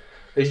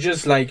 It's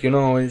just like, you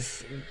know,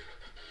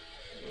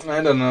 I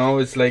don't know,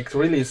 it's like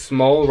really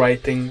small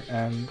writing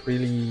and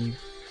really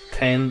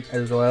thin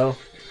as well.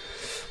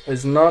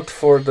 It's not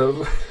for the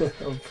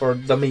for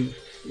dummy.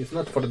 It's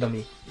not for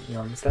dummy. You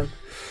understand?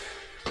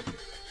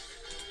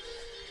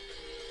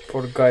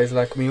 For guys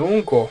like me,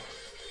 Unko.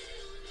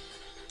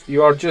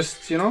 You are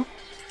just, you know,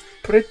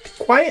 pretty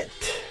quiet.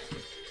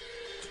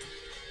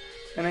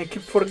 And I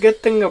keep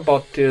forgetting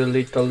about the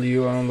little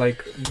you. I'm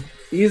like,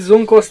 is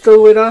Unko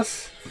still with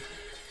us?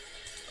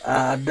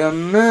 I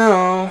don't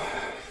know.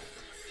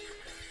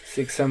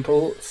 6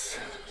 samples.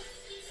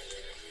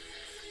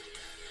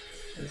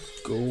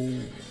 Let's go.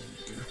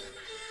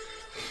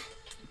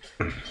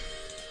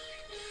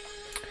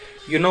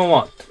 You know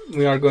what?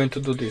 We are going to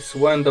do this.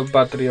 When the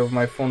battery of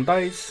my phone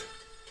dies,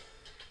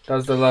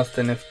 that's the last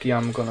NFT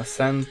I'm gonna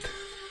send.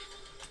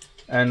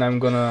 And I'm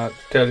gonna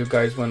tell you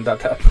guys when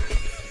that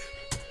happens.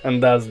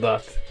 And that's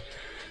that.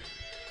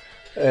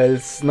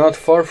 It's not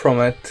far from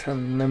it.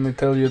 And let me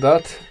tell you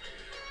that.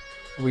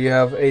 We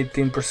have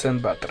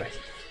 18% battery.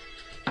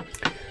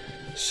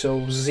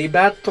 So the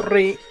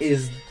battery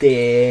is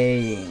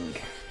dying.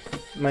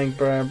 Make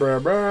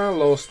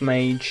lost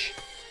mage.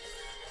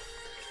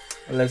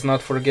 Let's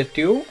not forget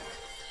you.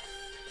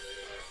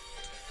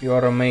 You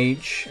are a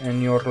mage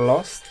and you're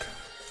lost.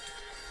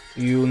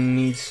 You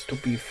needs to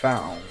be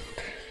found.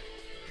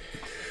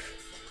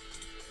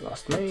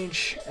 Lost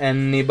mage.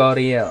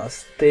 Anybody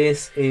else?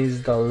 This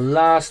is the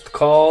last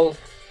call.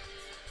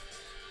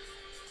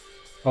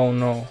 Oh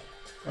no.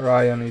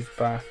 Ryan is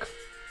back.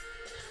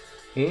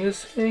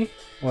 Is he?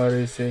 Where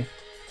is he?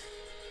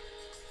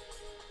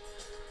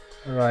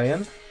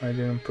 Ryan? I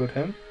didn't put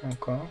him.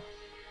 Okay.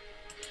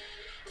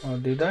 Or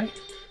did I?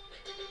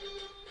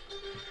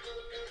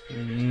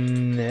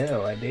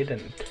 No, I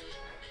didn't.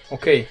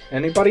 Okay,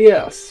 anybody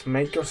else?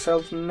 Make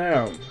yourself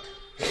known.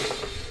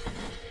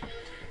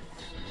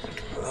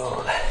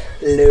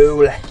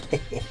 Lol.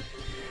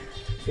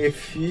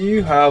 If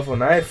you have an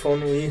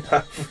iPhone, we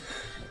have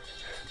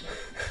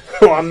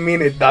 1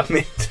 minute, damn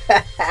it.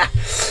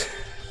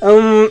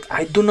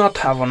 I do not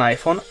have an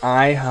iPhone,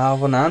 I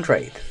have an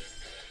Android.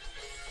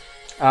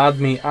 Add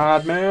me.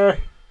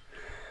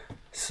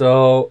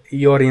 So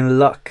you're in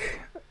luck.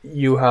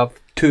 You have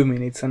 2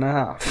 minutes and a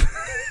half.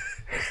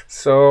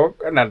 So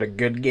another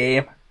good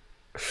game.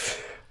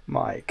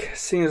 Mike,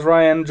 since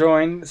Ryan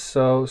joined,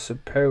 so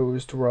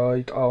suppose to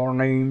write our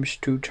names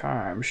 2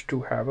 times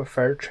to have a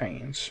fair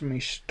chance.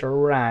 Mr.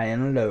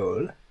 Ryan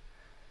lol.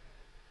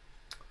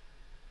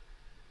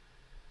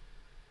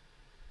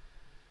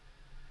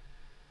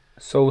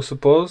 So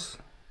suppose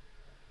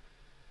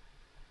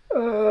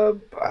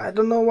I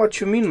don't know what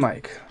you mean,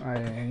 Mike.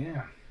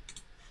 Yeah.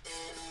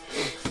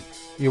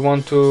 You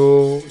want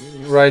to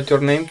write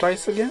your name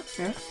twice again?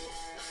 Yeah.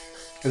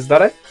 Is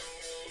that it?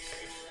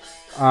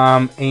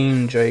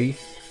 AJ.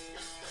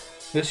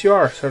 Yes, you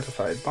are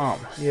certified.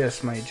 Bomb.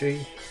 Yes, my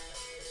J.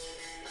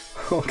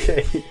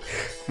 Okay,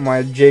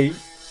 my J.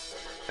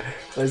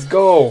 Let's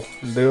go.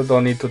 You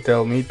don't need to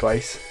tell me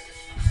twice.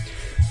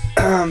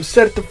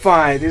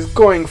 Certified is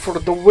going for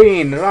the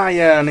win.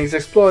 Ryan is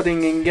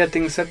exploding and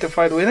getting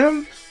certified with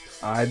him.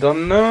 I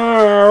don't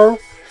know.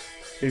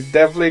 He's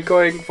definitely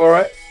going for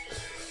it.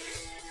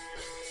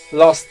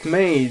 Lost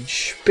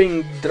Mage.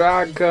 Pink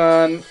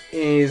Dragon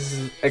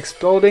is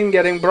exploding,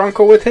 getting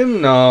Bronco with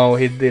him. No,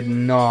 he did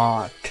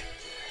not.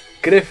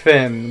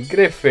 Griffin.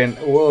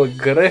 Will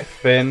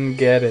Griffin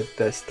get it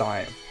this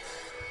time?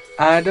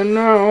 I don't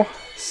know.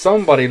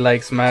 Somebody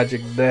likes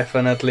magic,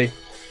 definitely.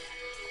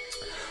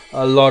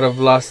 A lot of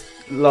lost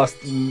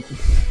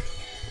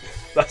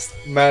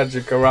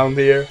magic around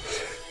here.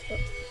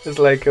 It's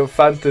like a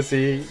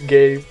fantasy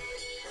game.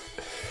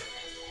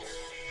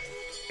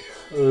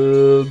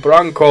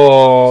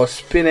 Bronco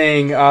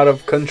spinning out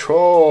of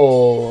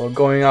control,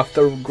 going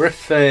after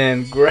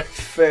Griffin.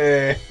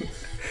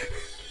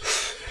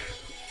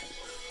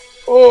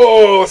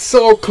 Oh,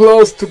 so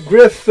close to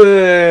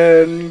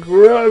Griffin.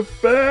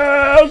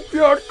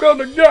 You're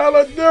gonna get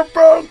it,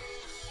 Griffin.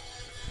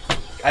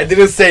 I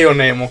didn't say your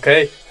name,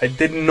 okay? I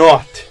did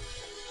not.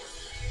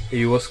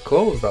 He was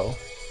close though.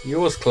 He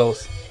was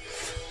close.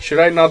 Should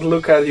I not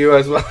look at you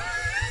as well?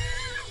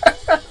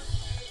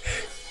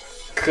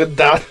 Could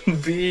that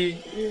be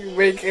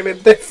making a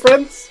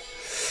difference?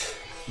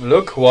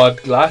 Look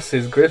what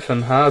glasses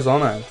Griffin has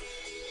on it.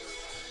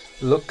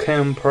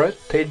 Looking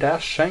pretty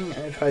dashing,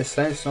 if I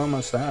say so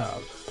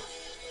myself.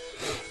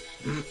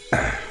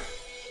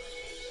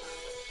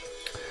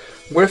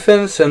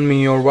 Griffin, send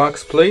me your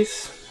wax,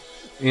 please,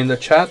 in the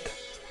chat.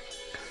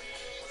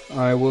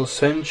 I will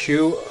send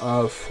you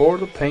for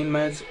the Pain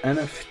Meds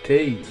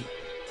NFT.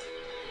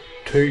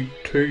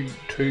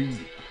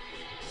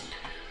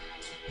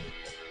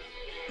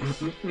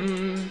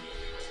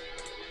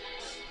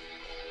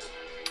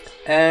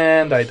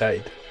 And I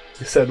died.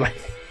 You said like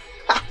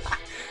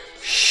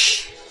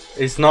shh.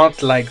 It's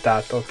not like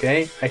that,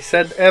 okay? I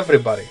said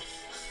everybody.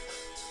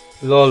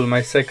 Lol,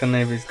 my second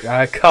name is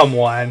come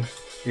on.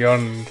 Your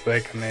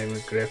second name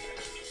is Griff.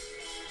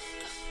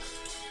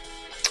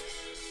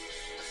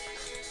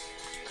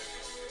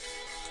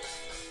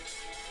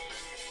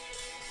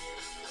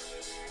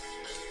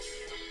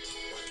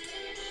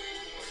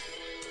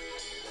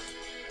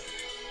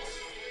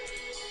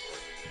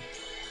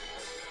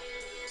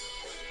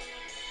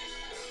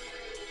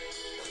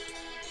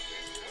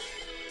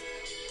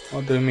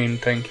 What do you mean,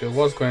 thank you?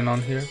 What's going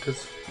on here?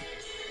 Cause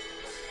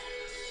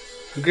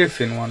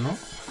Griffin one, no?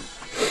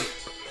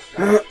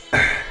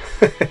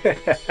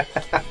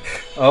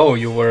 Oh,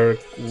 you were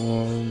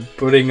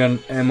putting an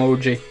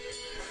emoji.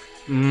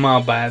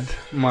 My bad.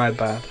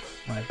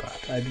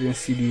 I didn't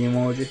see the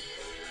emoji.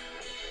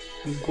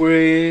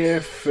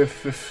 Griff.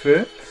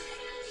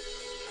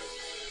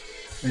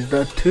 Is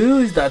that 2?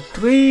 Is that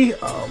 3?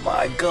 Oh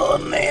my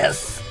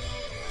goodness.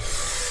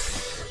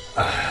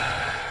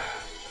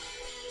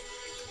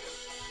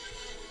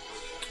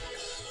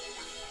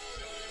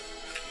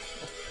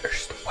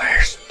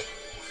 Worst.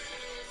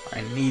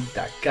 I need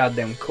that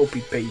goddamn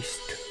copy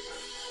paste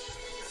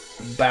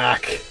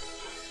back.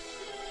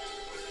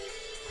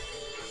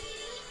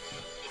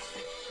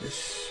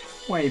 It's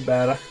way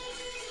better.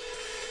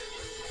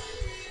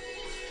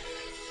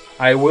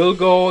 I will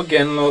go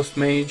again, Lost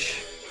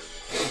Mage.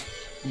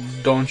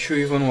 Don't you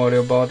even worry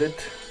about it.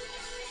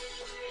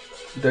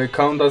 The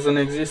account doesn't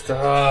exist.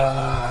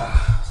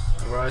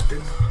 Right.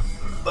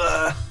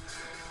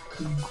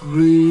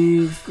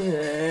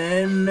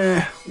 Griffin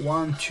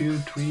 1 2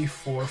 3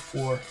 4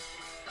 4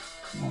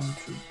 1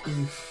 2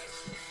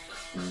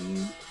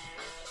 3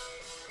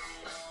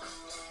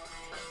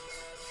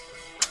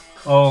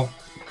 Oh,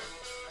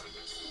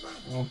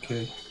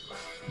 okay,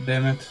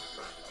 damn it,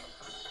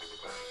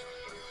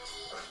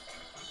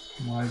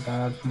 my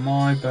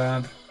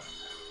bad.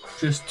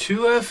 Just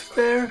 2 F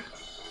there.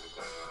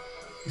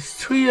 It's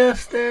 3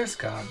 F there.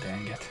 God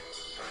dang it.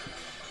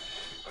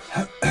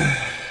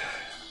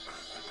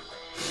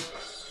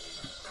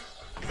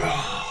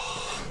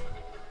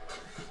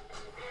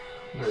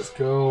 Let's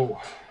go.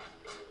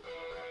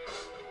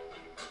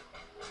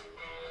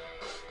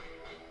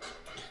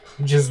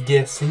 I'm just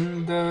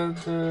guessing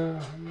the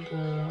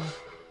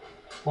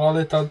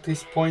wallet at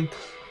this point.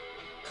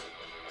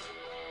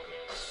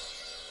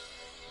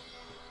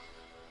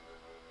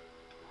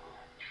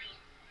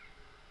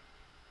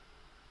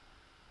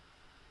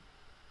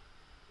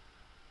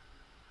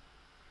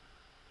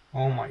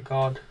 Oh my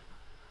god.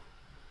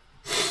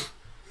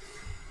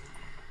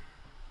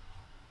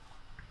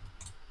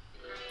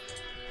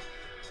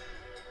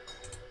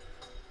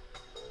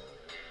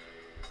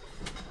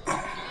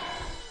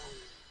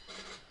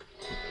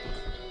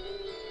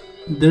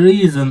 The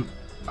reason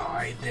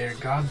I there,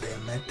 god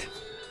damn it.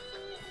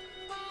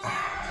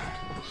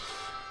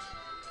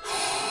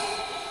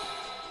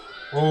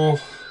 Oh,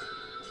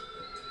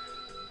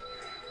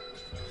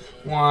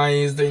 why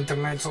is the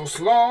internet so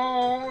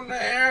slow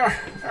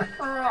there?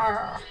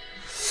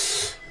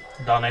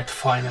 Done it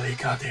finally,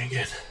 god dang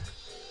it.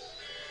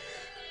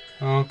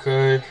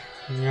 Okay,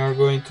 we are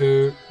going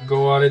to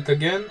go at it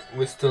again.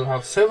 We still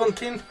have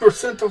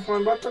 17% of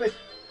my battery.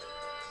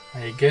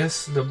 I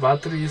guess the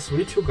battery is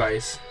with you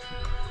guys.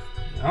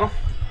 No,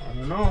 I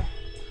don't know.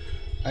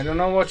 I don't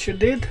know what you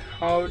did,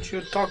 how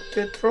you talked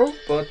it through,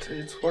 but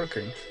it's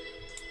working.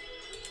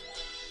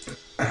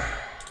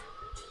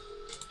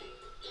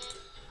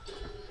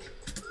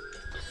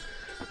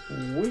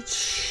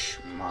 Which,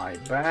 my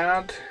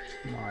bad,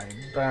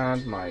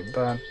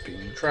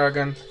 Pink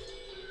Dragon.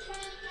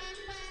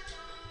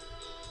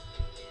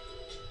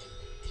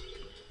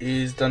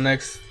 Is the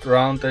next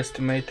round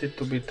estimated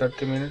to be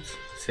 30 minutes?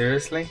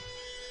 Seriously?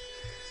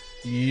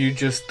 You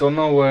just don't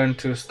know when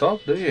to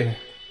stop, do you?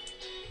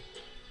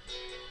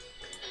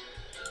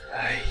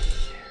 Ay.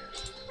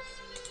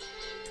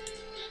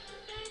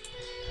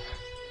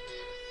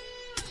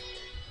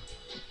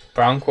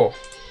 Branko,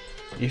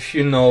 if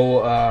you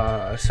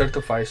know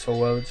Certify so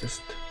well,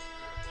 just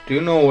do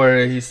you know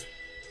where his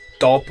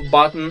top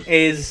button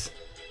is?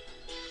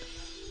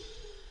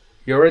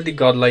 You already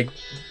got like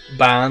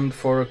banned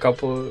for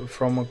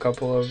from a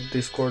couple of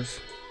discords.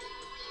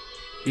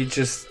 He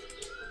just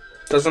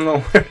doesn't know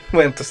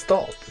when to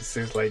stop. It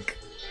seems like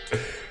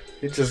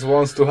it just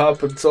wants to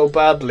happen so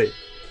badly.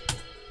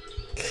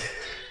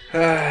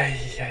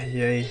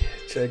 Ay.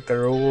 Check the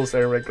rules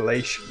and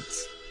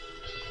regulations.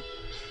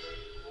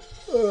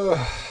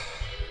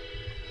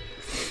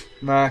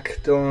 Mac,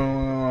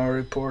 don't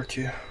report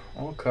you.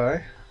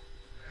 Okay.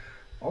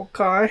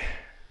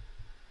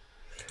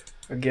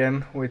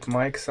 Again with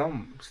Mike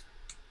Sums.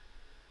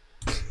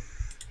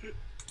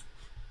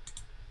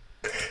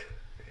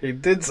 He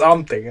did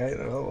something. I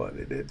don't know what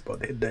he did,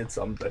 but he did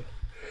something.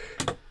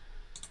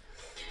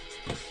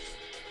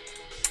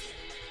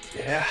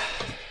 Yeah.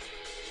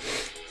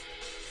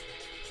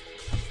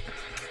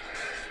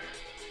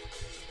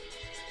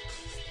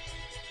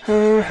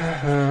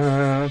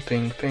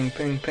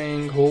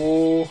 Ping.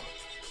 Who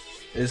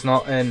is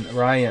not in?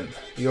 Ryan,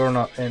 you're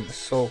not in.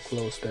 So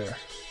close there.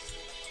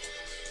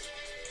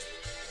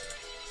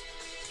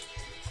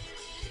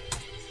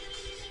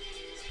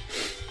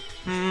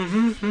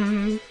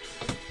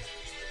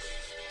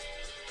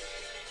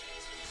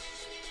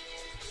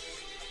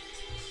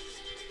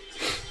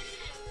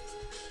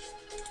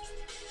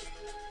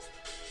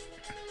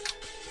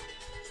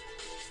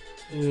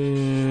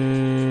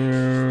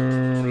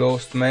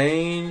 Lost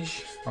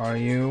Mage, are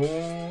you?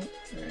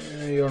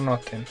 You're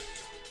not in.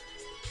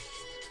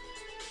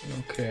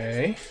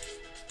 Okay.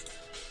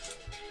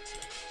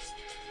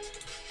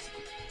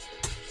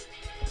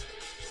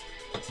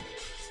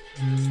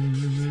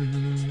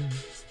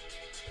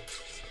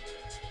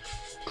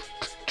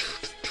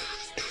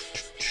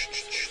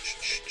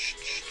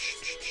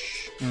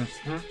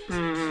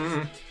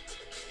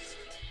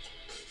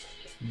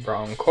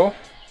 Bronco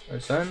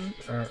is in.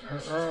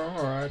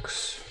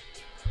 Rex.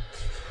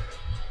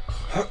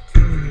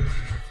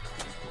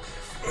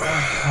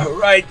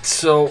 Right,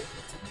 so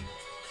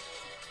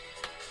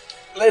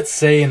let's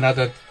say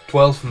another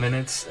 12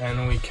 minutes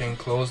and we can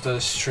close the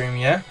stream,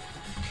 yeah?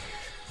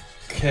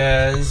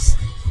 Because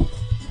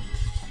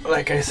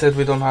like I said,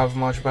 we don't have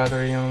much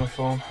battery on the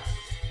phone.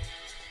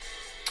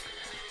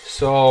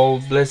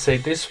 So let's say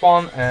this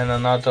one and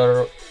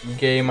another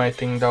game. I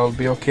think that will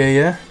be okay,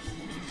 yeah?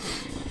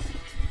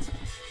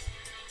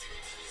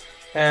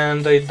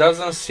 And it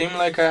doesn't seem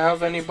like I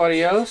have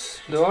anybody else,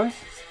 do I?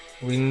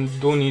 We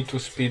do need to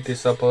speed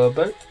this up a little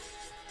bit.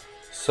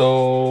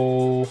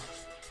 So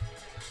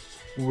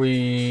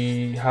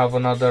we have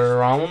another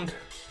round.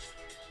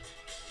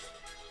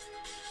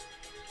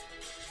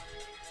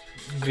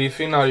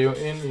 Griffin, are you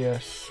in?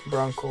 Yes.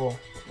 Branko,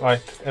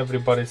 right,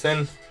 everybody's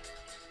in,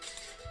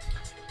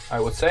 I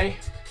would say.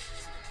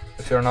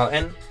 If you're not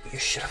in, you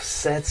should have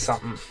said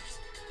something.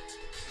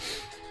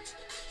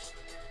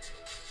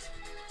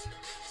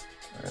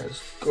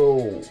 Let's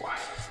go.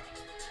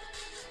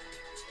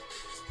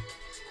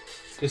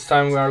 This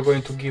time we are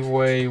going to give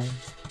away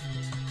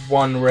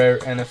one rare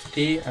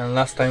NFT, and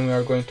last time we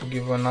are going to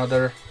give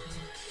another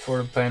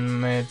for Ben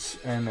Meds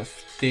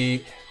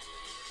NFT.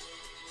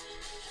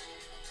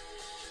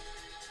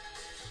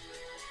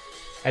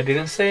 I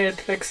didn't say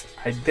it, Lex.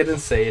 I didn't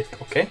say it,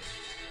 okay?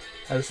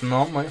 That's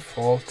not my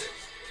fault.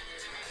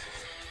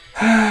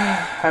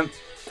 I'm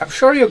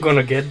sure you're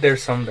gonna get there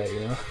someday,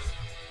 you know?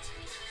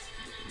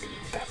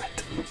 Damn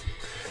it.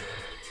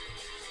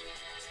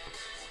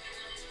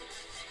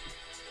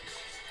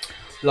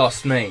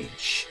 Lost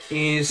Mage.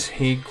 Is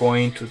he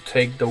going to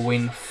take the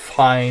win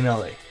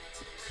finally?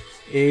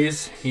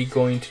 Is he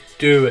going to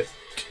do it?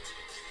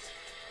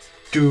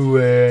 Do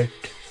it.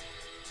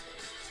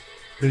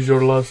 Is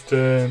your last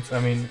chance. I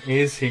mean,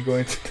 is he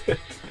going to do it?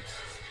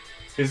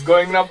 He's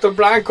going after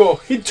Blanco.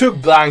 He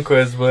took Blanco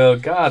as well.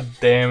 God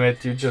damn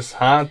it. You just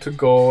had to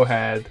go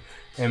ahead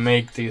and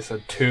make this a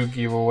 2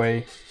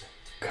 giveaway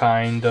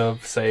kind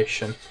of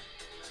session.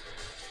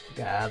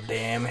 God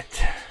damn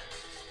it.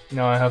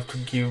 Now I have to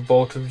give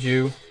both of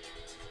you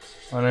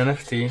an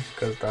NFT,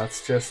 because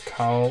that's just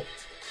how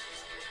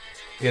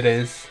it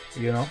is,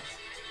 you know.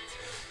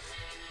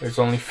 It's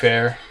only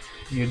fair.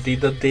 You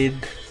did the did.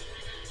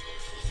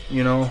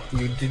 You know,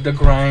 you did the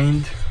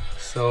grind,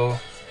 so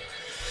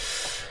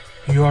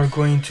you are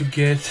going to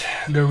get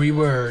the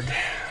reward.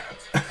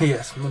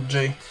 Yes,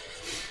 J.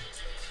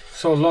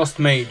 So Lost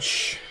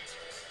Mage,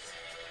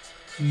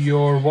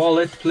 your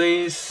wallet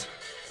please,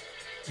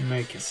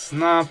 make it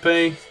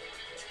snappy,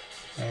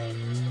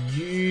 and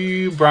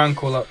you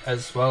Branco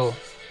as well.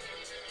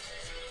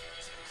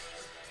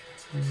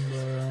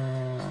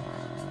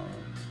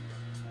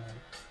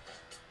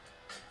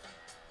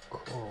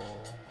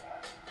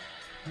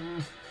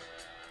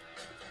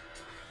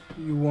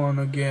 You won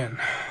again.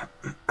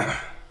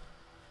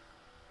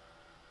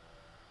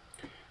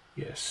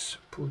 Yes,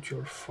 put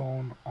your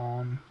phone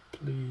on,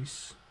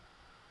 please.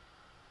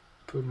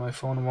 Put my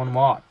phone on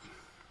what?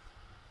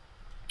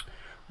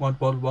 What?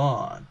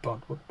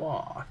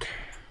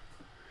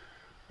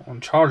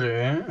 On charger,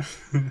 eh?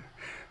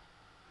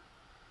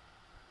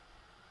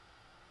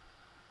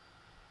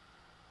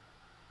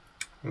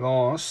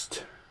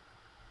 Lost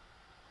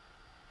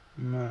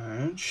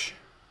Mage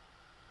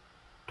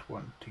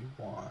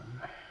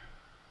 21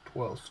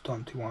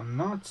 1221.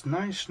 Not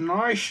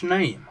nice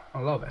name. I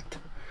love it.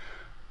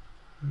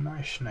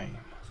 Nice name.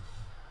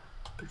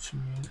 Put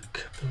some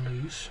music,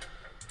 please.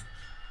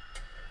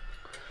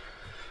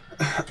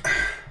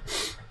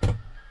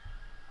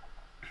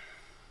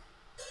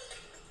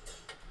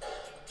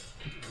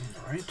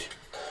 Alright.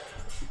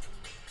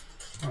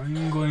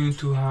 I'm going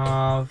to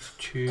have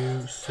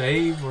to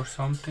save or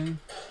something.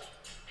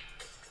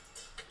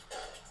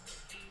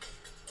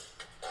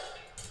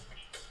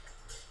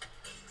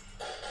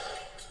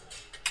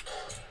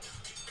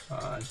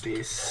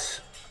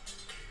 This.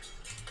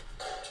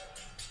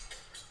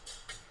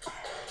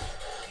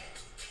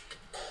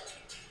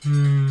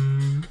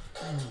 I'm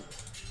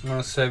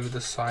gonna save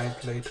the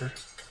site later.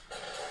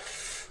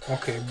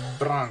 Okay,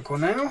 Branco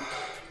now.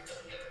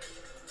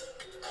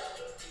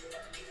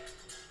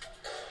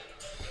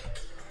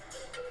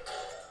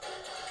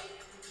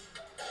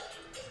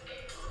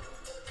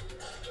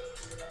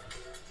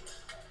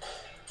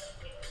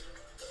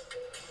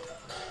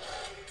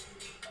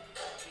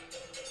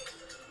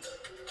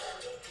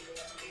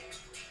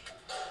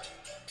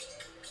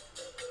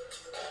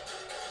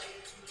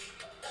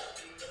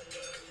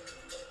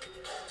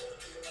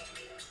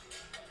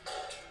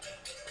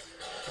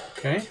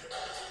 Okay.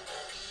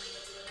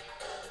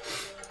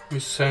 We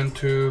sent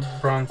to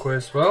Branco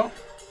as well.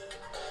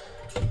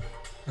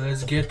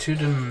 Let's get to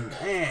the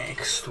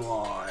next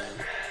one.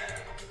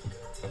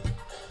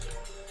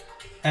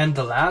 And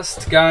the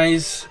last,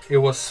 guys, it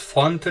was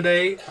fun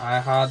today.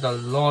 I had a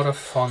lot of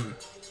fun.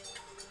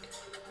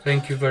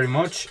 Thank you very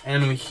much.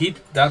 And we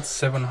hit that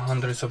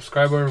 700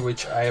 subscriber,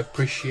 which I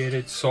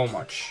appreciated so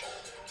much.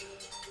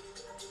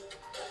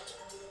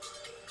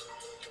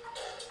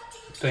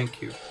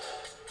 Thank you.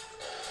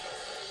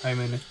 I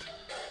mean it.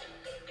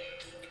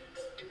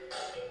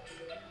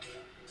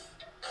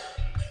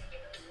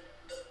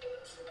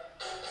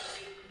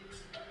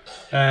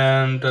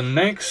 And the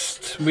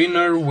next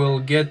winner will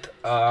get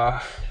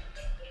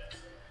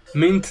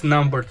mint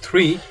number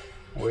 3,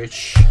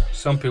 which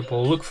some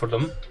people look for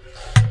them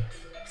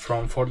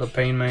for the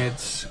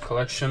Painmates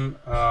collection.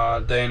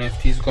 The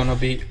NFT is gonna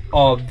be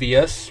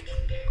obvious.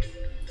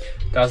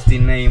 That's the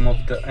name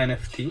of the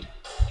NFT.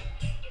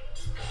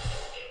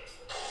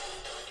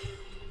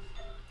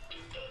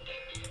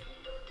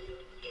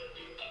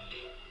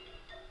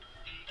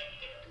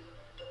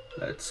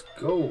 Let's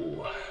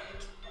go.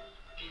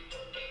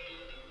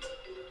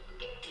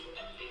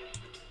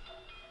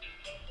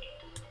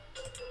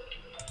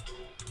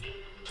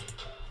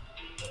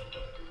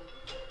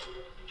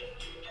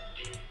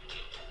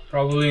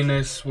 Probably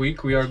next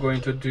week we are going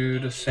to do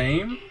the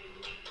same.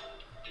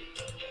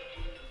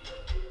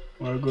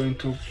 We're going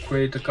to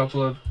create a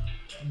couple of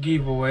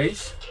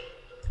giveaways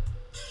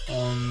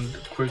on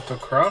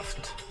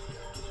CryptoCraft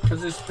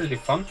because it's pretty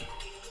fun.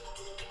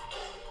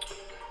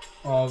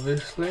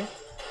 Obviously,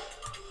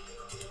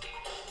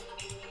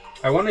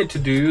 I wanted to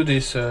do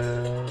this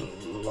a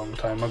long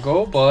time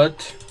ago,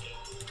 but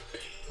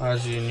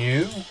as you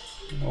knew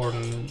or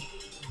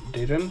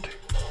didn't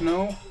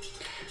know,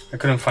 I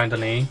couldn't find the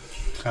name,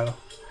 so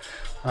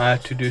I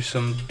had to do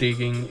some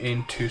digging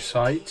into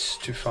sites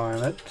to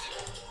find it.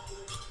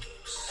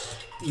 It's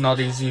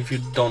not easy if you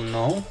don't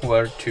know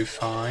where to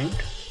find.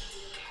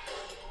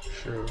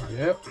 Sure,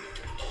 yep.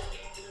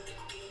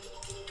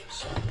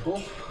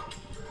 Simple.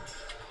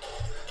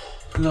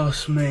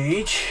 Lost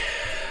Mage.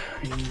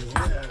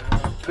 Yeah,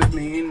 put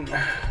me in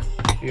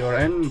your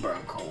end,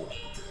 Branco.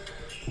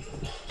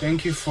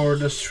 Thank you for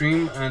the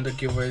stream and the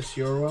giveaways.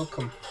 You're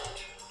welcome.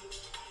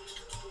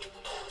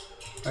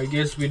 I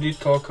guess we did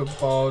talk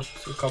about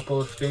a couple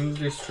of things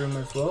this stream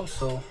as well,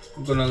 so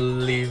I'm gonna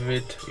leave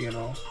it, you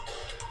know,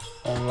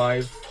 on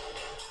live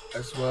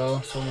as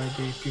well, so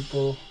maybe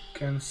people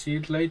can see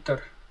it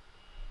later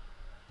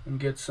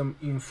and get some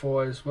info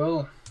as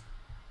well.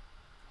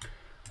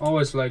 I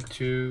always like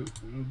to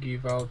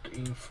give out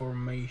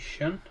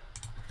information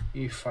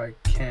if I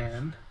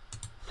can,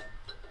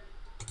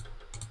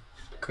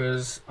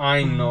 because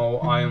I know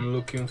I am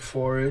looking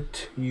for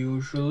it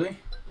usually.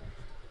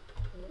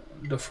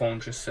 The phone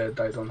just said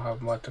I don't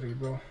have battery,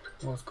 bro.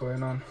 What's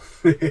going on?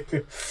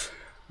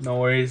 No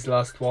worries,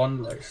 last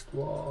one.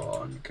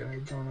 Can I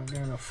join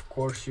again? Of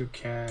course you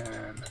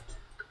can.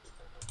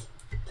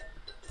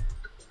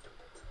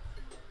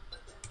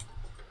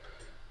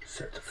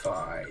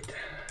 Certified.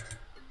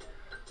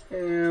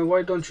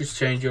 Why don't you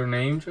change your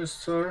name,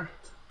 just sir?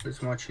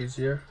 It's much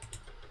easier.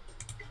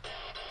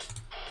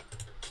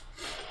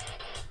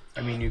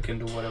 I mean, you can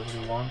do whatever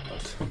you want,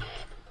 but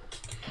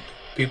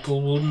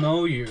people will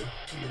know you,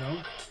 you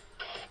know?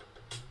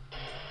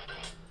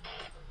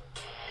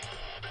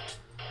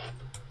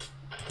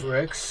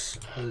 Rex,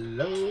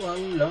 hello,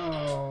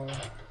 hello.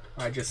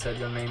 I just said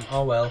your name.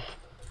 Oh well.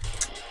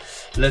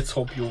 Let's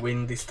hope you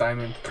win this time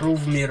and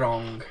prove me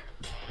wrong.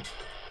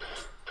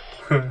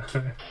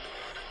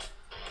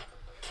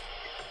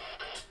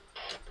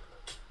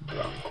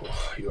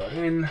 Branko, you are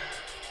in.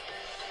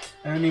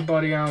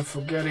 Anybody I'm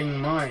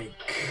forgetting?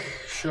 Mike.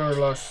 Sure,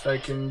 Lost, I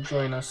can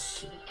join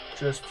us.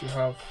 Just you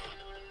have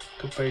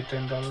to pay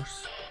 $10.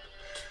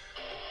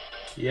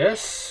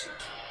 Yes.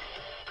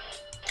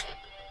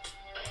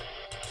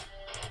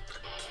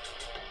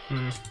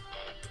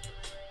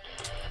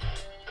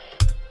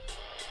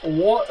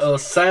 What a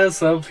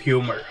sense of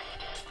humor.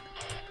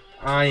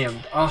 I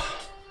am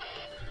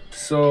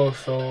so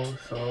funny.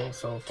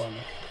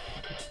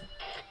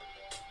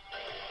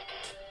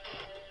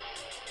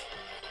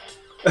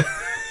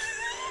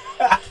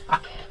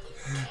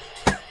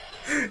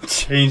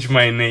 Change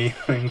my name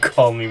and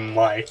call me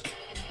Mike.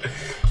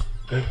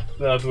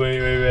 That way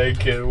maybe I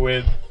can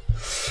win.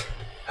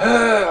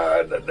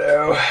 I don't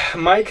know.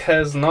 Mike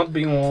has not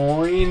been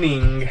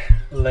winning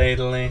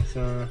lately,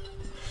 so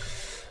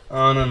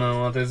I don't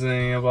know what to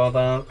say about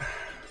that.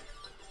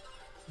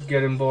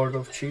 Getting bored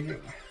of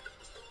cheating.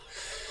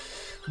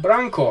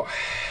 Branko,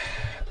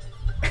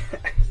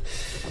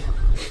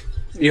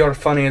 you're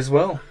funny as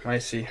well, I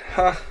see.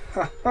 Ha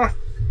ha ha.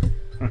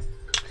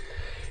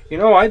 You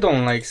know, I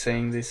don't like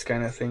saying these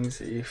kind of things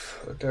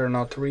if they're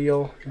not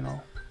real, you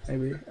know,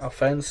 maybe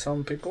offend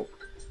some people.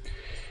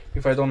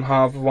 If I don't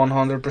have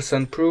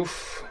 100%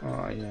 proof,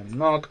 I am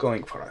not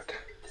going for it.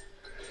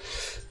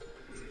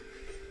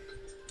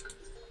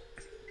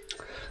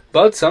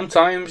 But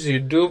sometimes you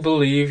do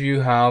believe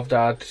you have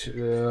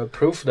that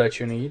proof that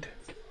you need.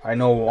 I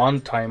know one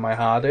time I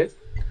had it,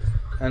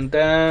 and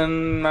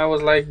then I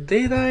was like,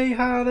 did I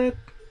have it?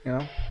 You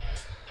know?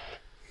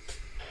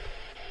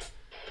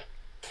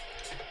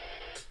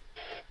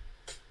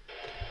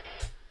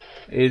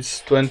 It's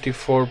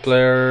 24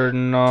 player,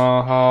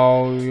 no,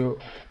 how you...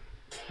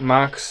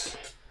 Max?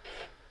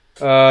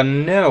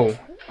 No,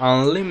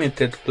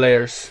 unlimited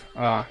players.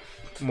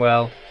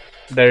 Well,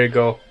 there you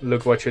go,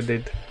 look what you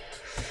did.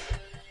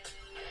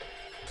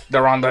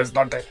 The round has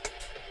started.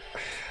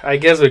 I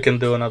guess we can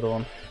do another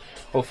one.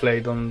 Hopefully I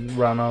don't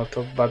run out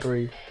of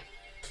battery.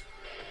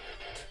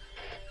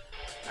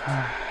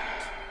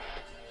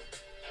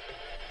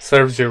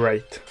 Serves you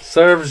right.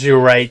 Serves you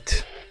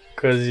right.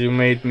 Because you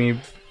made me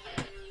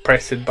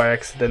press it by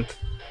accident.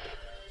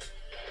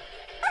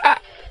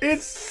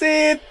 It's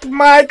it,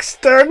 Mike's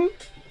turn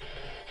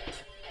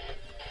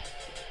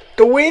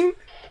to win.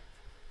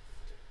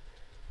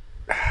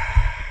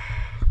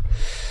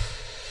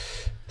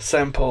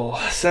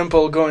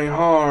 Sample going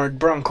hard,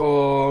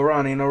 Branko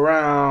running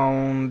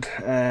around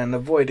and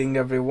avoiding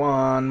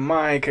everyone,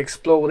 Mike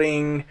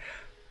exploding.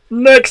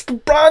 Next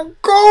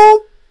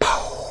Branko!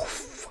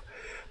 Poof!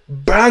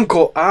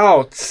 Branko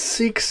out,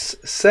 6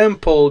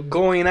 Sample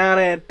going at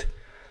it.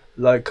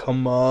 Like,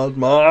 come on,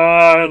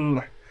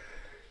 man!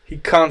 He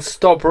can't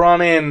stop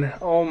running.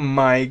 Oh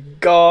my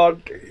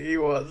god, he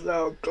was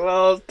so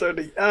close to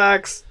the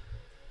axe.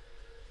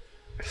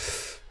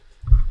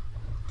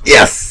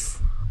 Yes!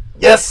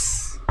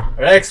 Yes!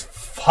 Rex,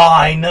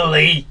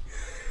 finally!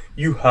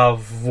 You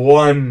have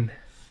won.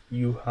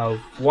 You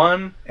have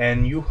won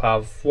and you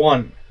have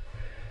won.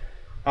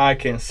 I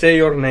can say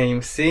your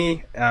name,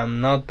 see?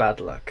 I'm not bad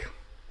luck.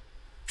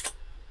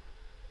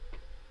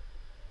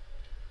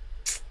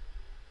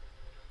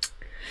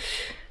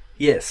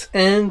 Yes,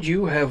 and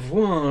you have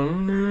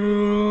won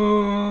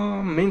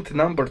mint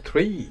number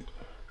 3.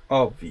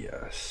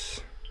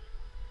 Obvious.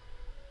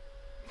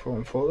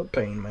 For the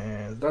pain,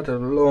 man. That's a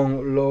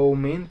low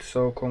mint,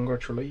 so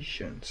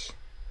congratulations.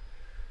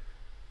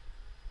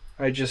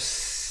 I just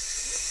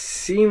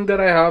seen that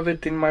I have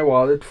it in my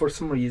wallet for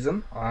some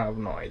reason. I have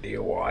no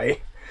idea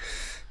why.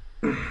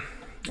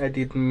 I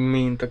did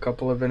mint a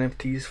couple of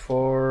NFTs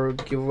for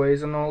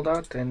giveaways and all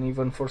that, and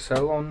even for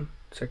sale on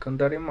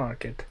secondary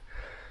market.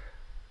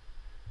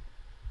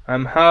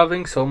 I'm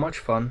having so much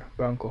fun,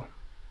 Branko.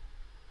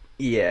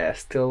 Yeah,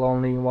 still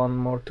only one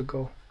more to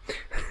go.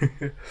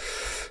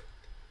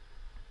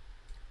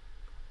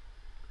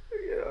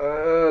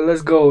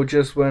 Let's go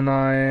just when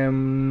I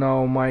am...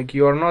 No, Mike,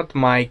 you're not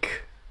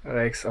Mike,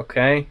 Rex,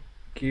 okay?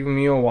 Give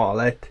me your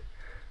wallet.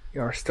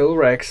 You're still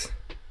Rex.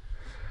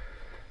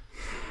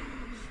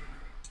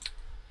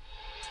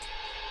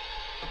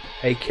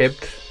 I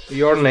kept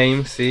your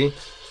name, see?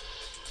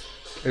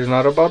 It's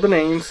not about the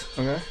names,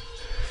 okay?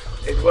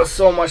 It was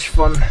so much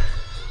fun.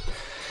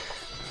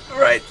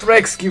 Right,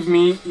 Rex, give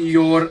me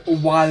your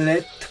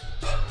wallet.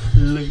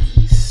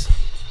 please,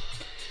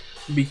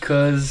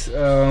 because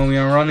we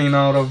are running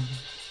out of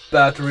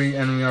battery,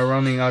 and we are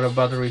running out of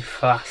battery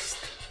fast.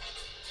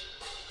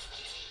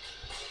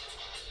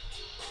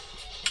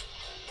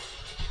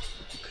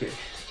 Okay,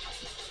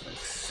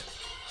 let's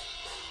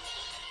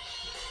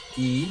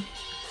E.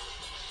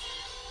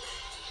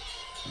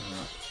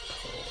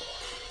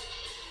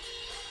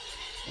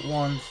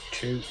 1,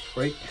 2,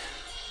 3.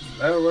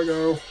 There we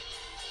go.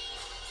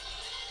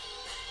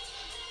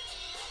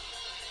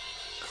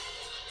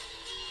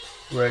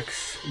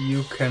 Rex,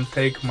 you can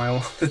take my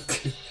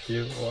wallet if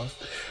you want.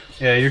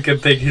 Yeah, you can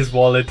take his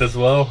wallet as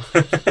well.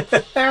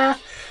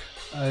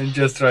 I'm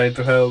just trying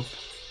to help.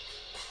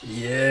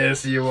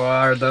 Yes, you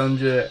are, don't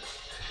you?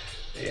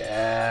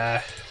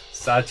 Yeah,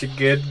 such a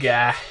good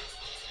guy.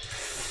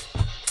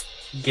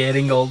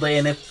 Getting all the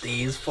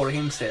NFTs for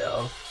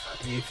himself.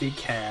 If he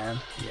can,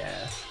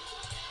 yes.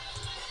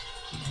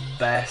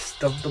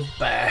 Best of the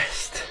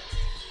best.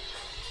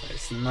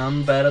 There's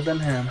none better than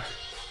him.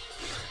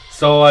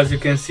 So as you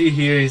can see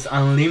here is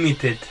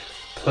unlimited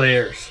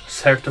players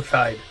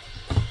certified.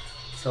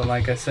 So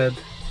like I said,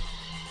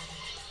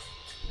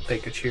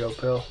 take a chill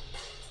pill.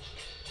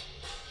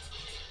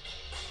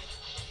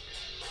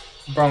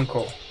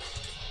 Bronco,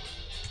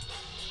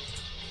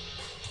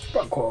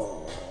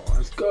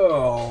 let's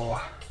go.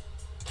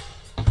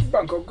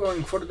 Bronco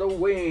going for the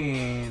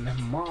win.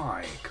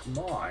 Mike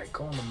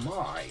on the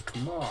mic,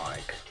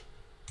 Mike.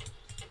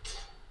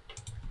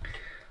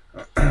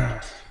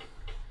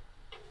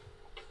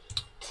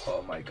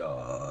 Oh my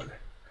god.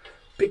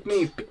 Pick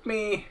me.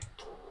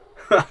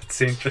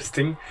 That's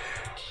interesting.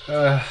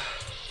 You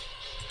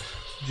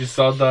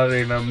saw that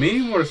in a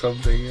meme or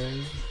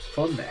something.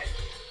 Funny.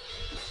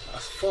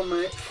 That's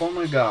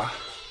funny guy.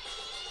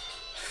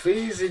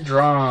 Fizzy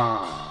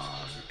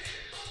drunk.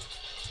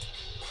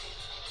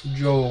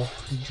 Joe.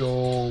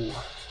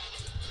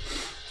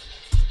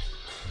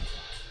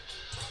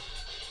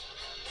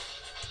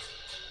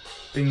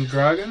 Pink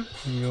Dragon,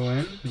 you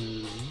in.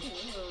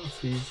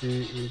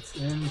 Fizzy, it's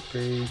in.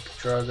 Pink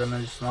Dragon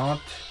is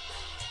not.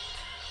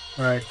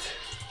 Right.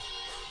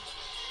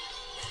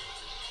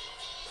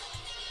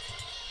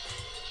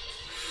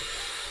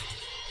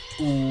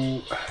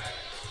 Ooh.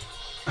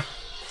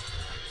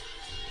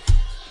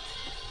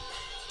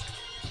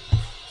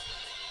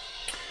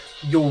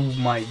 Yo,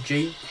 my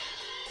G.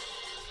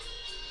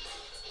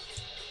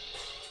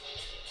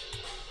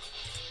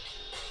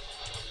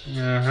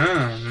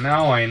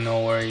 Now I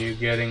know where you're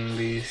getting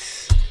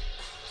these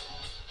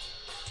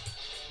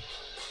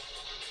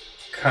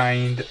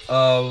kind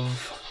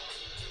of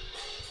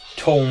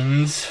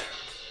tones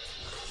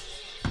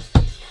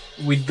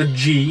with the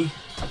G.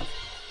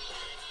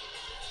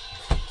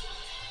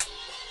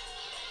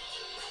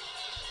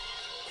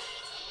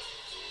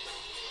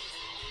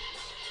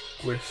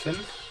 Griffin.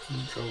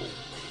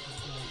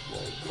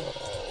 Whoa.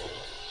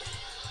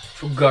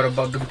 Forgot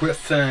about the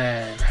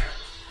Griffin.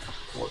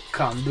 What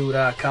can't do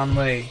that, can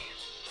we?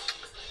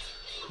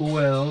 Who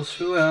else?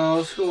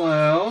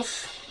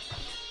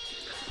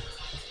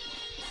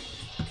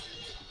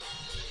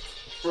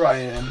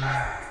 Ryan,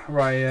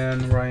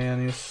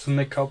 you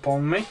sneak up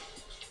on me.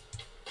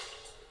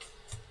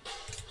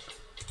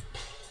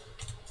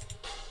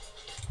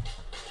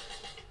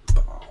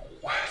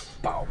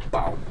 Bow.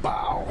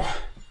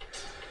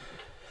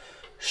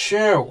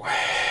 So,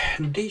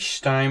 this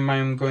time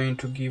I'm going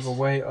to give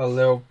away a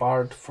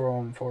leopard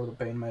for the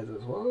paint maze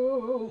as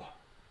well.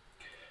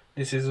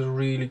 This is a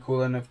really cool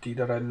NFT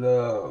that I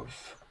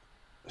love.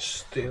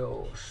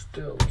 Still.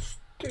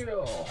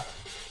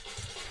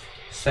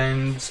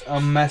 Sends a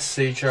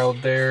message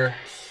out there.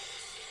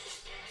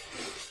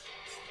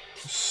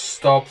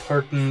 Stop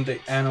hurting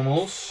the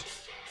animals.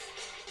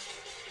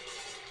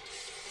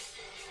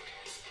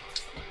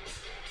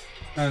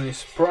 And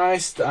it's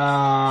priced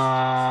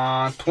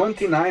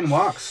 29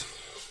 bucks.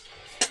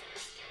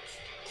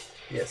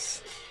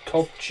 Yes,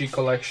 top G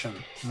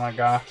collection, my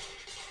guy.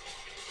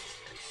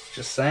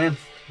 Just saying,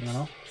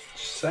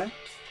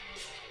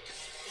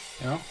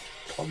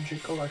 top G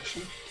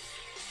collection.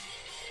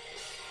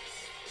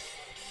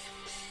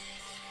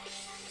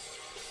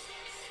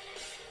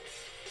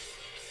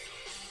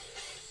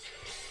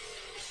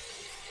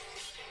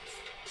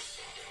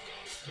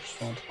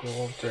 Just want to go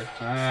over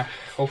there.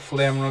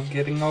 Hopefully I'm not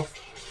getting off.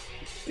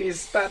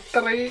 This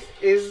battery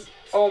is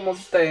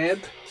almost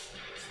dead.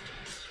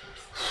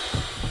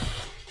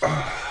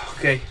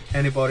 Okay,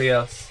 anybody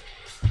else?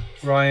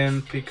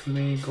 Ryan, pick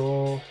me,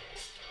 go,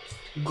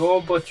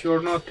 but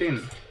you're not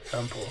in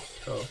sample,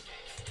 so.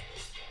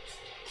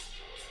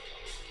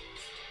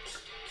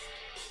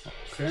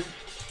 Okay.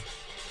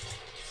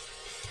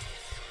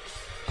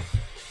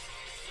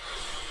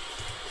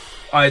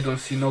 I don't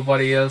see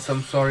nobody else.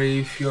 I'm sorry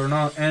if you're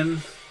not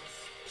in.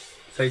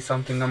 Say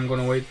something, I'm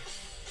gonna wait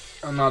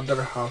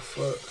another half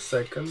a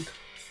second.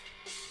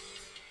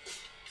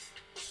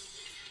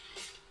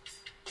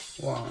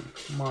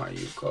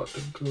 You got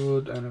a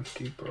good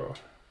NFT, bro.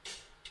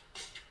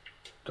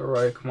 The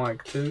right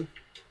mic too.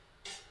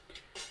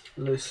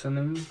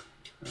 Listening.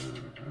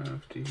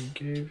 NFT he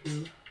gave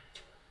you.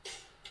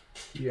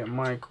 Yeah,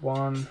 Mike,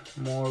 one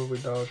more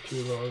without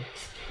you, lol.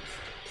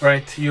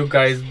 Right, you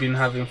guys been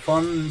having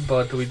fun,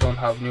 but we don't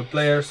have new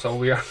players, so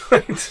we are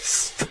going to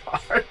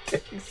start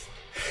this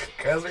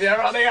because we are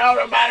running out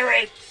of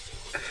battery.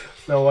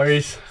 No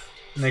worries.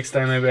 Next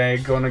time maybe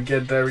I'm gonna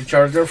get the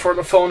recharger for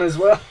the phone as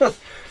well.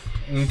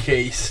 In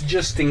case,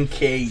 just in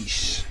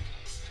case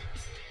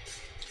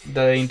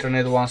the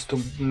internet wants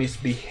to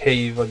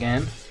misbehave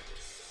again.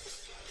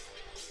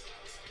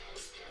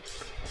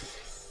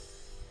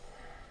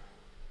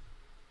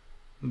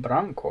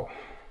 Branko,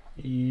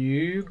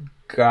 you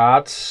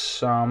got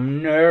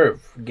some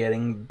nerve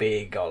getting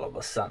big all of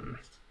a sudden.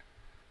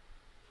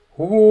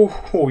 Ooh,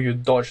 you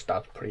dodged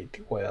that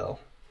pretty well.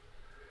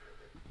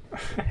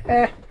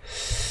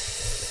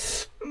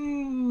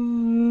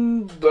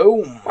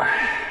 Boom.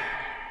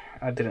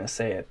 I didn't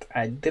say it.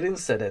 I didn't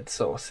say it,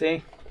 so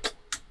see?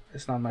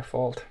 It's not my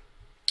fault.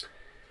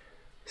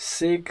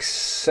 6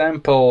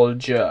 sample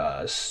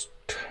just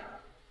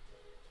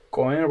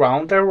going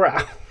round and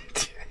round.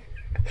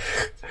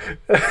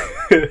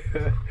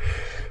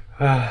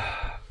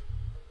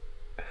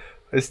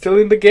 It's still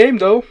in the game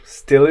though.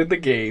 Still in the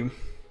game.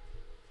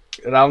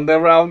 Round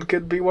and round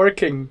could be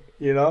working,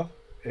 you know?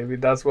 Maybe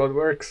that's what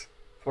works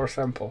for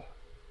sample.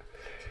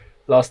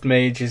 Lost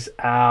Mage is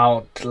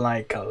out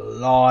like a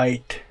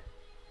light.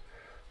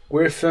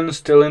 Griffin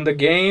still in the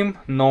game.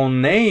 No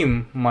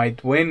Name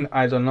might win.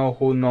 I don't know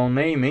who No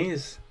Name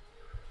is.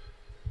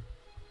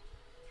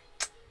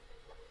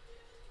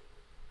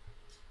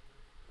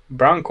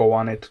 Branko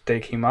wanted to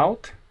take him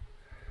out.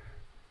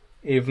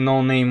 If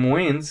No Name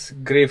wins,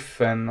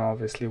 Griffin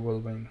obviously will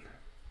win.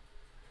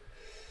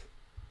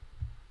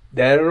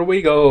 There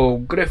we go.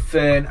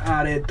 Griffin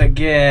at it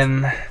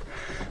again.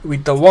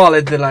 With the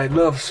wallet that I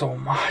love so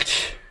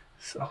much.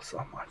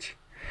 So much.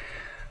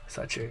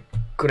 Such a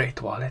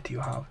great wallet you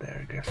have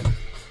there, Griffin.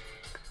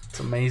 It's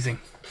amazing.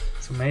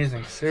 It's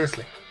amazing,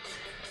 seriously.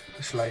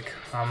 It's like,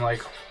 I'm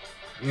like,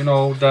 you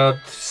know,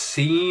 that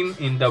scene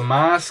in The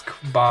Mask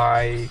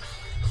by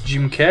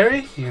Jim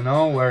Carrey, you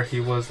know, where he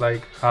was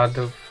like, had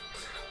the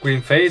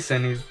green face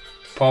and he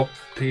popped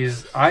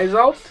his eyes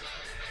out.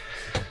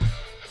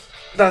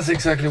 That's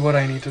exactly what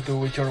I need to do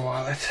with your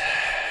wallet.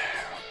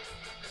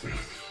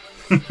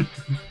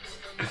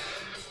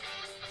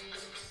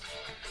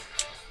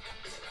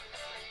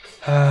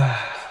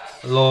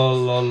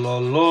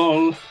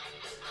 Lol.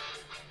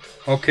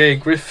 Okay,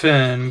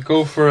 Griffin,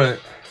 go for it.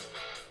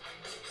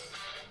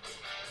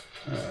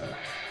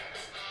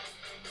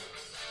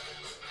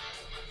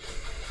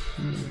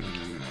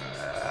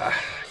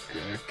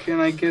 Can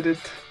I get it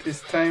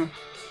this time?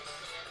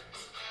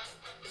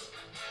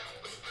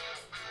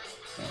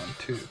 1,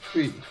 2,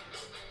 3.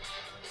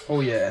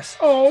 Oh yes,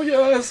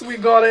 we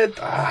got it.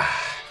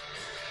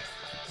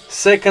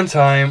 Second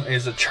time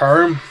is a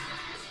charm.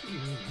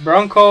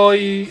 Branko,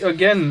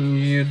 again,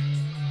 you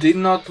did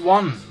not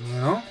won, you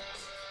know?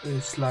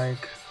 It's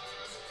like,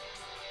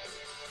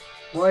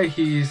 why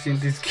he is in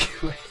this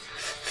giveaway?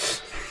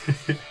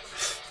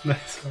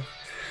 Nice one.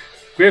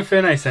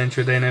 Griffin, I sent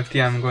you the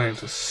NFT. I'm going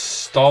to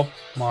stop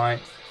my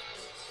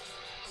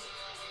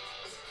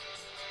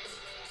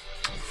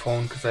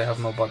phone because I have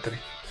no battery.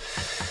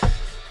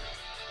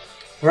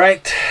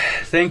 Right,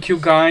 thank you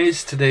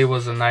guys. Today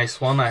was a nice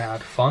one. I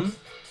had fun.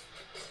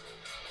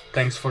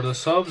 Thanks for the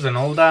subs and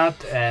all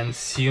that, and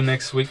see you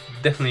next week.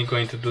 Definitely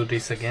going to do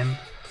this again.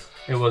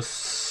 It was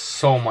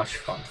so much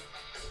fun.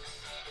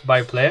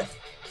 Bye, player.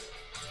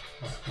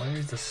 Where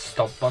is the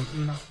stop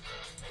button now?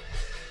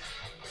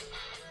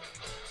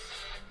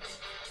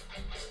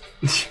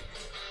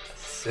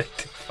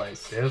 Certified,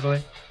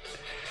 seriously?